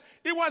Caleb,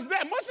 it was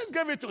there. Moses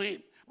gave it to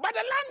him. But the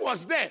land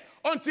was there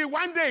until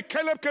one day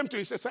Caleb came to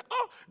him and said,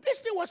 oh, this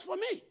thing was for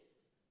me.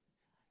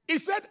 He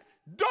said,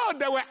 though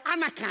there were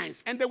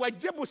Anakites and there were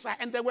Jebusites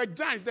and there were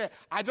giants there,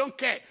 I don't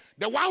care.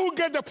 The one who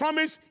gave the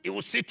promise, he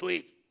will see to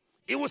it.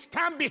 He will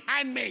stand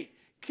behind me.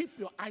 Keep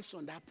your eyes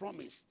on that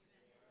promise.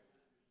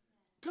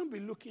 Don't be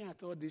looking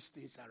at all these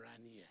things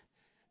around here.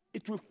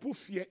 It will put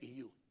fear in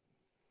you.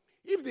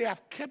 If they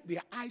have kept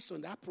their eyes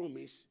on that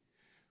promise,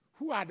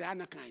 who are the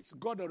Anakites?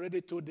 God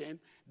already told them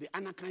the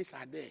Anakites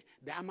are there.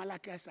 The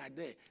Amalekites are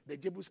there. The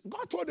Jebusites.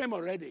 God told them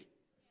already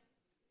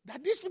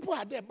that these people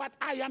are there, but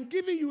I am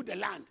giving you the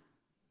land.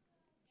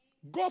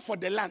 Go for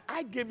the land.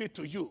 I gave it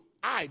to you.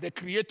 I, the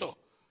creator.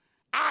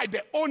 I,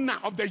 the owner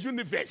of the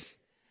universe.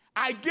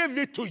 I gave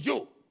it to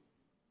you.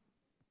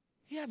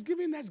 He has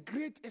given us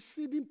great,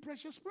 exceeding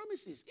precious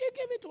promises. He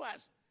gave it to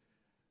us.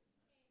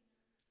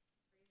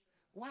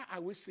 Why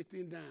are we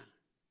sitting down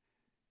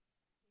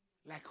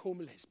like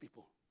homeless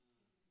people?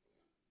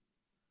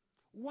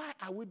 Why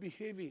are we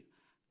behaving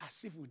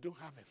as if we don't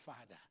have a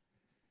father?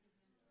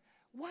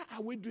 Why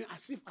are we doing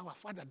as if our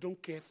father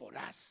don't care for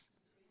us?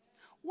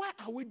 Why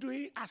are we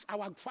doing as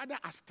our father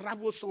has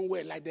traveled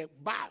somewhere like the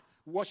Baal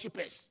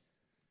worshippers?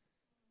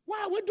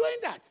 Why are we doing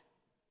that?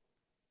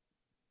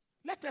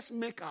 Let us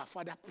make our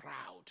father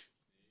proud.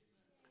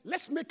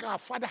 Let's make our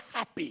father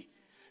happy.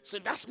 So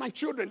that's my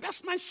children.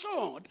 That's my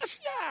son.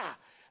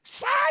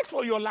 Fight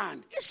for your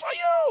land. It's for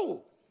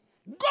you.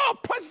 Go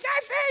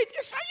possess it.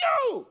 It's for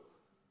you.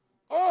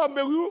 Oh,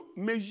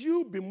 may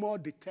you be more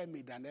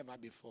determined than ever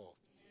before.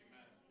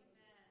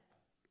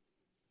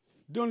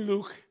 Don't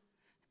look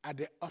at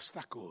the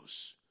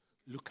obstacles.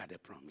 Look at the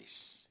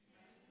promise.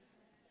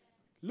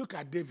 Look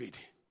at David.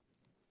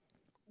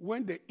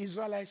 When the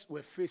Israelites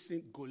were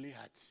facing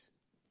Goliath,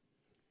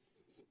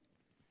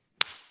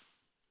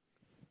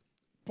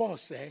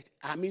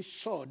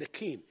 Saul the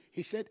king,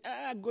 he said,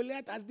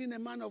 Goliath has been a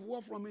man of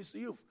war from his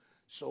youth.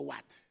 So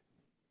what?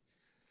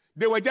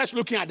 They were just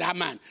looking at that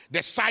man,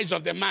 the size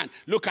of the man.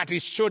 Look at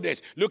his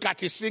shoulders. Look at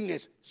his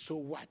fingers. So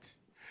what?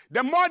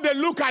 The more they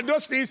look at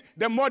those things,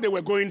 the more they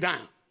were going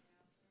down.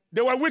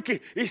 They were wicked.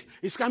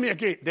 He's coming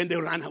again. Then they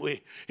ran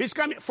away. He's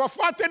coming. For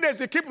 40 days,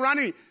 they keep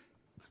running.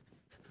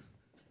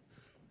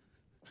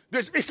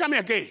 He's coming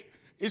again.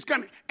 He's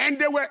coming. And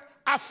they were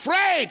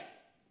afraid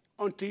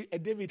until a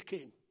David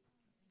came.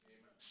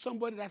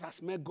 Somebody that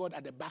has met God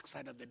at the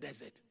backside of the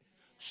desert.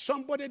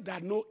 Somebody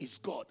that knows is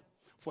God.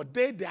 For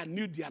they that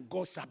knew their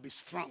God shall be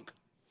strong.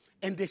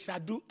 And they shall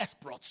do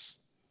exploits.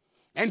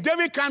 And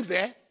David comes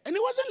there, and he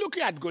wasn't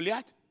looking at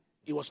Goliath.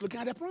 He was looking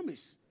at the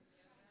promise.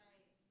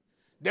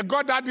 The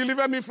God that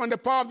delivered me from the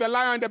power of the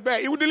lion and the bear,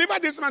 he will deliver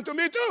this man to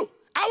me too.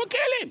 I will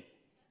kill him.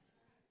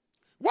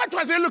 What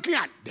was he looking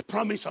at? The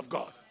promise of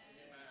God.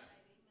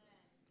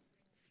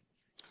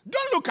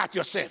 Don't look at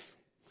yourself.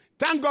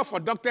 Thank God for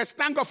doctors,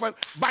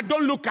 but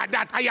don't look at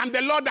that. I am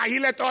the Lord that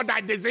healeth all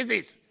thy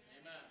diseases.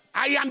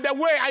 I am the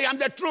way, I am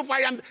the truth,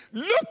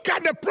 Look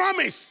at the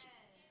promise.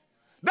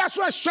 That's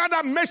what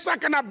Shadrach,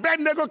 Meshach, and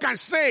Abednego can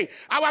say.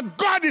 Our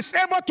God is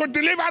able to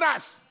deliver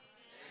us.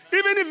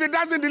 Even if he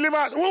doesn't deliver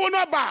us, we will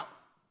not bow.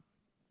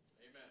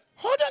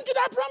 Hold on to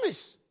that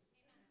promise.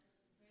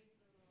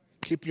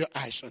 Keep your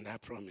eyes on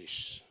that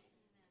promise.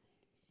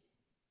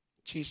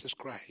 Jesus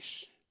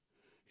Christ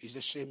is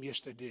the same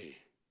yesterday,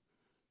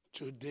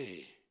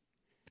 today,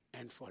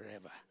 and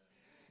forever.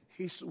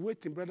 He's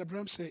waiting. Brother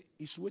Bram said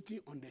he's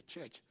waiting on the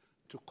church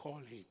to call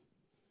him.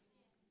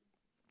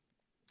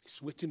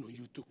 He's waiting on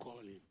you to call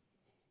him.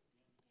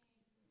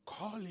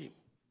 Call him.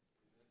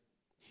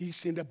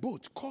 He's in the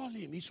boat. Call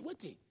him. He's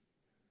waiting.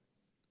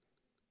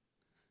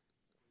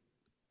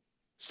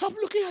 Stop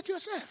looking at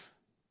yourself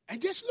and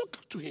just look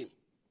to him.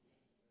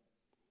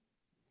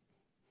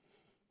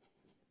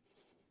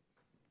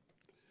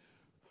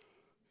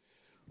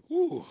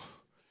 Ooh.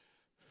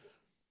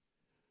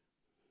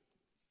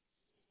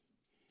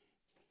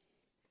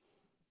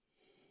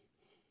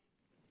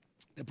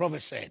 The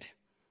prophet said,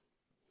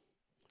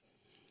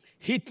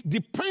 it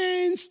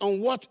depends on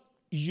what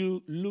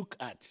you look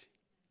at.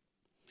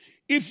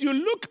 If you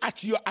look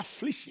at your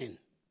affliction,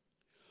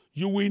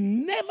 you will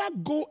never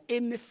go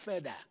any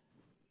further.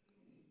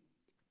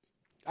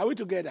 Are we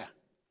together?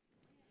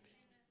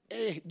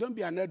 Hey, don't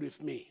be annoyed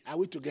with me. Are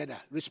we together?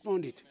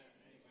 Respond it.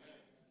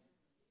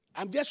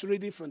 I'm just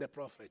reading from the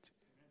prophet.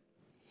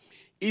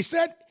 He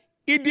said,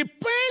 it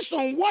depends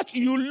on what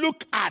you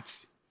look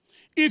at.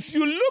 If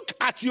you look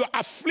at your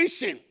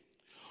affliction,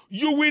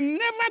 you will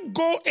never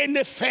go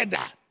any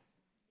further.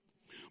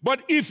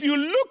 But if you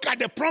look at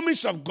the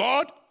promise of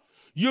God,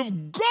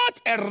 you've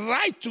got a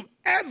right to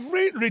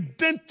every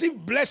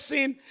redemptive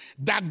blessing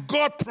that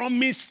God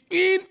promised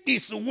in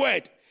his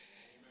word.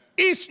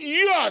 It's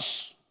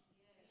yours.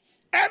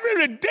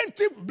 Every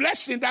redemptive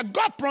blessing that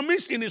God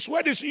promised in his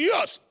word is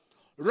yours.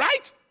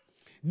 Right?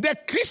 The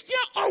Christian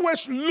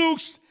always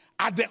looks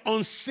at the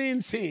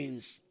unseen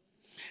things.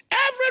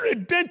 Every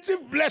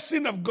redemptive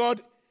blessing of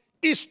God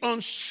is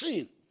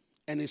unseen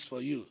and is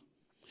for you.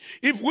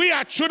 If we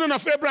are children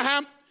of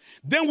Abraham,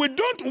 then we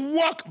don't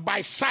walk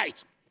by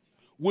sight.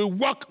 We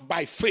walk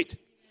by faith.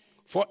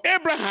 For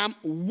Abraham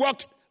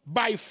walked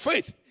by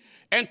faith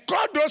and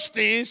called those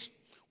things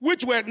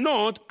which were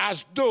not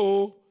as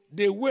though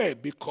they were,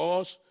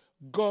 because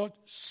God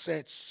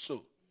said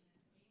so.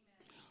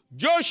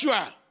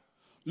 Joshua,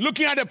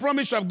 looking at the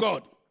promise of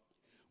God,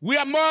 we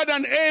are more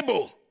than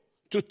able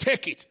to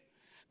take it.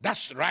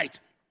 That's right.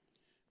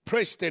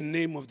 Praise the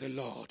name of the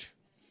Lord.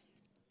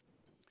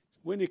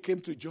 When he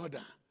came to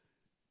Jordan,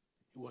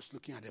 he was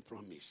looking at the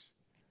promise.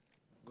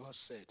 God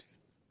said,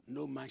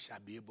 no man shall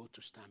be able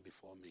to stand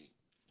before me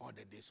all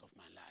the days of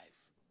my life.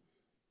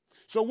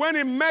 So when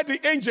he met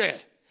the angel,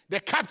 the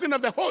captain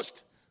of the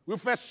host,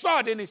 with a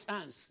sword in his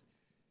hands,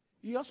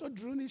 he also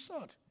drew his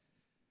sword.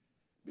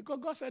 Because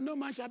God said, no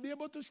man shall be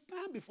able to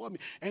stand before me.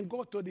 And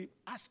God told him,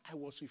 as I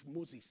was with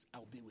Moses,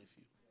 I'll be with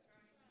you.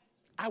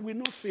 I will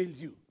not fail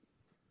you.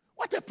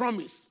 What a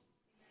promise.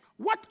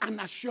 What an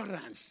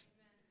assurance.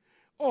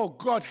 Oh,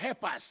 God,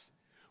 help us.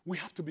 We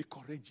have to be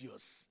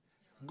courageous.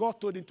 God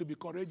told him to be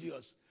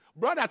courageous.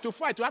 Brother, to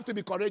fight, you have to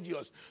be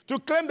courageous. To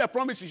claim the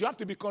promises, you have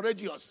to be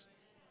courageous.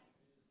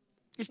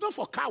 It's not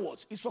for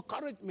cowards. It's for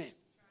courage men.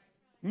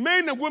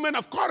 Men and women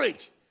of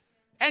courage.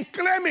 And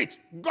claim it.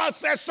 God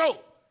says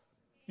so.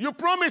 You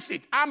promise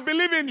it. I'm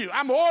believing you.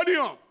 I'm holding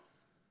on.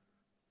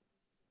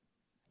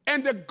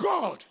 And the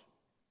God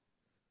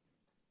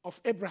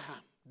of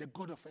Abraham, the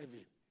God of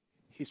heaven,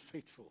 he's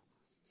faithful.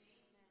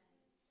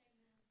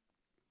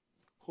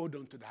 Hold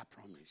on to that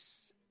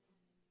promise.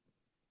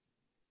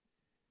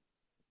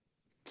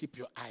 Keep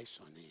your eyes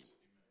on him.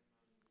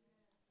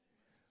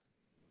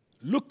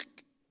 Look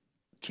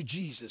to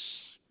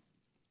Jesus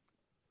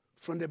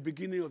from the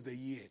beginning of the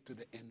year to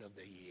the end of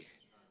the year.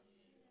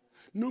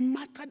 No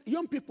matter,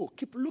 young people,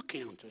 keep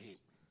looking unto him.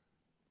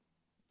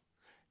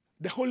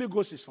 The Holy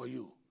Ghost is for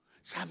you.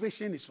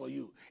 Salvation is for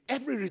you.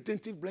 Every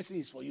redemptive blessing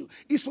is for you.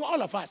 It's for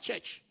all of our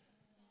church.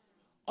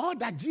 All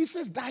that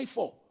Jesus died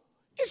for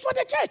is for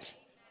the church.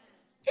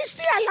 He's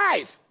still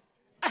alive.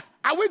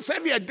 I will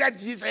serve you a dead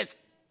Jesus.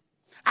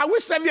 I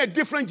will serve you a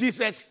different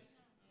Jesus.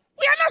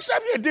 We are not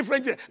serving a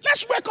different Jesus.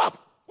 Let's wake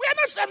up. We are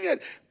not serving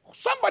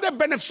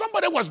a...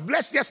 Somebody was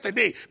blessed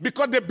yesterday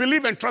because they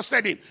believed and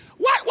trusted him.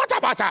 What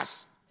about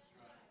us?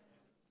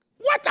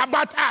 What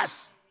about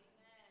us?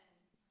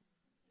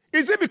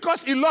 Is it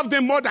because he loved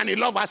them more than he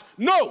loved us?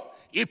 No.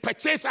 He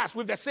purchased us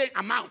with the same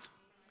amount.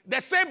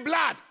 The same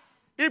blood.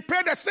 He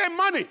paid the same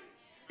money.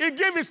 He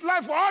gave his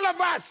life for all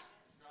of us.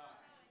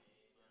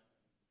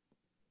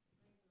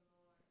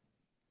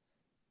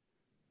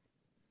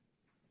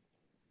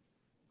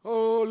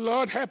 Oh,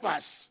 Lord, help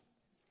us.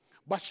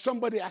 But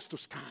somebody has to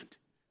stand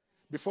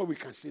before we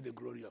can see the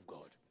glory of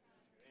God.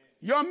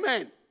 Young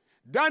men,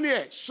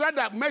 Daniel,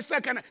 Shadrach,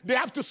 Meshach, they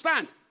have to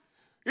stand.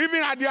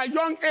 Even at their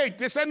young age,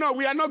 they say, no,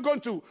 we are not going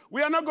to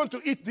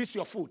eat this,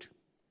 your food.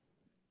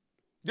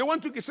 They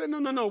want to say,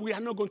 no, we are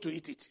not going to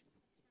eat it.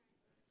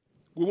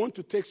 We want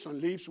to take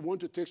some leaves, we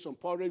want to take some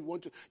porridge,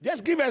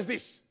 just give us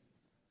this.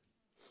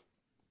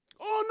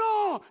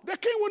 Oh, no, the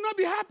king will not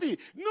be happy.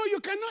 No, you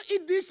cannot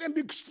eat this and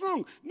be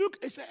strong.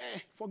 Look, he said,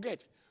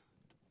 forget.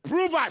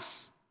 Prove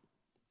us.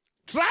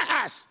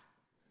 Try us.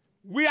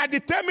 We are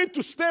determined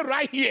to stay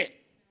right here.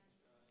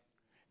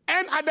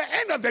 And at the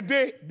end of the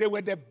day, they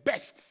were the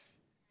best.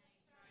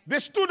 They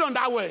stood on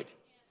that word.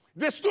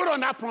 They stood on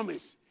that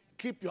promise.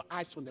 Keep your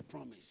eyes on the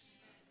promise.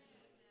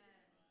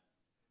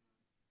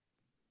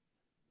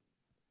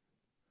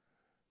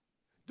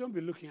 Don't be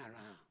looking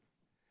around.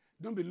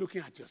 Don't be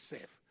looking at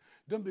yourself.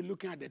 Don't be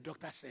looking at the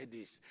doctor said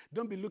this.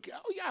 Don't be looking,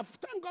 oh yeah,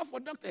 thank God for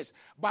doctors.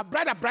 But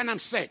Brother Branham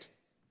said,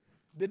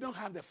 they don't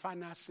have the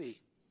final say.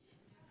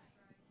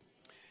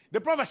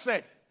 The prophet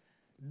said,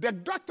 the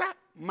doctor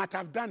might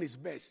have done his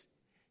best.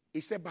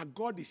 He said, but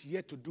God is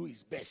yet to do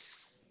his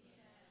best.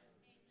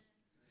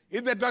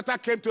 If the doctor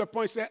came to a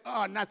point and said,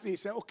 oh, nothing, he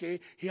said, okay,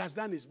 he has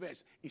done his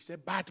best. He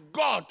said, but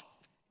God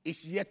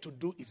is yet to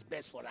do his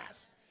best for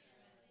us.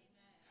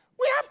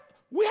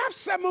 We have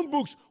sermon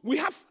books. We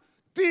have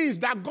things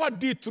that God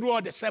did through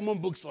all the sermon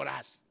books for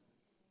us.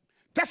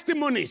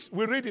 Testimonies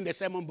we read in the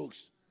sermon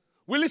books.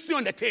 We listen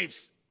on the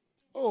tapes.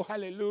 Oh,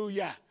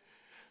 hallelujah.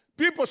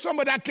 People,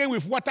 somebody that came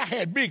with water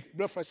head, big.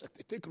 Breakfast,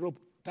 take rope,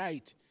 tie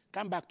it,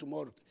 come back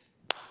tomorrow.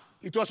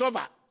 It was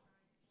over.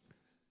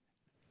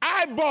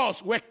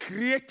 Eyeballs were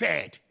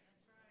created.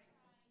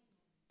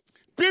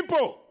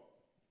 People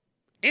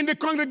in the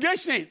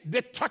congregation,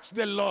 they touched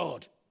the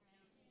Lord.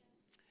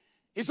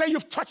 He said,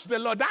 you've touched the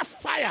Lord. That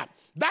fire,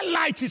 that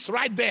light is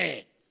right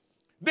there.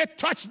 They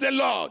touched the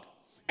Lord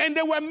and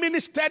they were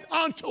ministered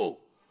unto.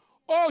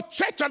 Oh,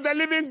 Church of the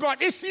Living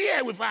God is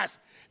here with us.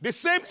 The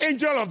same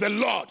angel of the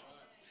Lord,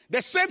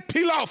 the same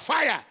pillar of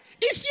fire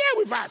is here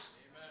with us.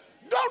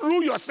 Amen. Don't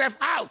rule yourself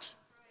out.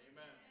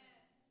 Amen.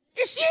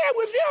 It's here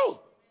with you.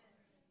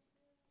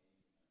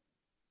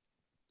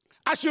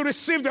 As you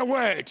receive the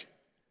word,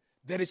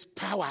 there is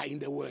power in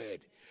the word.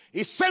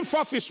 He sent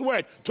forth his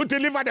word to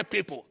deliver the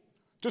people,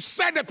 to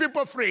set the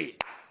people free.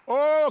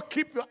 Oh,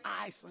 keep your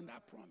eyes on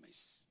that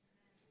promise.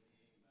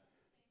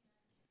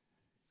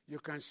 You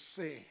can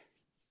say,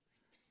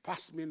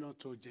 pass me not,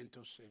 O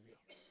gentle Savior.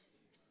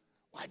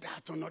 Why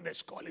that on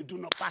others calling, do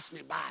not pass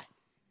me by.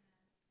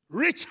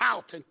 Reach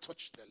out and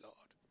touch the Lord.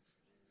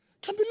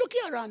 Don't be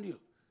looking around you.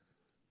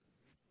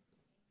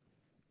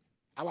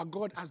 Our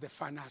God has the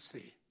final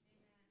say.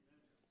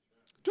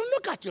 Don't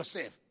look at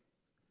yourself.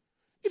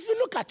 If you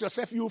look at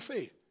yourself, you will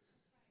fail.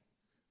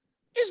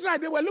 Israel,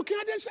 they were looking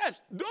at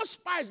themselves. Those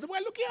spies, they were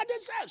looking at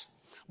themselves.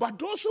 But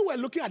those who were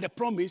looking at the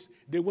promise,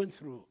 they went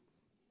through.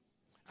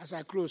 As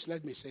I close,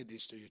 let me say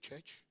this to you,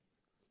 church.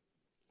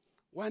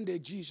 One day,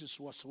 Jesus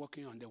was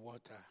walking on the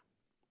water.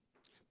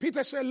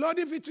 Peter said, Lord,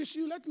 if it is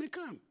you, let me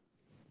come.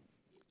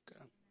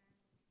 Come.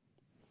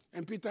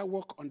 And Peter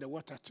walked on the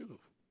water too.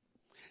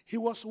 He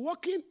was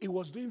walking, he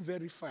was doing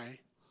very fine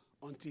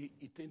until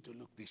he turned to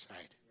look this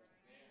side.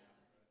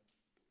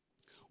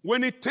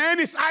 When he turned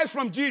his eyes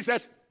from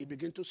Jesus, he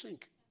began to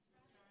sink.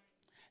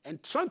 And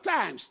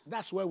sometimes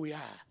that's where we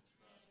are.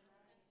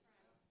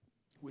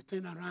 We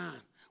turn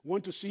around.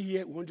 Want to see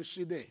here, want to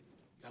see there.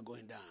 You are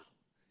going down.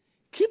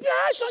 Keep your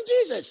eyes on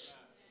Jesus.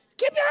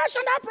 Keep your eyes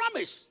on that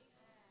promise.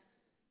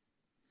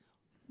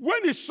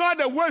 When he saw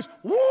the waves,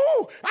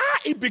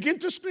 he began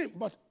to scream.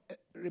 But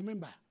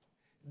remember,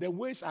 the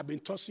waves have been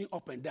tossing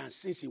up and down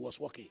since he was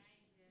walking.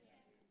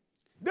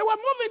 They were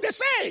moving the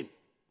same.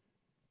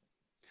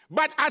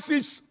 But as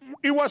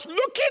he was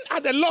looking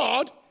at the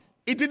Lord,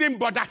 it didn't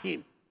bother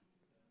him.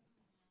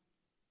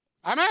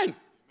 Amen.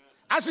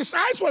 As his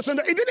eyes was on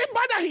it didn't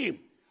bother him.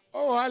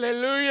 Oh,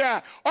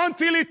 hallelujah.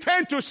 Until he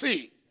turned to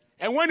see.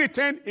 And when he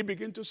turned, he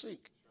began to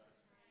sink.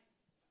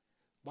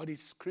 But he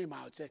screamed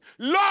out, saying,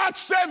 Lord,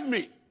 save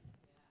me.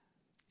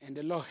 And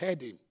the Lord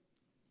heard him.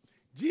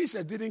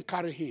 Jesus didn't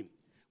carry him.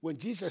 When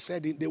Jesus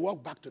said it, they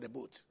walked back to the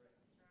boat.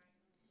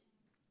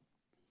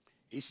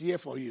 He's here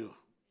for you.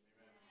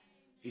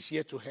 He's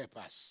here to help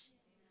us.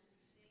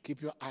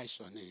 Keep your eyes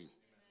on him.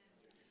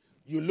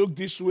 You look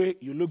this way,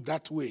 you look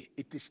that way.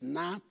 It is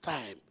now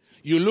time.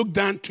 You look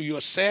down to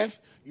yourself,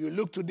 you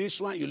look to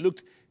this one, you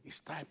look. It's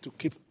time to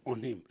keep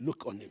on him.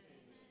 Look on him.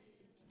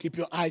 Keep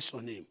your eyes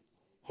on him.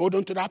 Hold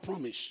on to that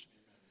promise.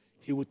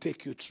 He will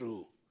take you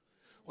through.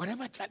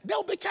 Whatever, there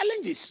will be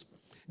challenges.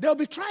 There will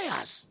be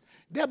trials.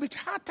 There will be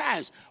hard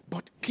times.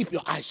 But keep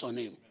your eyes on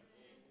him.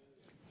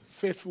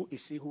 Faithful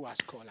is he who has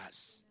called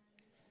us.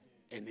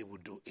 And he will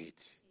do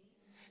it.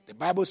 The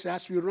Bible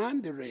says, as we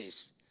run the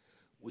race,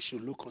 we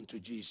should look unto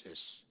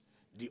Jesus,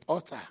 the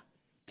author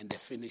and the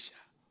finisher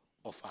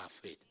of our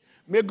faith.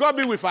 May God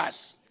be with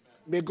us.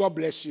 May God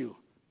bless you.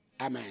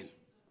 Amen. Amen.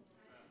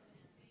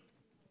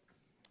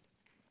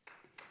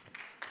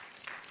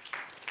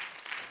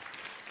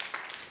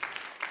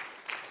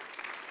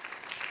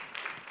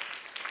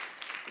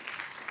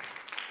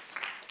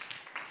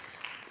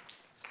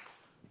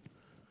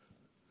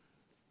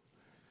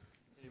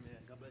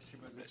 God bless you,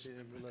 Brother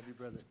Tim. We love you,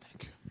 brother.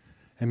 Thank you.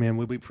 Amen.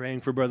 We'll be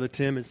praying for Brother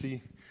Tim as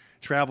he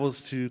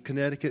travels to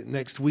Connecticut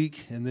next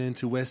week and then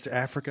to West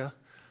Africa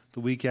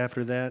the week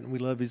after that. We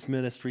love his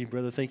ministry.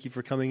 Brother, thank you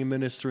for coming and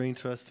ministering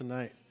to us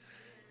tonight.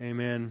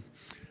 Amen.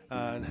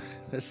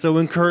 That's so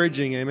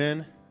encouraging.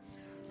 Amen.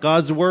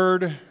 God's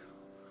word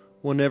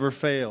will never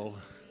fail.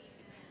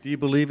 Do you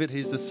believe it?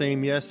 He's the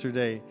same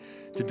yesterday,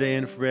 today,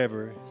 and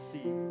forever.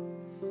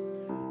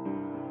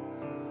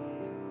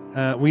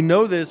 We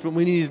know this, but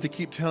we need to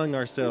keep telling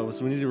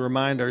ourselves. We need to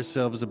remind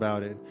ourselves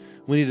about it.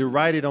 We need to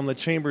write it on the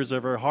chambers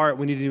of our heart.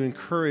 We need to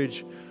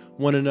encourage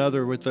one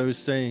another with those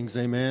sayings.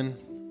 Amen.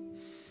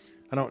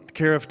 I don't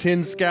care if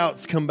 10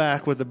 scouts come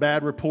back with a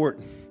bad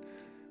report.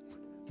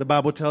 The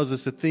Bible tells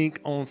us to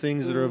think on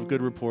things that are of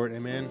good report.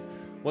 Amen.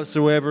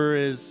 Whatsoever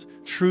is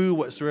true,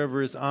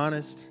 whatsoever is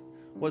honest,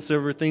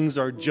 whatsoever things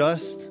are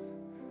just,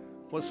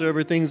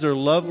 whatsoever things are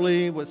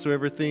lovely,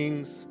 whatsoever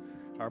things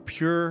are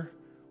pure,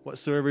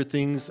 whatsoever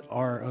things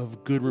are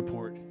of good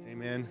report.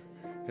 Amen.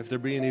 If there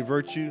be any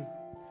virtue,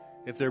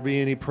 if there be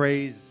any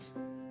praise,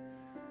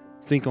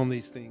 think on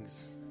these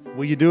things.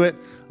 Will you do it?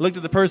 Look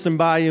at the person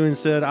by you and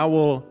said, I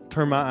will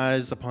turn my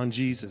eyes upon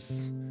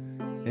Jesus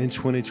in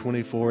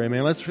 2024.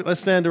 Amen. Let's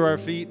stand to our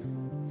feet.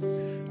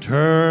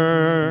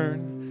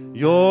 Turn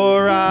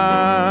your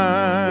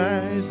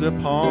eyes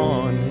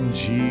upon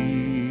Jesus.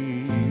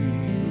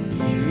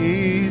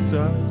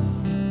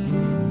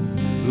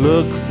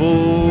 Look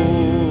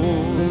full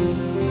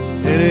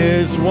in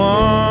his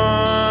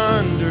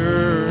wonderful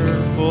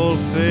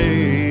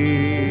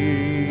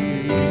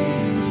face,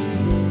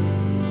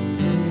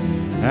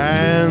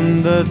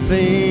 and the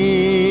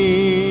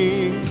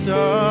things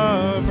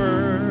of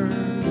earth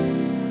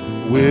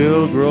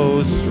will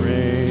grow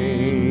strangely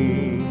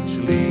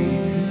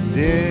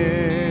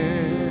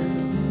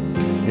dim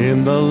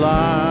in the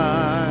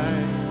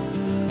light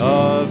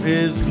of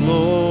his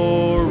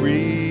glory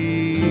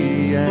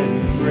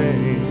and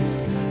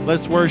grace.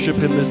 Let's worship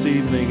him this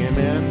evening.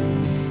 Amen.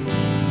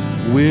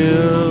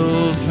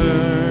 We'll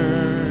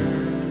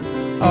turn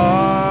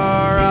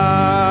our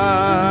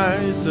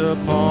eyes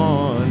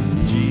upon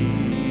Jesus.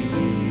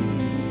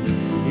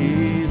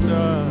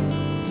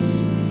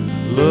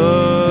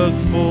 Look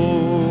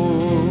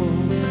full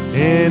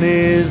in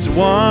his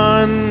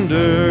wonderful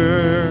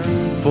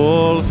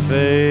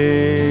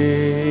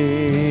face,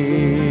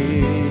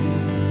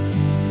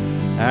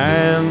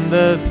 and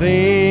the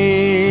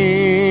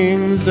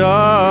things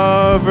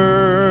of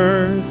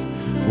earth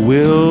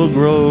will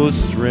grow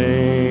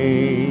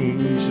strangely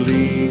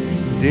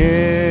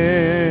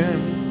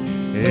dim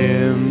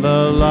in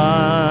the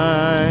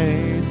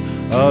light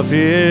of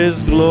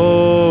his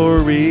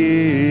glorious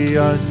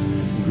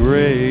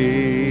grace.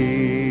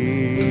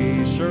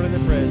 Surely the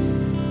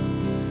presence,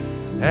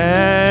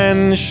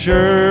 and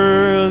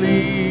surely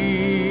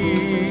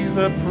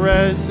the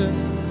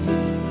presence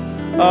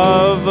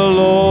of the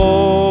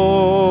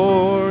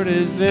Lord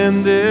is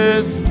in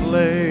this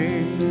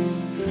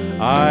place.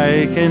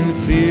 I can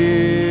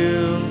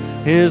feel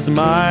his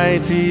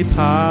mighty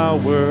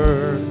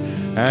power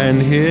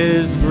and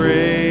his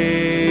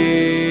grace.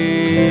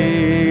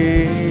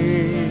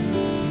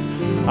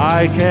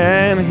 I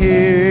can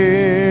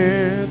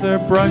hear the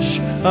brush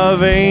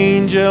of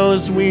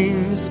angels'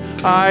 wings.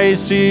 I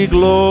see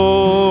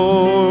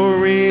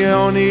glory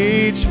on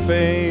each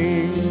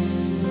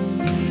face.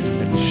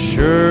 And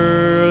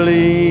surely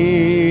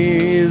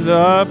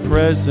the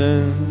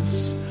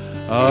presence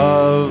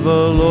of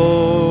the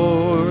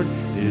Lord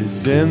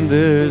is in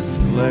this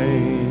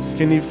place.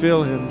 Can you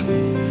feel him?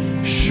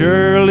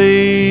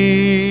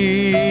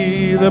 Surely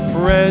the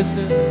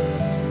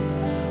presence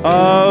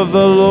of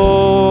the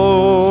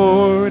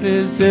Lord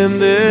is in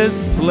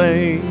this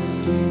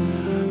place.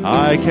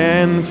 I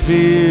can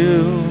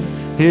feel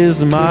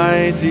his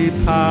mighty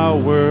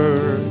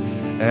power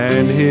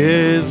and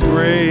his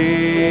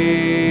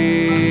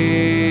grace.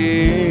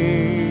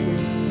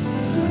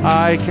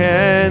 I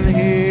can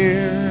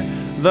hear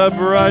the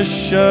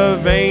brush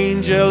of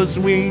angels'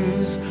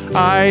 wings.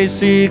 I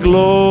see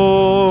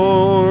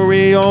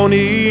glory on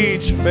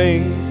each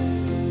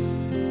face,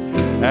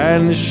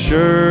 and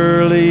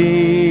surely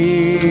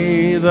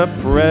the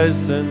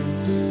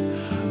presence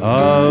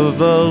of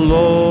the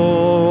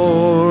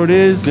Lord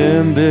is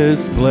in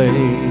this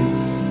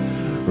place.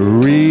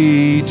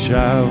 Reach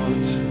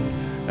out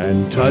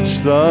and touch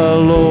the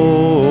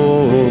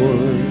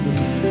Lord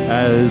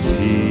as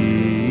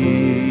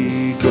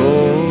He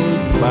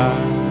goes by.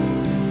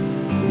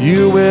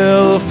 You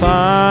will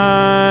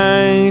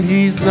find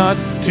He's not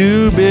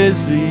too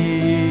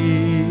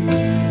busy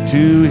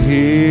to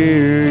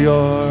hear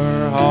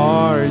your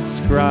heart's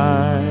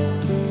cry.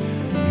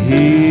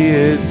 He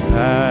is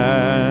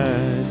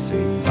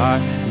passing by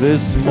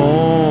this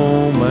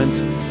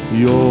moment.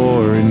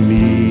 Your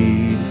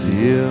needs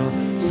He'll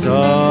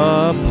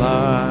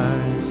supply.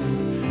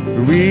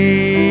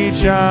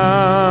 Reach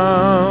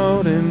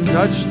out and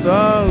touch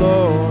the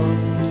Lord.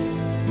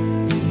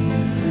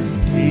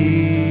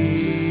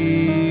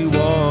 He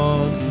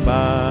walks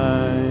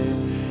by.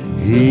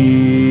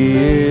 He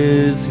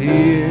is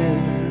here.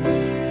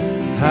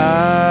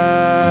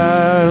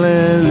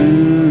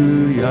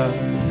 Hallelujah.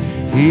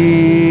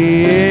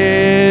 He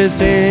is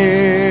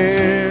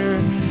here.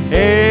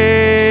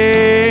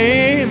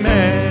 Amen.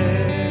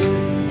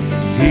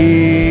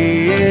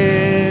 He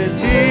is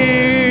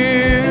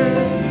here.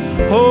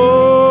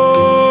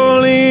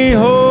 Holy,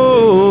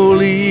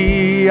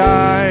 holy,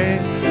 I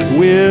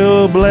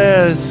will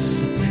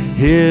bless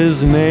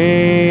His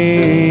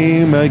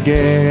name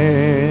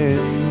again.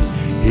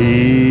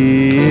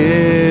 He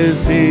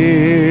is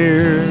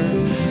here.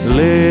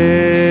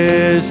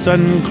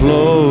 Listen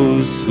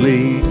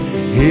closely.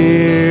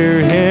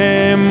 Hear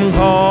Him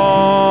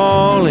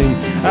calling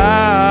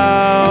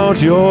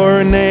out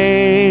your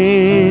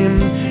name.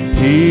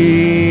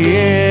 He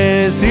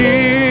is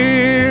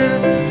here.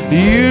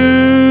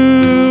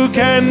 You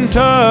can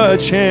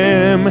touch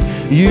Him.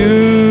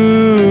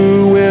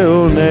 You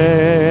will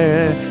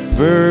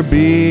never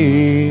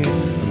be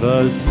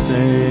the same.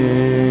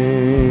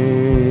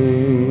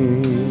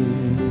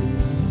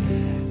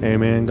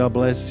 Amen. God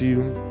bless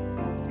you.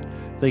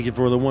 Thank you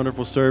for the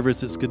wonderful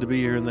service. It's good to be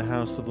here in the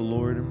house of the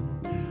Lord.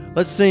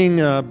 Let's sing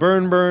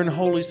Burn, Burn,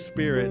 Holy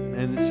Spirit.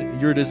 And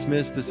you're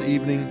dismissed this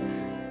evening.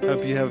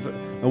 Hope you have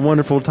a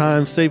wonderful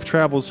time. Safe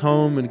travels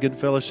home and good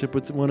fellowship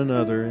with one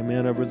another.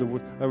 Amen.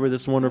 Over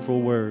this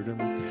wonderful word.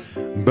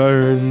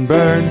 Burn,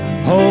 burn,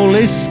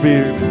 Holy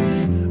Spirit.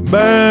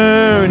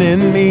 Burn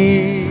in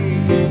me.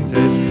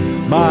 Set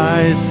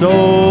my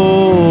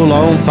soul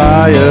on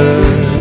fire.